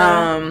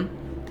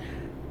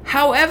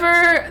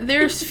 However,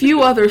 there's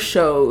few other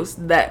shows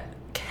that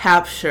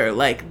capture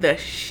like the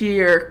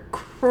sheer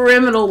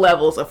criminal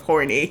levels of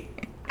horny.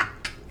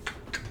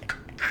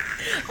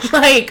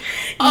 Like,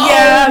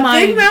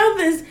 Big Mouth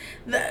is,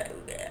 the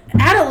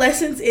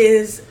adolescence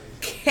is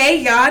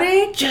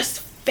chaotic, just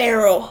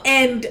feral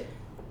and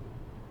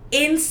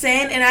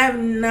insane, and I have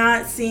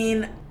not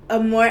seen a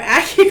more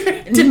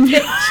accurate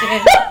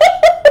depiction.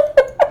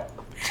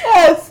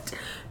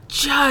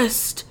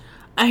 just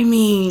I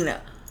mean,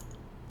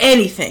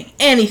 anything,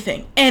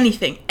 everything.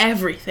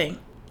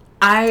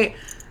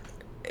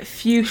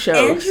 Few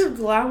shows. Andrew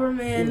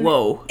Glauberman.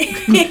 Whoa,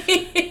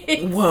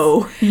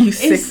 you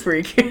sick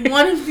freak.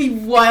 One of the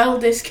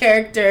wildest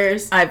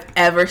characters I've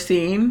ever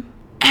seen.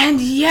 And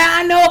yeah,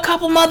 I know a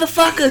couple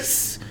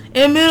motherfuckers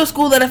in middle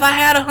school that if I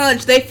had a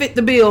hunch, they fit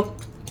the bill.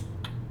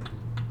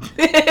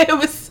 It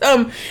was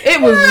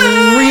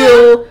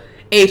real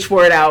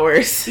H-word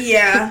hours.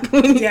 Yeah.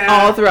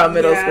 All throughout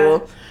middle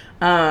school.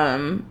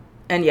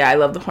 And yeah, I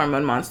love the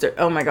hormone monster.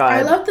 Oh my god.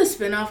 I love the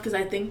spinoff because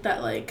I think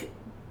that like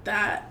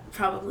that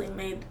probably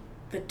made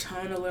the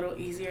tone a little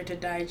easier to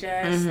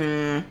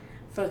digest.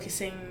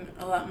 Focusing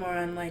a lot more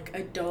on like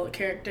adult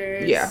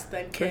characters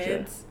than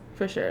kids.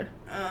 For sure.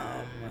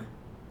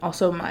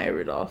 Also Maya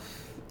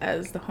Rudolph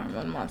as the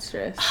hormone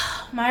monstress.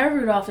 Maya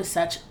Rudolph is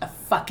such a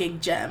fucking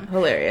gem.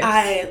 Hilarious.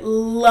 I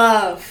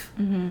love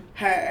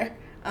her.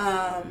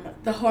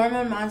 The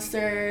hormone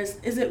monsters.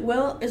 Is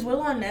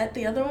Will Arnett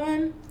the other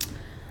one?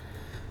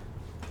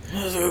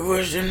 That's a good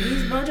question.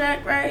 He's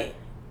BoJack, right?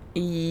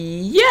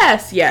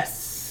 Yes.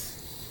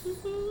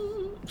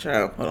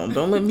 Child, hold on.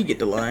 Don't let me get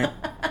the line.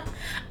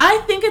 I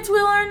think it's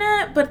Will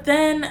Arnett, but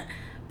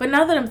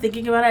now that I'm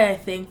thinking about it, I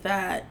think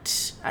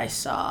that I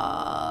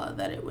saw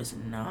that it was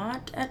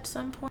not at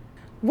some point.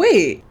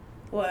 Wait.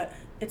 What?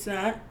 It's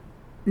not?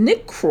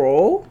 Nick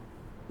Kroll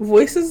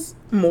voices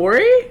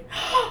Maury?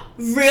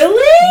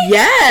 Really?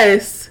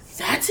 Yes.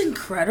 That's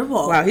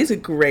incredible. Wow, he's a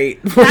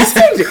great voice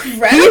actor.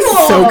 Incredible.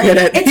 He's so good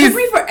at it. It took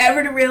me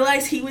forever to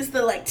realize he was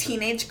the like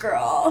teenage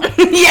girl.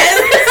 Yes.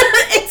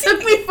 It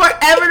took me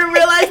forever to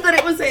realize that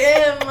it was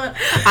him.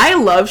 I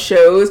love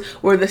shows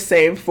where the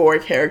same four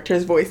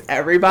characters voice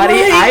everybody.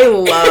 I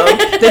love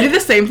they do the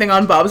same thing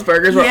on Bob's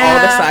Burgers where all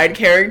the side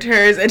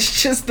characters,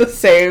 it's just the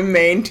same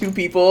main 2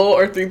 people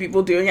or 3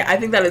 people doing it. I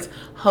think that is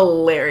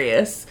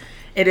hilarious.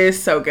 It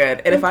is so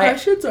good. And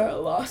impressions are a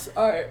lost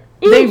art.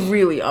 They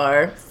really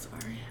are.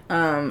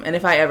 And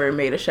if I ever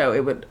made a show,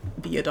 it would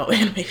be adult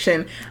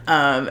animation.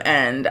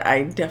 And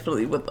I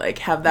definitely would like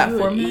have that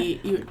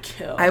format. You would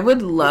kill. I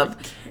would love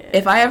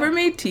if I ever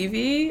made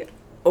TV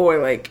or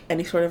like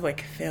any sort of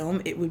like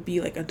film, it would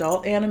be like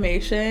adult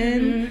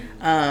animation,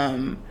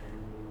 or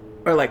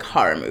like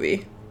horror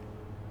movie.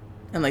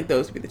 And like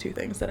those would be the 2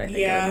 things that I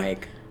think I would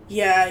make.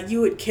 Yeah,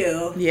 you would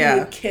kill. Yeah. You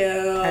would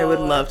kill. I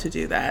would love to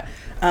do that.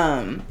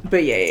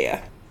 But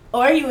yeah.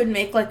 Or you would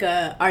make like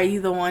a Are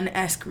You the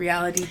One-esque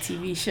reality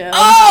TV show.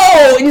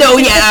 Oh, no,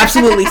 yeah,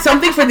 absolutely.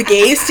 Something for the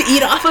gays to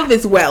eat off of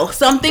as well.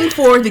 Something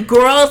for the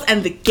girls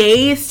and the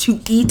gays to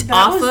eat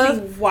off of.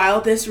 That was the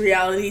wildest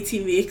reality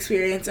TV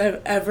experience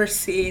I've ever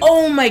seen.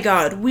 Oh my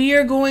god, we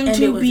are going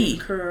to be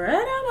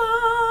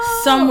incredible.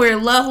 Somewhere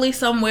lovely,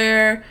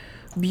 somewhere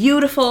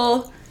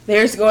beautiful.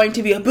 There's going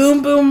to be a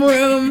boom boom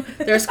room.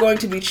 There's going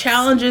to be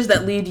challenges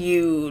that lead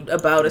you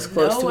about as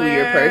close to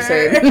your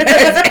person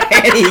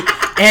as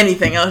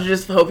anything else.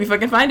 Just hope you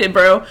fucking find it,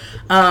 bro.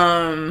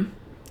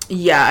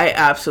 Yeah, I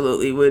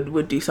absolutely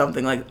would do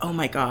something like, oh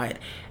my god,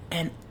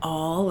 and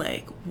all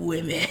like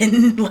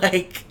women,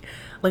 like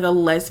a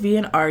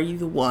lesbian Are You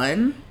the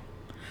One?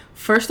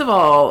 First of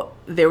all,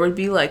 there would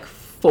be like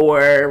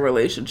 4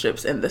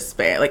 relationships in the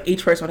span. Like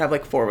each person would have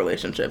like 4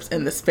 relationships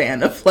in the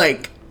span of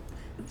like.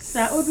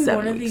 That would be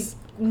one of these.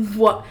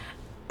 What?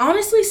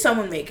 Honestly,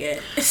 someone make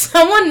it.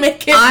 Someone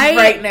make it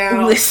right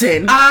now.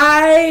 Listen,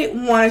 I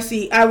want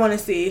to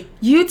see.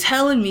 You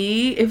telling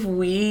me if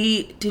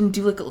we didn't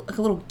do like a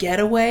little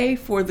getaway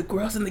for the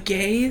girls and the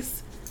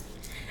gays?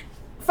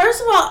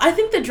 First of all, I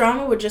think the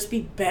drama would just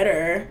be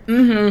better.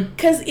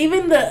 Because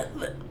even the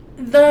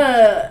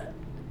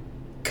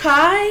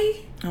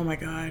Kai. Oh my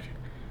god.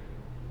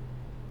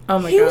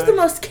 He was the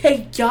most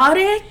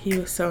chaotic. He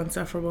was so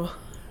insufferable.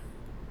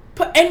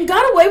 And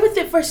got away with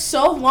it for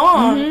so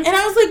long. And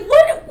I was like,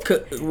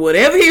 what?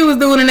 Whatever he was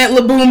doing in that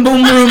little boom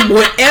boom room,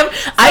 whatever.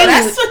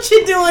 That's what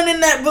you're doing in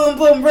that boom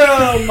boom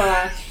room.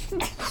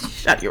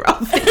 Shut your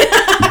mouth.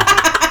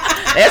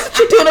 That's what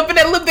you're doing up in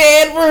that little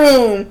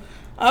bedroom.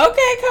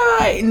 Okay,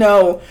 Kai.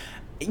 No.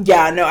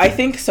 Yeah, no, I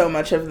think so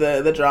much of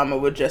the drama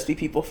would just be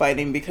people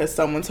fighting because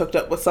someone's hooked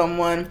up with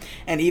someone,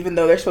 and even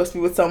though they're supposed to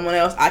be with someone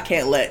else, I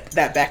can't let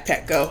that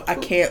backpack go. I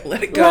can't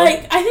let it go.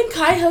 Like, I think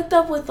Kai hooked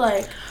up with,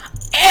 like,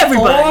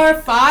 everybody.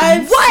 4,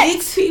 5, What?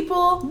 6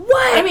 people.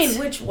 What? I mean,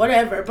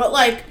 whatever. But,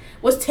 like,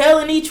 was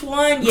telling each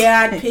one,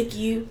 yeah, I'd pick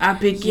you. I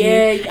pick you.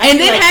 Yeah. And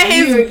then like had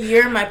his...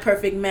 You're my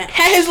perfect match.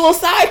 Had his little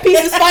side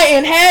pieces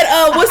fighting. Had,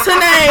 what's her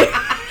name?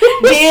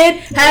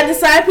 Had the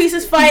side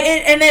pieces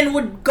fighting, and then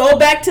would go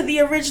back to the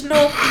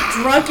original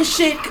drunk as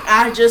shit.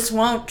 I just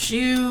want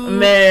you,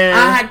 man.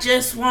 I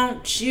just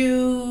want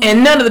you.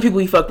 And none of the people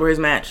he fucked were his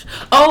match.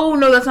 Oh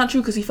no, that's not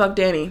true because he fucked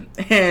Danny.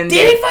 And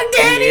did he fuck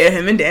Danny? Yeah,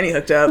 him and Danny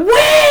hooked up. When?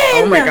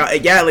 Oh my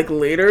god, yeah, like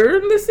later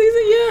in the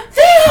season, yeah.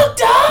 They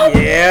hooked up.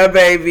 Yeah,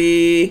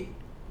 baby.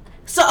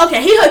 So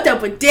okay, he hooked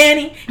up with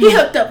Danny. He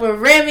hooked up with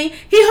Remy.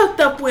 He hooked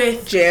up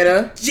with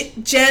Jenna.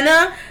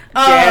 Jenna.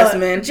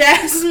 Jasmine.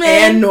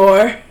 And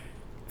Nor.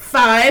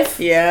 5.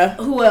 Yeah.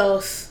 Who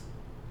else?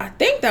 I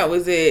think that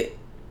was it.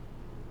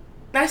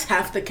 That's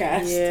half the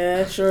cast.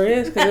 Yeah, sure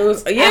is. Cause it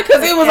was,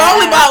 because it was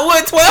only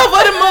about, 12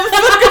 other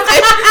motherfuckers.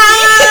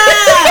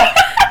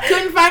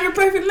 Couldn't find her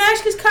perfect match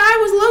because Kai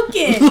was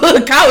looking.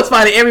 Look, Kai was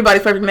finding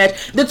everybody's perfect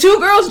match. The 2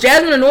 girls,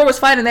 Jasmine and Nor, was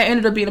fighting. That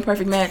ended up being a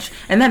perfect match.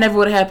 And that never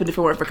would have happened if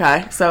it weren't for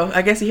Kai. So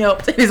I guess he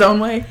helped in his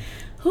own way.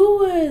 Who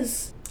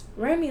was...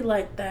 Remy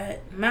like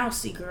that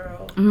mousy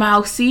girl.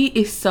 Mousy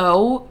is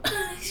so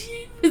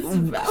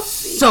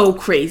so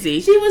crazy.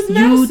 She was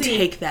mousy. You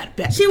take that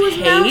back. She was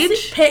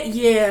Paige? mousy.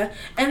 Yeah,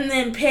 and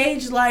then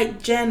Paige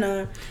liked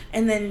Jenna,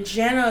 and then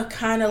Jenna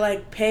kind of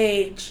liked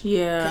Paige.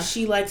 Yeah, because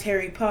she likes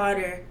Harry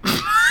Potter.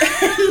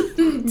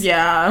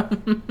 Yeah,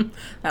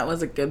 that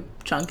was a good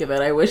chunk of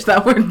it. I wish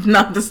that were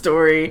not the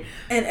story.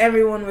 And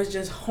everyone was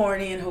just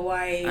horny in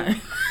Hawaii.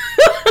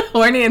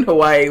 Horny in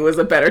Hawaii was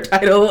a better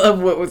title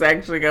of what was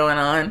actually going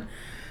on.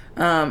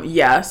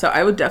 Yeah, so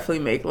I would definitely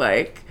make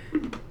like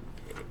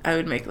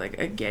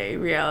a gay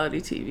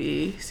reality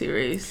TV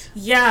series.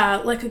 Yeah,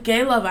 like a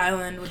gay Love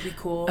Island would be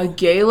cool. A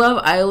gay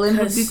Love Island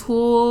would be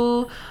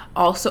cool.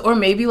 Also, or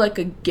maybe like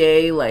a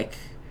gay like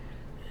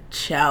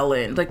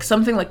challenge, like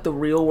something like The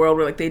Real World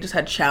where like they just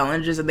had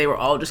challenges and they were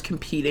all just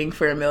competing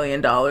for $1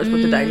 million, but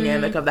the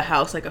dynamic of the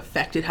house like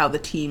affected how the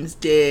teams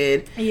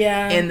did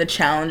in the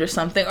challenge or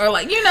something. Or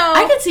like,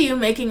 I could see you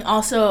making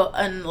also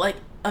an like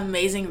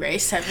Amazing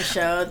Race type of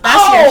show.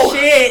 That's your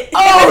shit.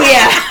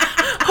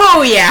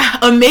 Oh yeah,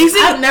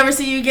 Amazing. I've never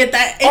seen you get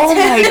that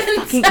intense. Oh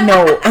my fucking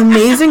no,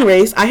 Amazing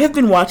Race. I have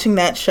been watching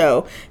that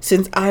show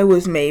since I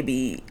was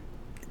maybe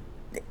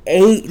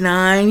 8,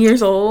 9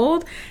 years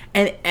old.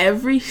 And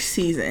every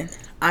season,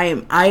 I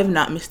have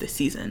not missed a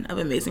season of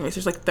Amazing Race.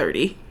 There's like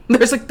 30.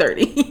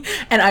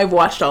 And I've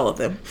watched all of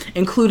them,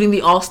 including the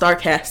all-star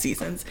cast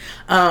seasons.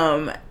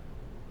 And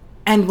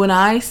when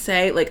I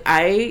say, like,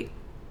 I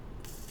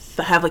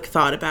have, like,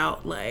 thought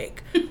about,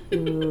 like,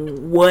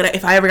 what,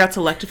 if I ever got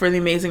selected for the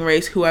Amazing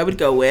Race, who I would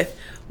go with,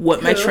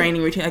 what my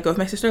training routine, I'd go with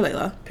my sister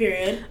Layla.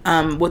 Period.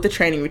 What the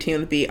training routine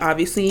would be,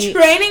 obviously.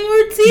 Training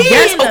routine?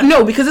 Yes. Oh,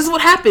 no, because this is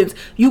what happens.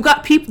 You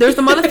got people, there's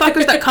the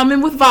motherfuckers that come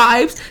in with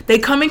vibes. They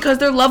come in because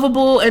they're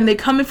lovable and they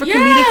come in for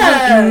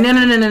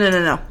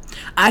comedic. No.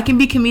 I can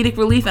be comedic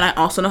relief, and I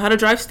also know how to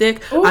drive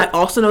stick. Ooh. I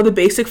also know the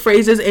basic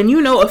phrases, and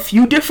a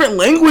few different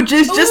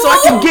languages just so I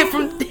can get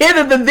from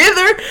hither to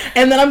thither.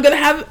 And then I'm gonna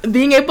have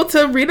being able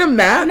to read a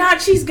map.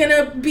 Not she's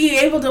gonna be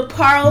able to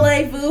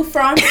parlez-vous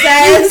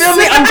français. You feel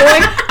me?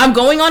 I'm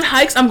going on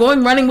hikes. I'm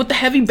going running with the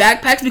heavy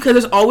backpacks because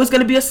there's always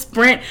gonna be a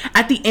sprint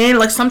at the end.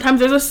 Like sometimes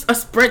there's a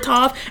sprint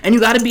off, and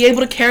you got to be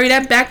able to carry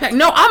that backpack.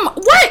 No, I'm on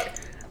the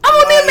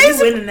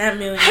Amazing. You winning that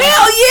million. Hell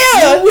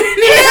yeah! You winning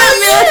that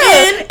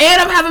million.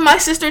 And I'm having my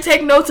sister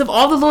take notes of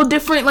all the little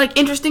different, like,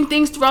 interesting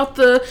things throughout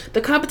the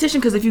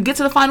competition. Because if you get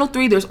to the final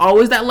 3, there's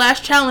always that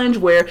last challenge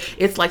where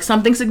it's like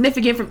something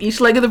significant from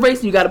each leg of the race,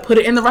 and you got to put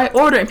it in the right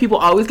order. And people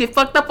always get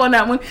fucked up on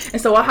that one.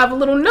 And so I'll have a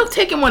little note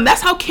taking one.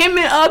 That's how Kim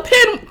and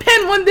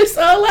Penn won this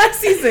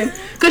last season.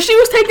 Because she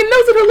was taking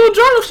notes in her little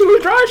journal. She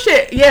was drawing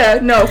shit. Yeah,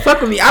 no,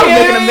 fuck with me. I would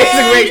make an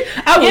Amazing Race.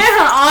 Get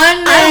her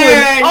on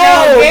there.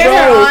 Get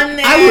her on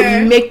there. I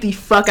would make the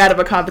fuck out of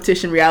a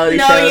competition reality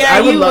show. Yeah,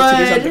 I would love to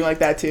do something like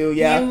that too.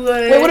 Yeah. You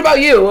would. Wait, what about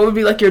you? What would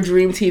be like your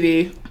dream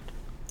TV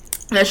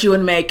that you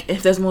would make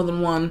if there's more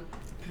than one?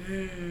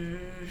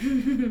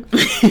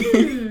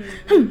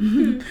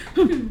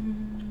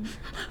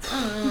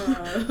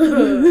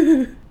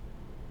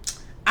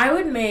 I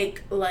would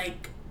make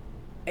like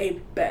a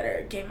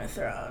better Game of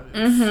Thrones.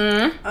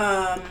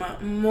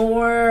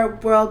 More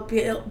world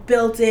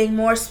building,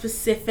 more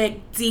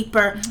specific,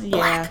 deeper.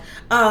 Black.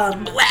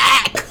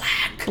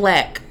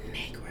 Black.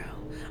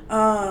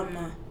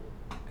 Negro.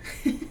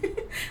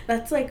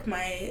 That's like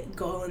my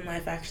goal in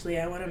life. Actually,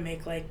 I want to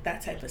make like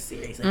that type of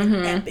series, like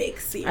an epic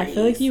series. I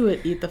feel like you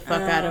would eat the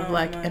fuck out of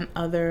like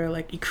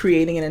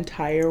creating an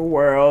entire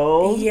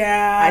world.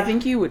 Yeah, I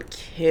think you would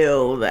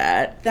kill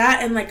that.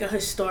 That and like a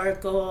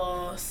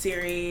historical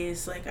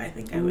series. Like I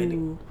think I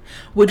would.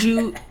 Would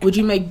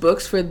you make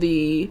books for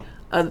the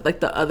like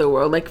the other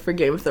world, like for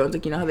Game of Thrones?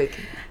 Like how they.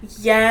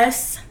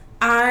 Yes.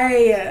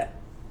 I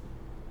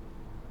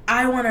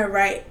want to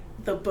write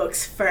the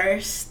books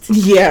first.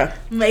 Yeah.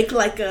 Make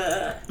like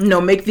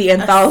make the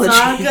anthology.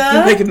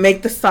 Saga.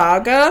 make the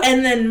saga.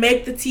 And then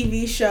make the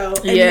TV show.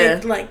 And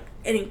make like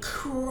an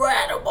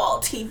incredible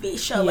TV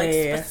show.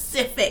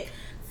 Specific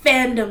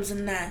fandoms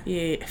and that.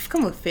 Yeah.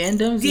 Come with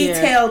fandoms.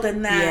 Detailed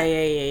in that.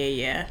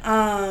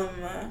 Yeah.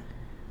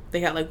 They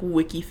got like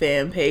wiki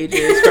fan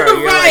pages for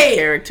your like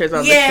characters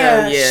on the show.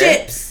 Yeah.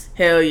 Ships.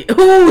 Hell yeah.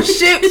 Ooh,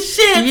 ships.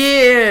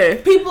 Yeah.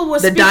 People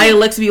was the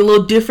dialects be a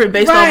little different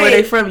based on where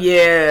they from.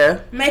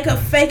 Yeah. Make up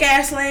fake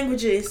ass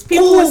languages.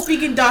 People were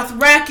speaking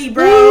Dothraki,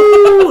 bro.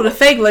 Ooh, the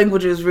fake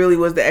languages really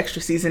was the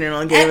extra seasoning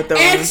on Game of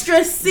Thrones.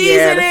 Extra seasoning.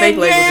 Yeah, the fake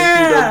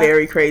languages do go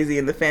very crazy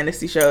in the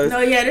fantasy shows.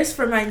 No, this is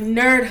for my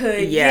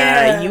nerdhood.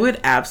 Yeah, you would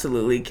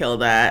absolutely kill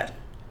that.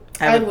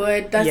 I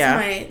would.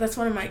 That's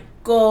one of my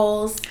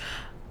goals.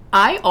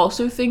 I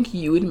also think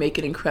you would make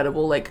an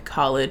incredible like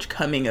college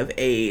coming of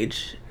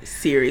age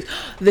series.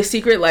 The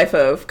Secret Life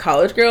of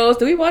College Girls.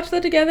 Did we watch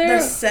that together?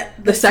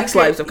 The Sex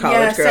Lives of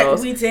College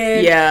Girls. We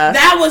did. Yeah.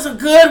 That was a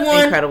good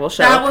one. Incredible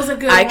show. That was a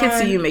good one. I could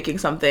see you making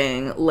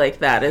something like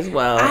that as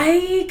well.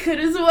 I could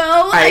as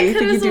well. I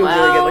think you do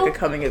really good like a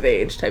coming of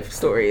age type of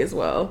story as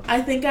well.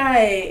 I think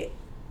I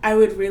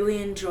would really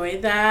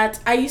enjoy that.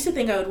 I used to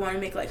think I would want to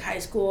make like high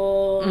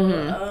school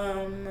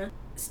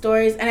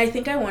stories, and I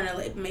think I want to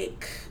like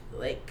make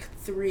like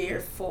 3 or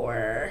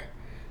 4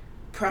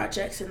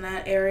 projects in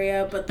that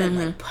area, but then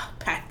like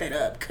pack that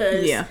up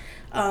because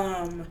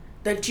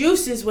the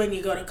juice is when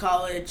you go to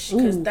college,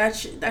 because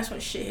that's when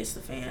shit hits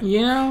the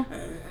fan.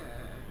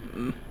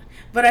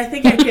 But I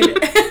think I could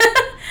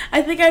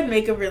I think I'd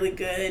make a really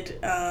good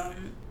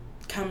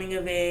coming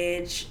of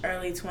age,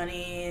 early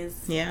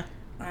 20s.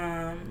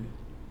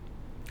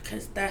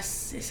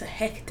 Because it's a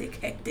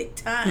hectic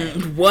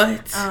time.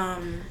 What?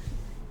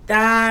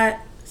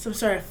 That some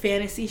sort of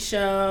fantasy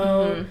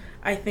show.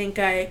 I think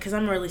because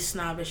I'm really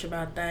snobbish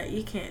about that.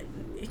 It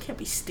can't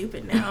be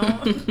stupid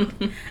now.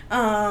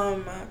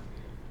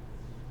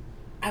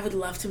 I would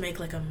love to make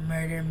like a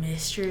murder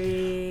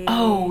mystery.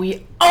 Oh,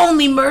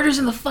 only murders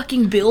in the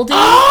fucking building?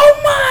 Oh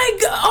my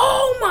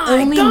god!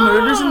 Only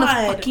murders in the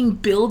fucking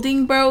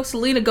building, bro.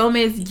 Selena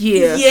Gomez,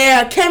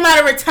 yeah, came out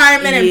of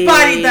retirement and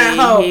bodied that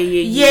hoe.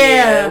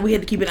 Yeah. We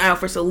had to keep an eye out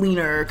for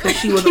Selena because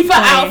she was keep an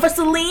eye out for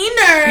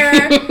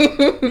Selena.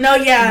 No,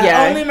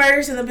 only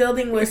murders in the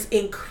building was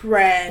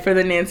incredible. For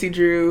the Nancy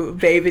Drew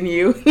Babe and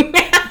You.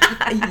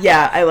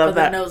 Yeah, I love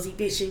that. For the nosy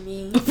bitch in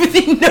me. For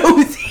the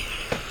nosy.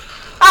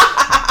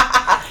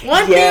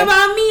 One thing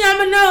about me,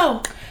 I'ma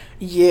know.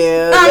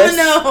 Yeah, I'ma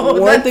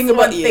know. One thing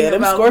about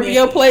them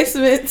Scorpio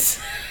placements.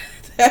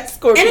 That's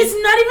Scorpio. And it's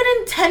not even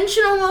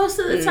intentional most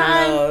of the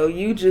time. No,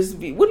 you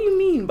just be. What do you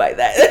mean by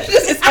that?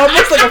 It's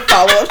almost like a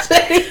follow-up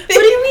to anything.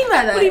 What do you mean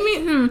by that? What do you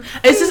mean?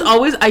 It's just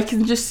always. I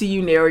can just see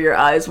you narrow your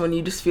eyes when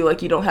you just feel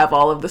like you don't have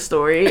all of the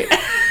story.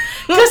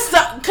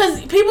 Because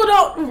people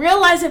don't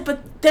realize it,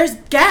 but there's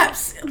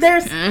gaps.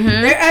 There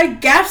are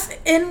gaps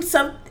in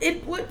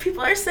what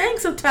people are saying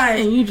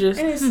sometimes. And you just.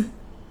 And it's,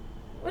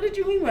 what did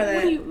you mean by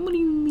that? What do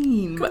you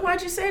mean?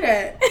 Why'd you say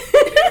that?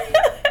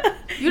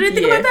 You didn't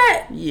think about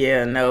that?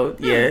 Yeah, no,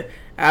 yeah.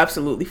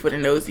 Absolutely for the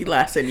nosy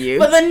lass in you.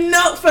 For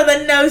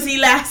the nosy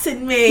lass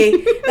in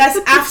me. That's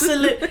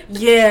absolute.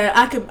 Yeah,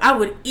 I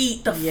would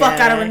eat the fuck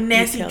out of a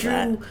Nancy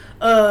Drew.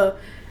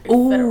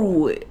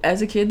 Ooh,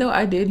 as a kid though,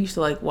 I did used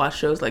to like watch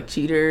shows like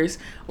Cheaters,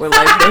 where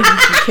like they used to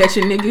be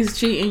catching niggas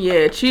cheating.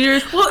 Yeah,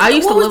 Cheaters. I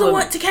used to love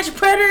them. To Catch a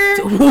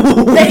Predator.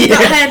 They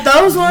had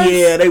those ones.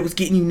 Yeah, they was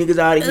getting you niggas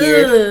out of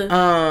here.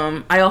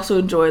 I also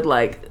enjoyed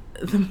like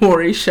the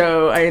Maury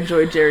Show. I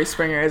enjoyed Jerry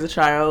Springer as a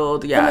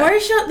child. Yeah, the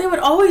Maury Show. They would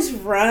always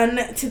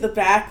run to the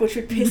back, which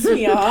would piss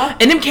me off.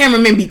 And them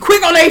cameramen be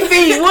quick on their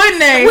feet, wouldn't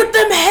they? With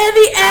them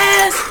heavy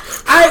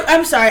ass.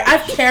 I'm sorry.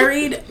 I've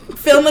carried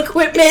film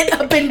equipment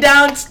up and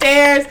down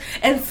stairs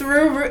and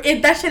through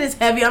it. That shit is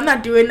heavy. I'm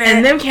not doing that.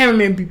 And them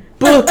cameramen be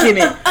booking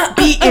it,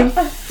 beating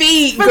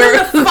feet, for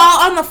them to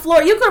fall on the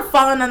floor. You could have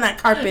fallen on that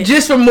carpet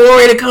just for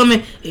Maury to come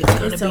in.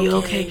 It's gonna be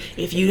okay.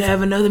 If you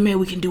have another man,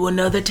 we can do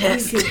another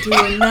test. We can do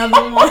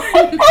another one.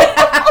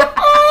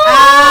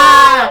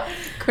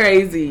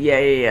 Crazy.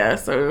 Yeah.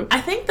 So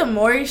I think the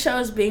Maury Show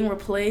is being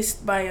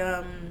replaced by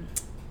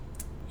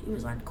he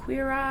was on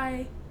Queer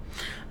Eye.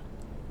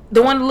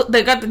 The one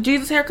that got the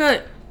Jesus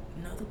haircut.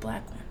 The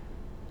black one.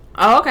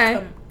 Oh,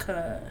 okay.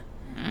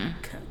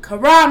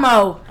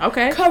 Karamo.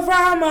 Okay.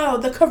 Karamo.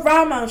 The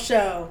Karamo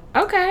Show.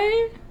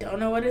 Okay. Don't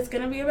know what it's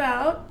gonna be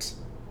about.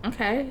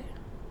 Okay.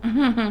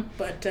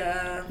 But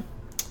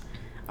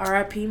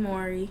R.I.P.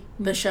 Maury.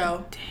 The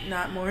show.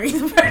 Not Maury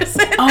the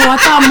person. Oh, I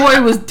thought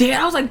Maury was dead.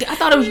 I was like, I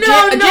thought it was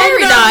Jerry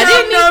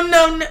died.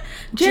 No.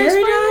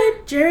 Jerry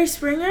died? Jerry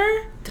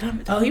Springer?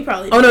 Oh, he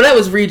probably did. Oh, no, that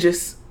was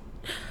Regis.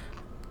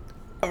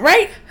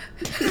 Right?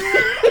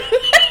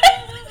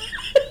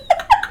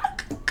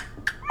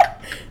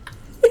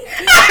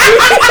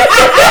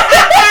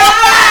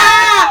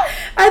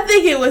 I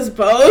think it was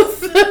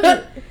both.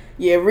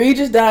 Yeah,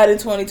 Regis died in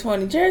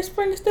 2020. Jerry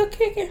Springer still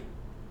kicking.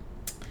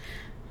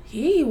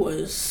 He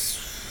was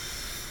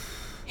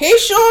He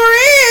sure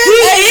is.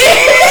 He is.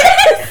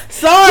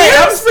 Sorry,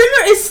 Jerry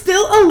Springer is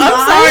still alive.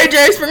 I'm sorry,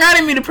 Jerry Springer. I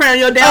didn't mean to print on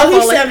your downfall.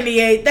 Oh, he's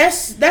 78.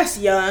 That's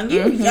young.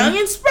 You young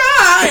and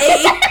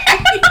spry.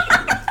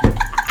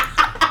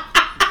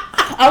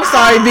 I'm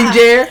sorry, Big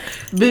Jer.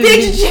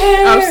 Big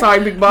Jer. I'm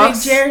sorry, Big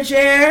Boss. Big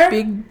Jer.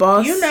 Big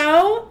Boss. You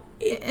know.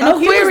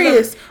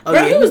 Aquarius.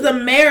 He was the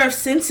mayor of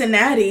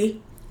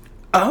Cincinnati.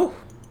 Oh.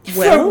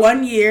 Well. For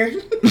 1 year. So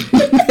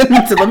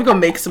let me go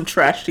make some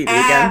trash TV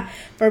again.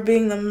 For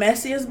being the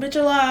messiest bitch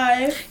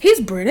alive.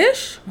 He's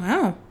British?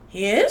 Wow.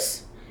 He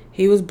is?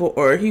 He was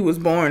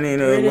born in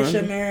British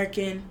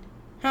American.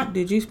 Huh.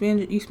 Did you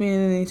spend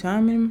any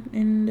time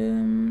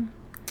in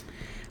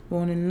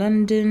born in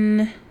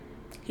London?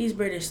 He's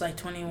British, like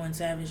 21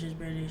 Savage is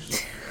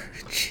British.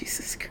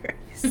 Jesus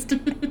Christ.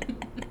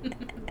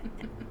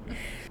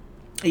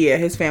 Yeah,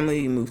 his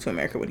family moved to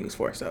America when he was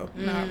 4, so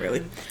not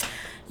really.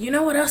 You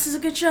know what else is a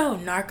good show?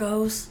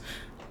 Narcos.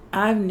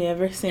 I've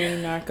never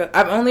seen Narcos.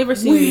 I've only ever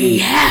seen. We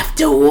have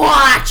to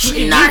watch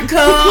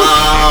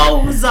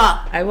Narcos.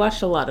 I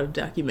watched a lot of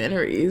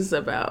documentaries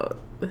about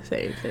the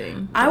same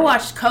thing. I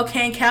watched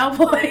Cocaine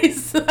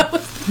Cowboys.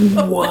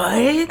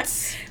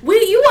 What? You watched Cocaine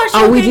Cowboys.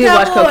 Oh, we did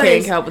watch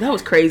Cocaine Cowboys. That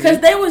was crazy. Because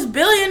they was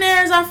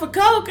billionaires off of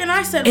coke, and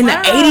I said, in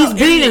wow. the 80s,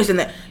 billionaires in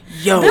the...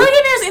 Yo.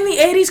 Billionaires in the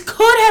 80s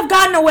could have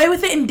gotten away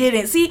with it and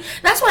didn't. See,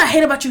 that's what I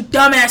hate about you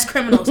dumbass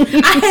criminals.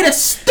 I hate a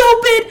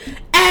stupid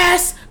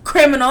ass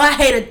criminal. I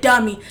hate a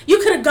dummy. You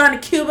could have gone to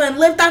Cuba and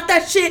lived off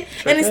that shit,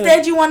 and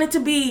instead you wanted to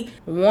be...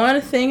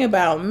 One thing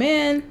about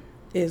men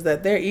is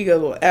that their ego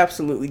will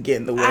absolutely get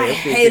in the way of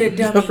hate a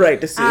dummy. the right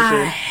decision.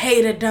 I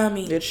hate a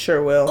dummy. It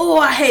sure will. Oh,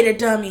 I hate a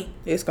dummy.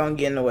 It's gonna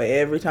get in the way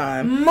every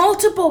time.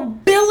 Multiple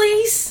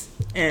billies.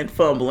 And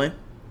fumbling.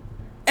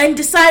 And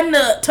deciding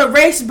to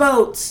race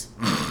boats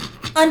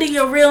under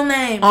your real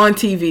name. On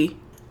TV.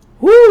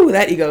 Woo,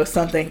 that ego is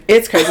something.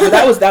 It's crazy. But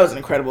that was an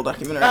incredible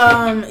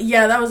documentary.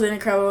 Yeah, that was an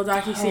incredible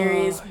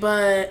docuseries.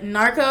 But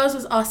Narcos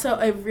was also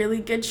a really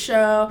good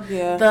show.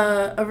 Yeah.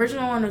 The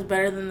original one was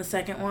better than the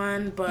second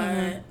one,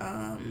 but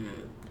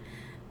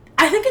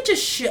I think it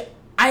just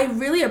I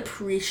really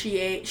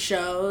appreciate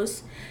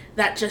shows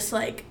that just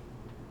like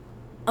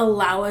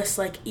allow us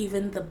like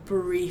even the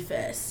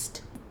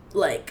briefest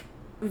like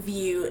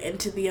view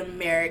into the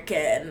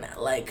American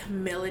like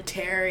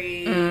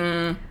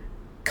military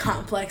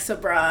complex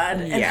abroad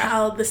and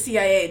how the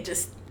CIA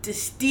just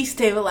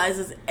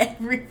destabilizes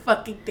every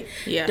fucking thing.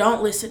 Yeah.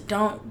 Don't listen.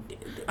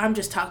 I'm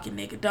just talking,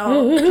 nigga.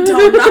 Don't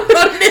knock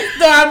on this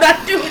door. I'm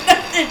not doing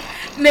nothing,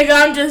 nigga.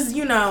 I'm just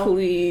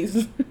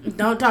Please.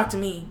 Don't talk to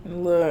me.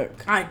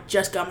 Look. I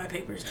just got my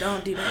papers.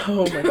 Don't do that.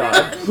 Oh my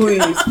god.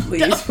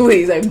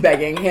 Please. I'm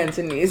begging, hands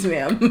and knees,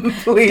 ma'am.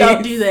 Please.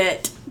 Don't do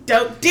that.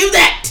 Don't do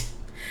that.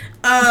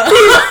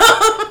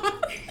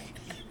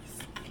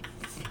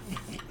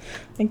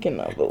 I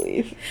cannot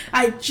believe.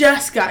 I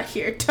just got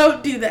here.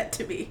 Don't do that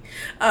to me.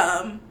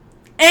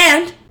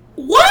 And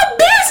what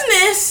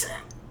business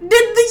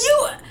did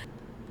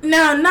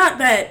Now, not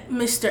that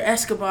Mr.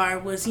 Escobar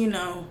was,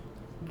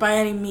 by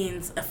any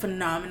means a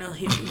phenomenal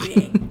human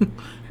being.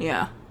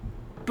 Yeah.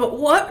 But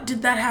what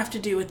did that have to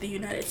do with the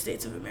United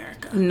States of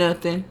America?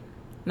 Nothing.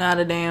 Not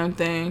a damn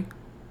thing.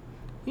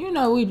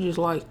 We just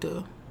like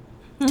to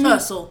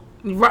tussle.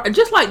 Right,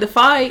 just like the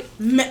fight.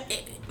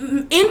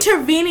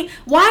 Intervening.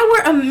 Why were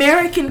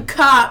American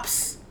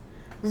cops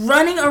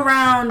running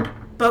around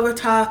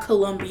Bogota,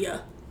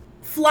 Colombia?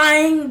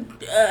 Flying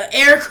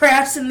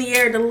aircrafts in the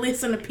air to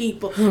listen to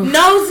people.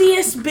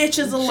 Nosiest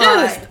bitches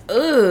alive.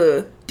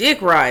 Just,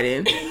 dick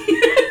riding.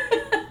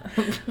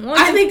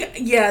 I think,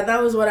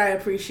 that was what I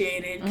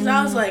appreciated. Because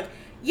I was like,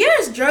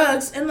 it's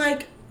drugs. And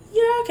like,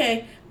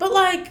 okay. But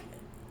like,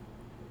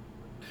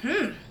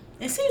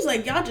 it seems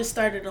like y'all just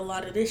started a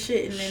lot of this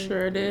shit and then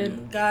sure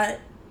did. Got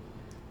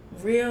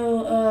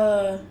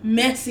real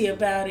messy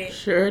about it.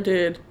 Sure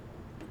did.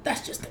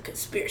 That's just a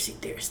conspiracy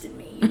theorist in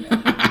me,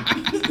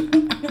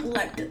 I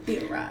like to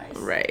theorize.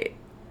 Right.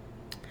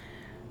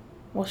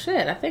 Well,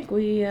 shit, I think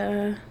we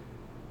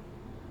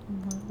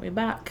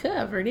about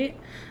covered it.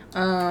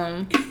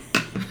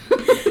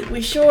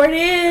 We sure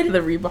did.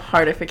 The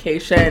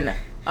Reba-hardification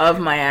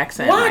of my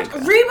accent. What?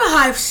 Reba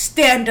Hive,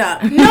 stand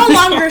up. No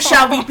longer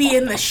shall we be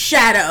in the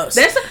shadows.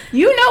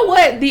 You know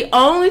what? The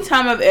only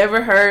time I've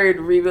ever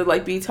heard Reba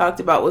be talked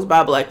about was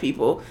by black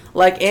people.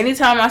 Like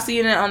anytime I see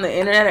it on the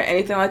internet or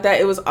anything like that,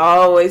 it was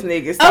always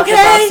niggas talking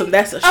about some.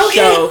 That's a show.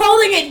 Okay,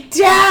 holding it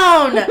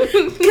down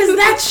because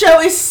that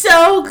show is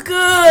so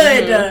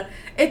good. Mm-hmm.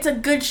 It's a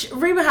good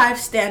Reba Hive,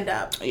 stand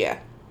up. Yeah,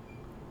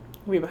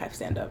 Reba Hive,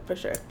 stand up for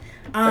sure.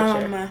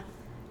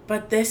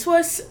 But this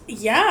was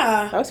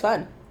that was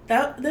fun.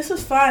 This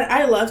was fun.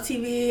 I love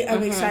TV.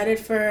 I'm excited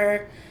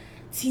for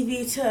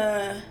TV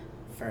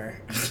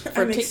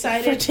I'm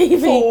excited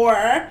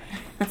for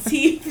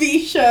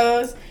TV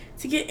shows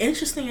to get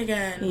interesting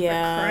again.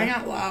 Yeah. For crying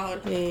out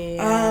loud.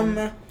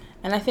 Yeah.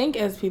 And I think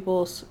as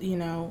people,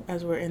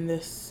 as we're in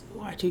this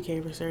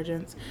Y2K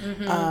resurgence,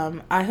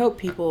 I hope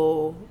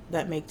people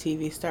that make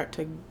TV start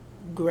to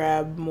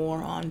grab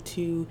more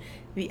onto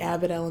the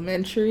Abbott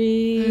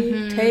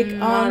Elementary take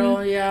model,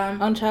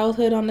 on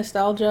childhood, on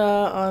nostalgia,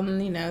 on,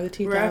 the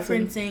 2000s.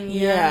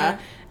 Referencing,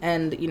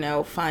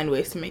 and, find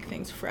ways to make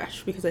things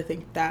fresh, because I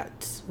think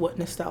that's what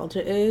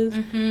nostalgia is,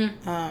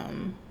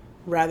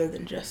 rather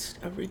than just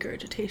a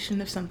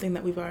regurgitation of something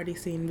that we've already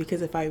seen.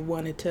 Because if I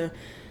wanted to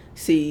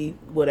see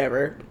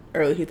whatever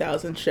early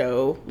 2000s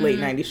show, late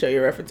 90s show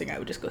you're referencing, I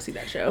would just go see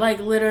that show. Like,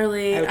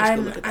 literally,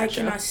 I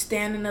cannot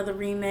stand another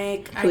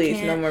remake.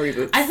 Please, no more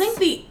reboots.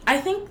 I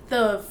think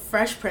the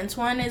Fresh Prince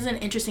one is an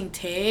interesting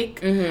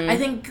take. I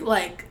think,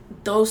 like,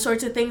 those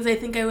sorts of things, I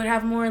think I would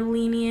have more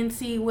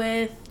leniency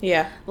with.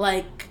 Yeah.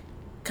 Like,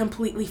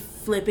 completely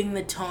flipping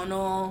the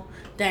tonal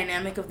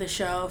dynamic of the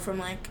show from,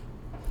 like,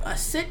 a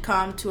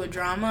sitcom to a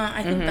drama.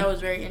 I think that was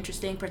very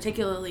interesting,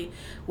 particularly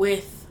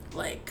with,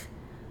 like,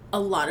 a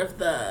lot of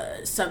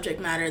the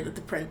subject matter that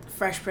the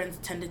Fresh Prince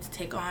tended to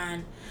take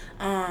on.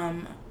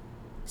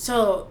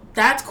 So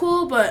that's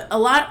cool, but a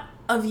lot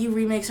of you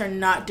remakes are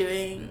not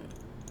doing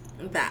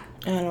that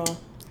at all.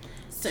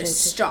 So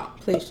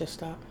stop. Please just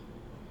stop.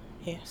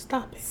 Yeah,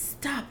 stop it.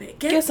 Stop it.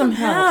 Get some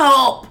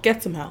help.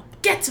 Get some help.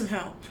 Get some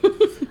help.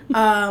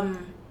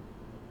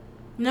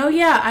 No,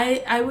 yeah,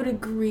 I would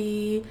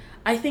agree.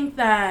 I think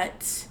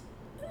that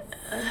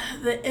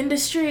the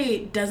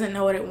industry doesn't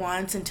know what it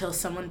wants until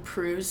someone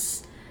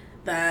proves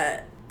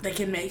that they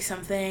can make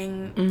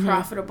something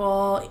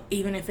profitable,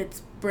 even if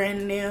it's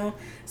brand new.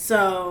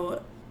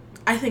 So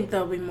I think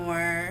there'll be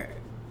more,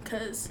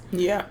 because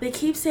they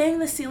keep saying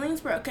the ceiling's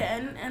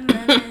broken, and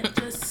then it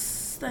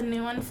just, the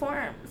new one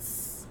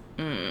forms.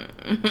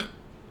 A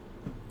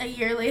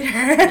year later.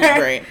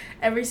 Right.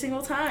 Every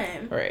single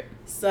time. Right.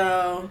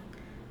 So,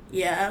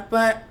 yeah,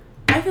 but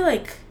I feel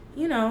like,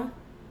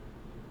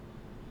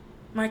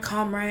 my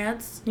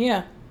comrades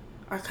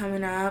are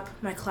coming up.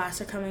 My class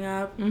are coming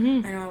up. I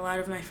know a lot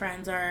of my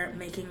friends are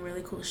making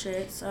really cool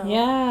shit. So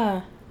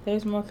yeah,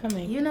 there's more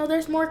coming.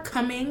 There's more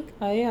coming.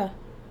 Oh yeah.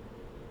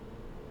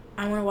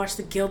 I want to watch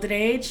The Gilded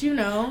Age.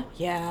 Yeah,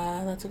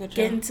 that's a good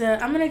show.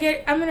 I'm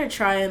gonna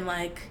try and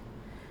like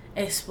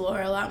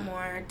explore a lot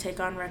more. Take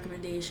on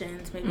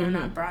recommendations. Maybe I'm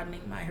not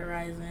broadening my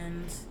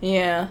horizons.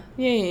 Yeah.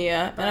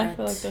 And I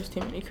feel like there's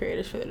too many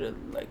creators for there to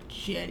like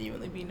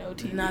genuinely be no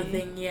TV.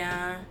 Nothing.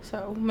 Yeah.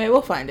 So maybe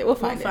we'll find it. We'll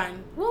find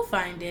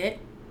it.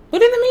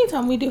 But in the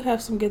meantime, we do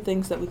have some good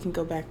things that we can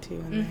go back to.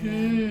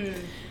 And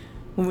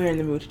when we're in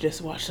the mood to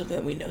just watch something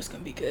that we know is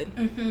going to be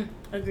good.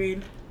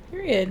 Agreed.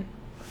 Period.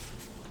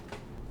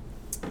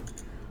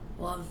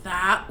 Well,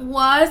 that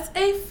was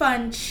a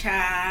fun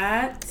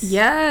chat.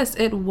 Yes,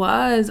 it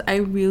was. I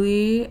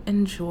really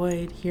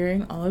enjoyed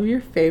hearing all of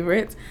your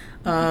favorites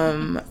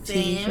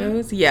TV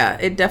shows. Yeah,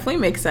 it definitely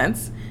makes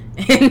sense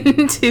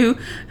into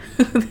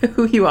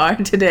who you are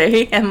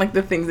today and like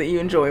the things that you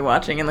enjoy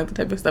watching and like the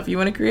type of stuff you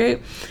want to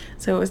create.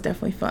 So it was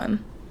definitely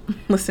fun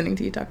listening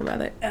to you talk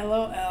about it.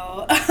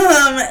 LOL.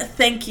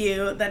 Thank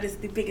you. That is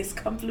the biggest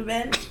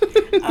compliment.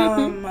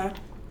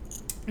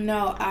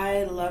 No,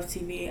 I love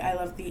TV. I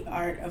love the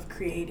art of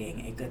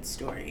creating a good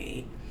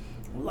story,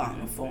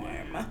 long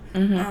form,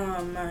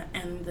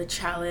 and the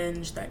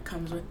challenge that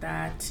comes with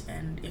that.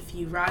 And if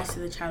you rise to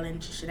the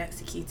challenge, you should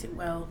execute it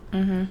well.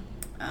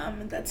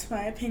 That's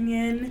my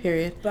opinion.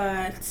 Period.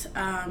 But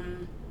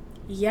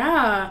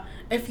yeah,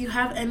 if you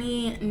have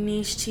any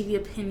niche TV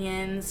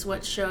opinions,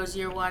 what shows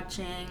you're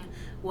watching,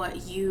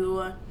 what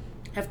you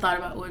have thought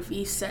about what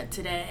we've said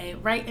today,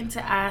 write into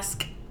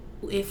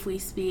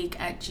askifwespeak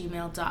at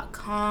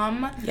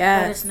gmail.com.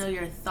 Yes. Let us know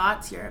your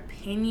thoughts, your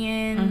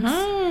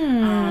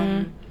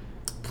opinions.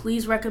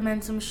 Please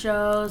recommend some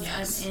shows.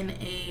 Yes. I'm in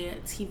a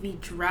TV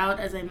drought,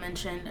 as I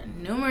mentioned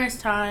numerous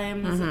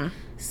times.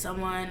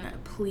 Someone,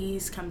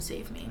 please come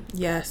save me.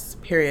 Yes,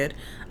 period.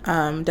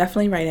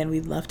 Definitely write in.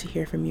 We'd love to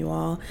hear from you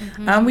all.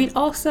 We'd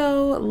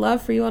also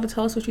love for you all to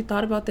tell us what you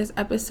thought about this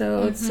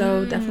episode.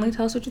 So definitely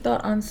tell us what you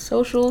thought on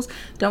socials.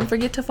 Don't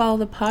forget to follow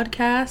the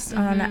podcast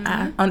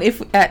on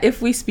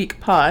If We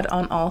Speak Pod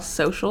on all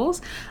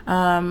socials.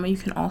 You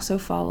can also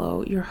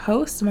follow your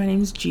host. My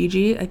name's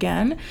Gigi.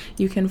 Again,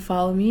 you can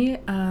follow me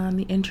on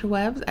the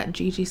interwebs at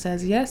Gigi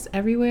Says Yes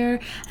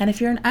everywhere. And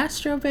if you're an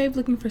Astro babe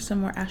looking for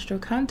some more Astro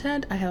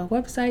content, I have a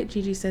website,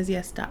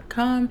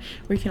 gigisays.yes.com,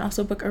 where you can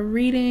also book a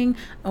reading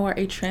or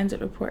a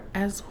transit report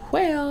as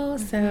well.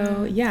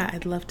 So yeah,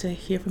 I'd love to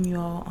hear from you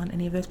all on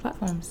any of those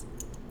platforms.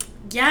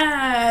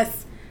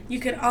 Yes, you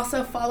can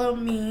also follow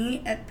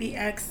me at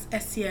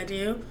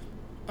BX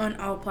on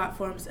all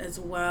platforms as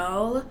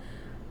well.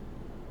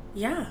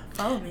 Yeah,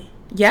 follow me.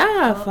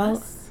 Yeah, follow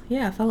us.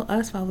 Yeah, follow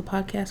us, follow the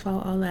podcast,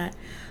 follow all that.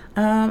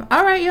 All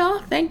right, y'all.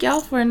 Thank y'all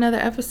for another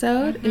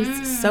episode.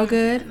 It's so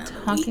good.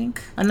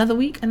 Another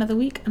week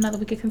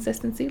of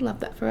consistency.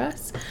 Love that for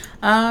us.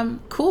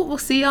 Cool. We'll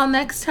see y'all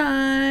next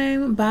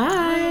time.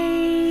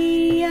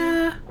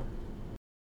 Bye.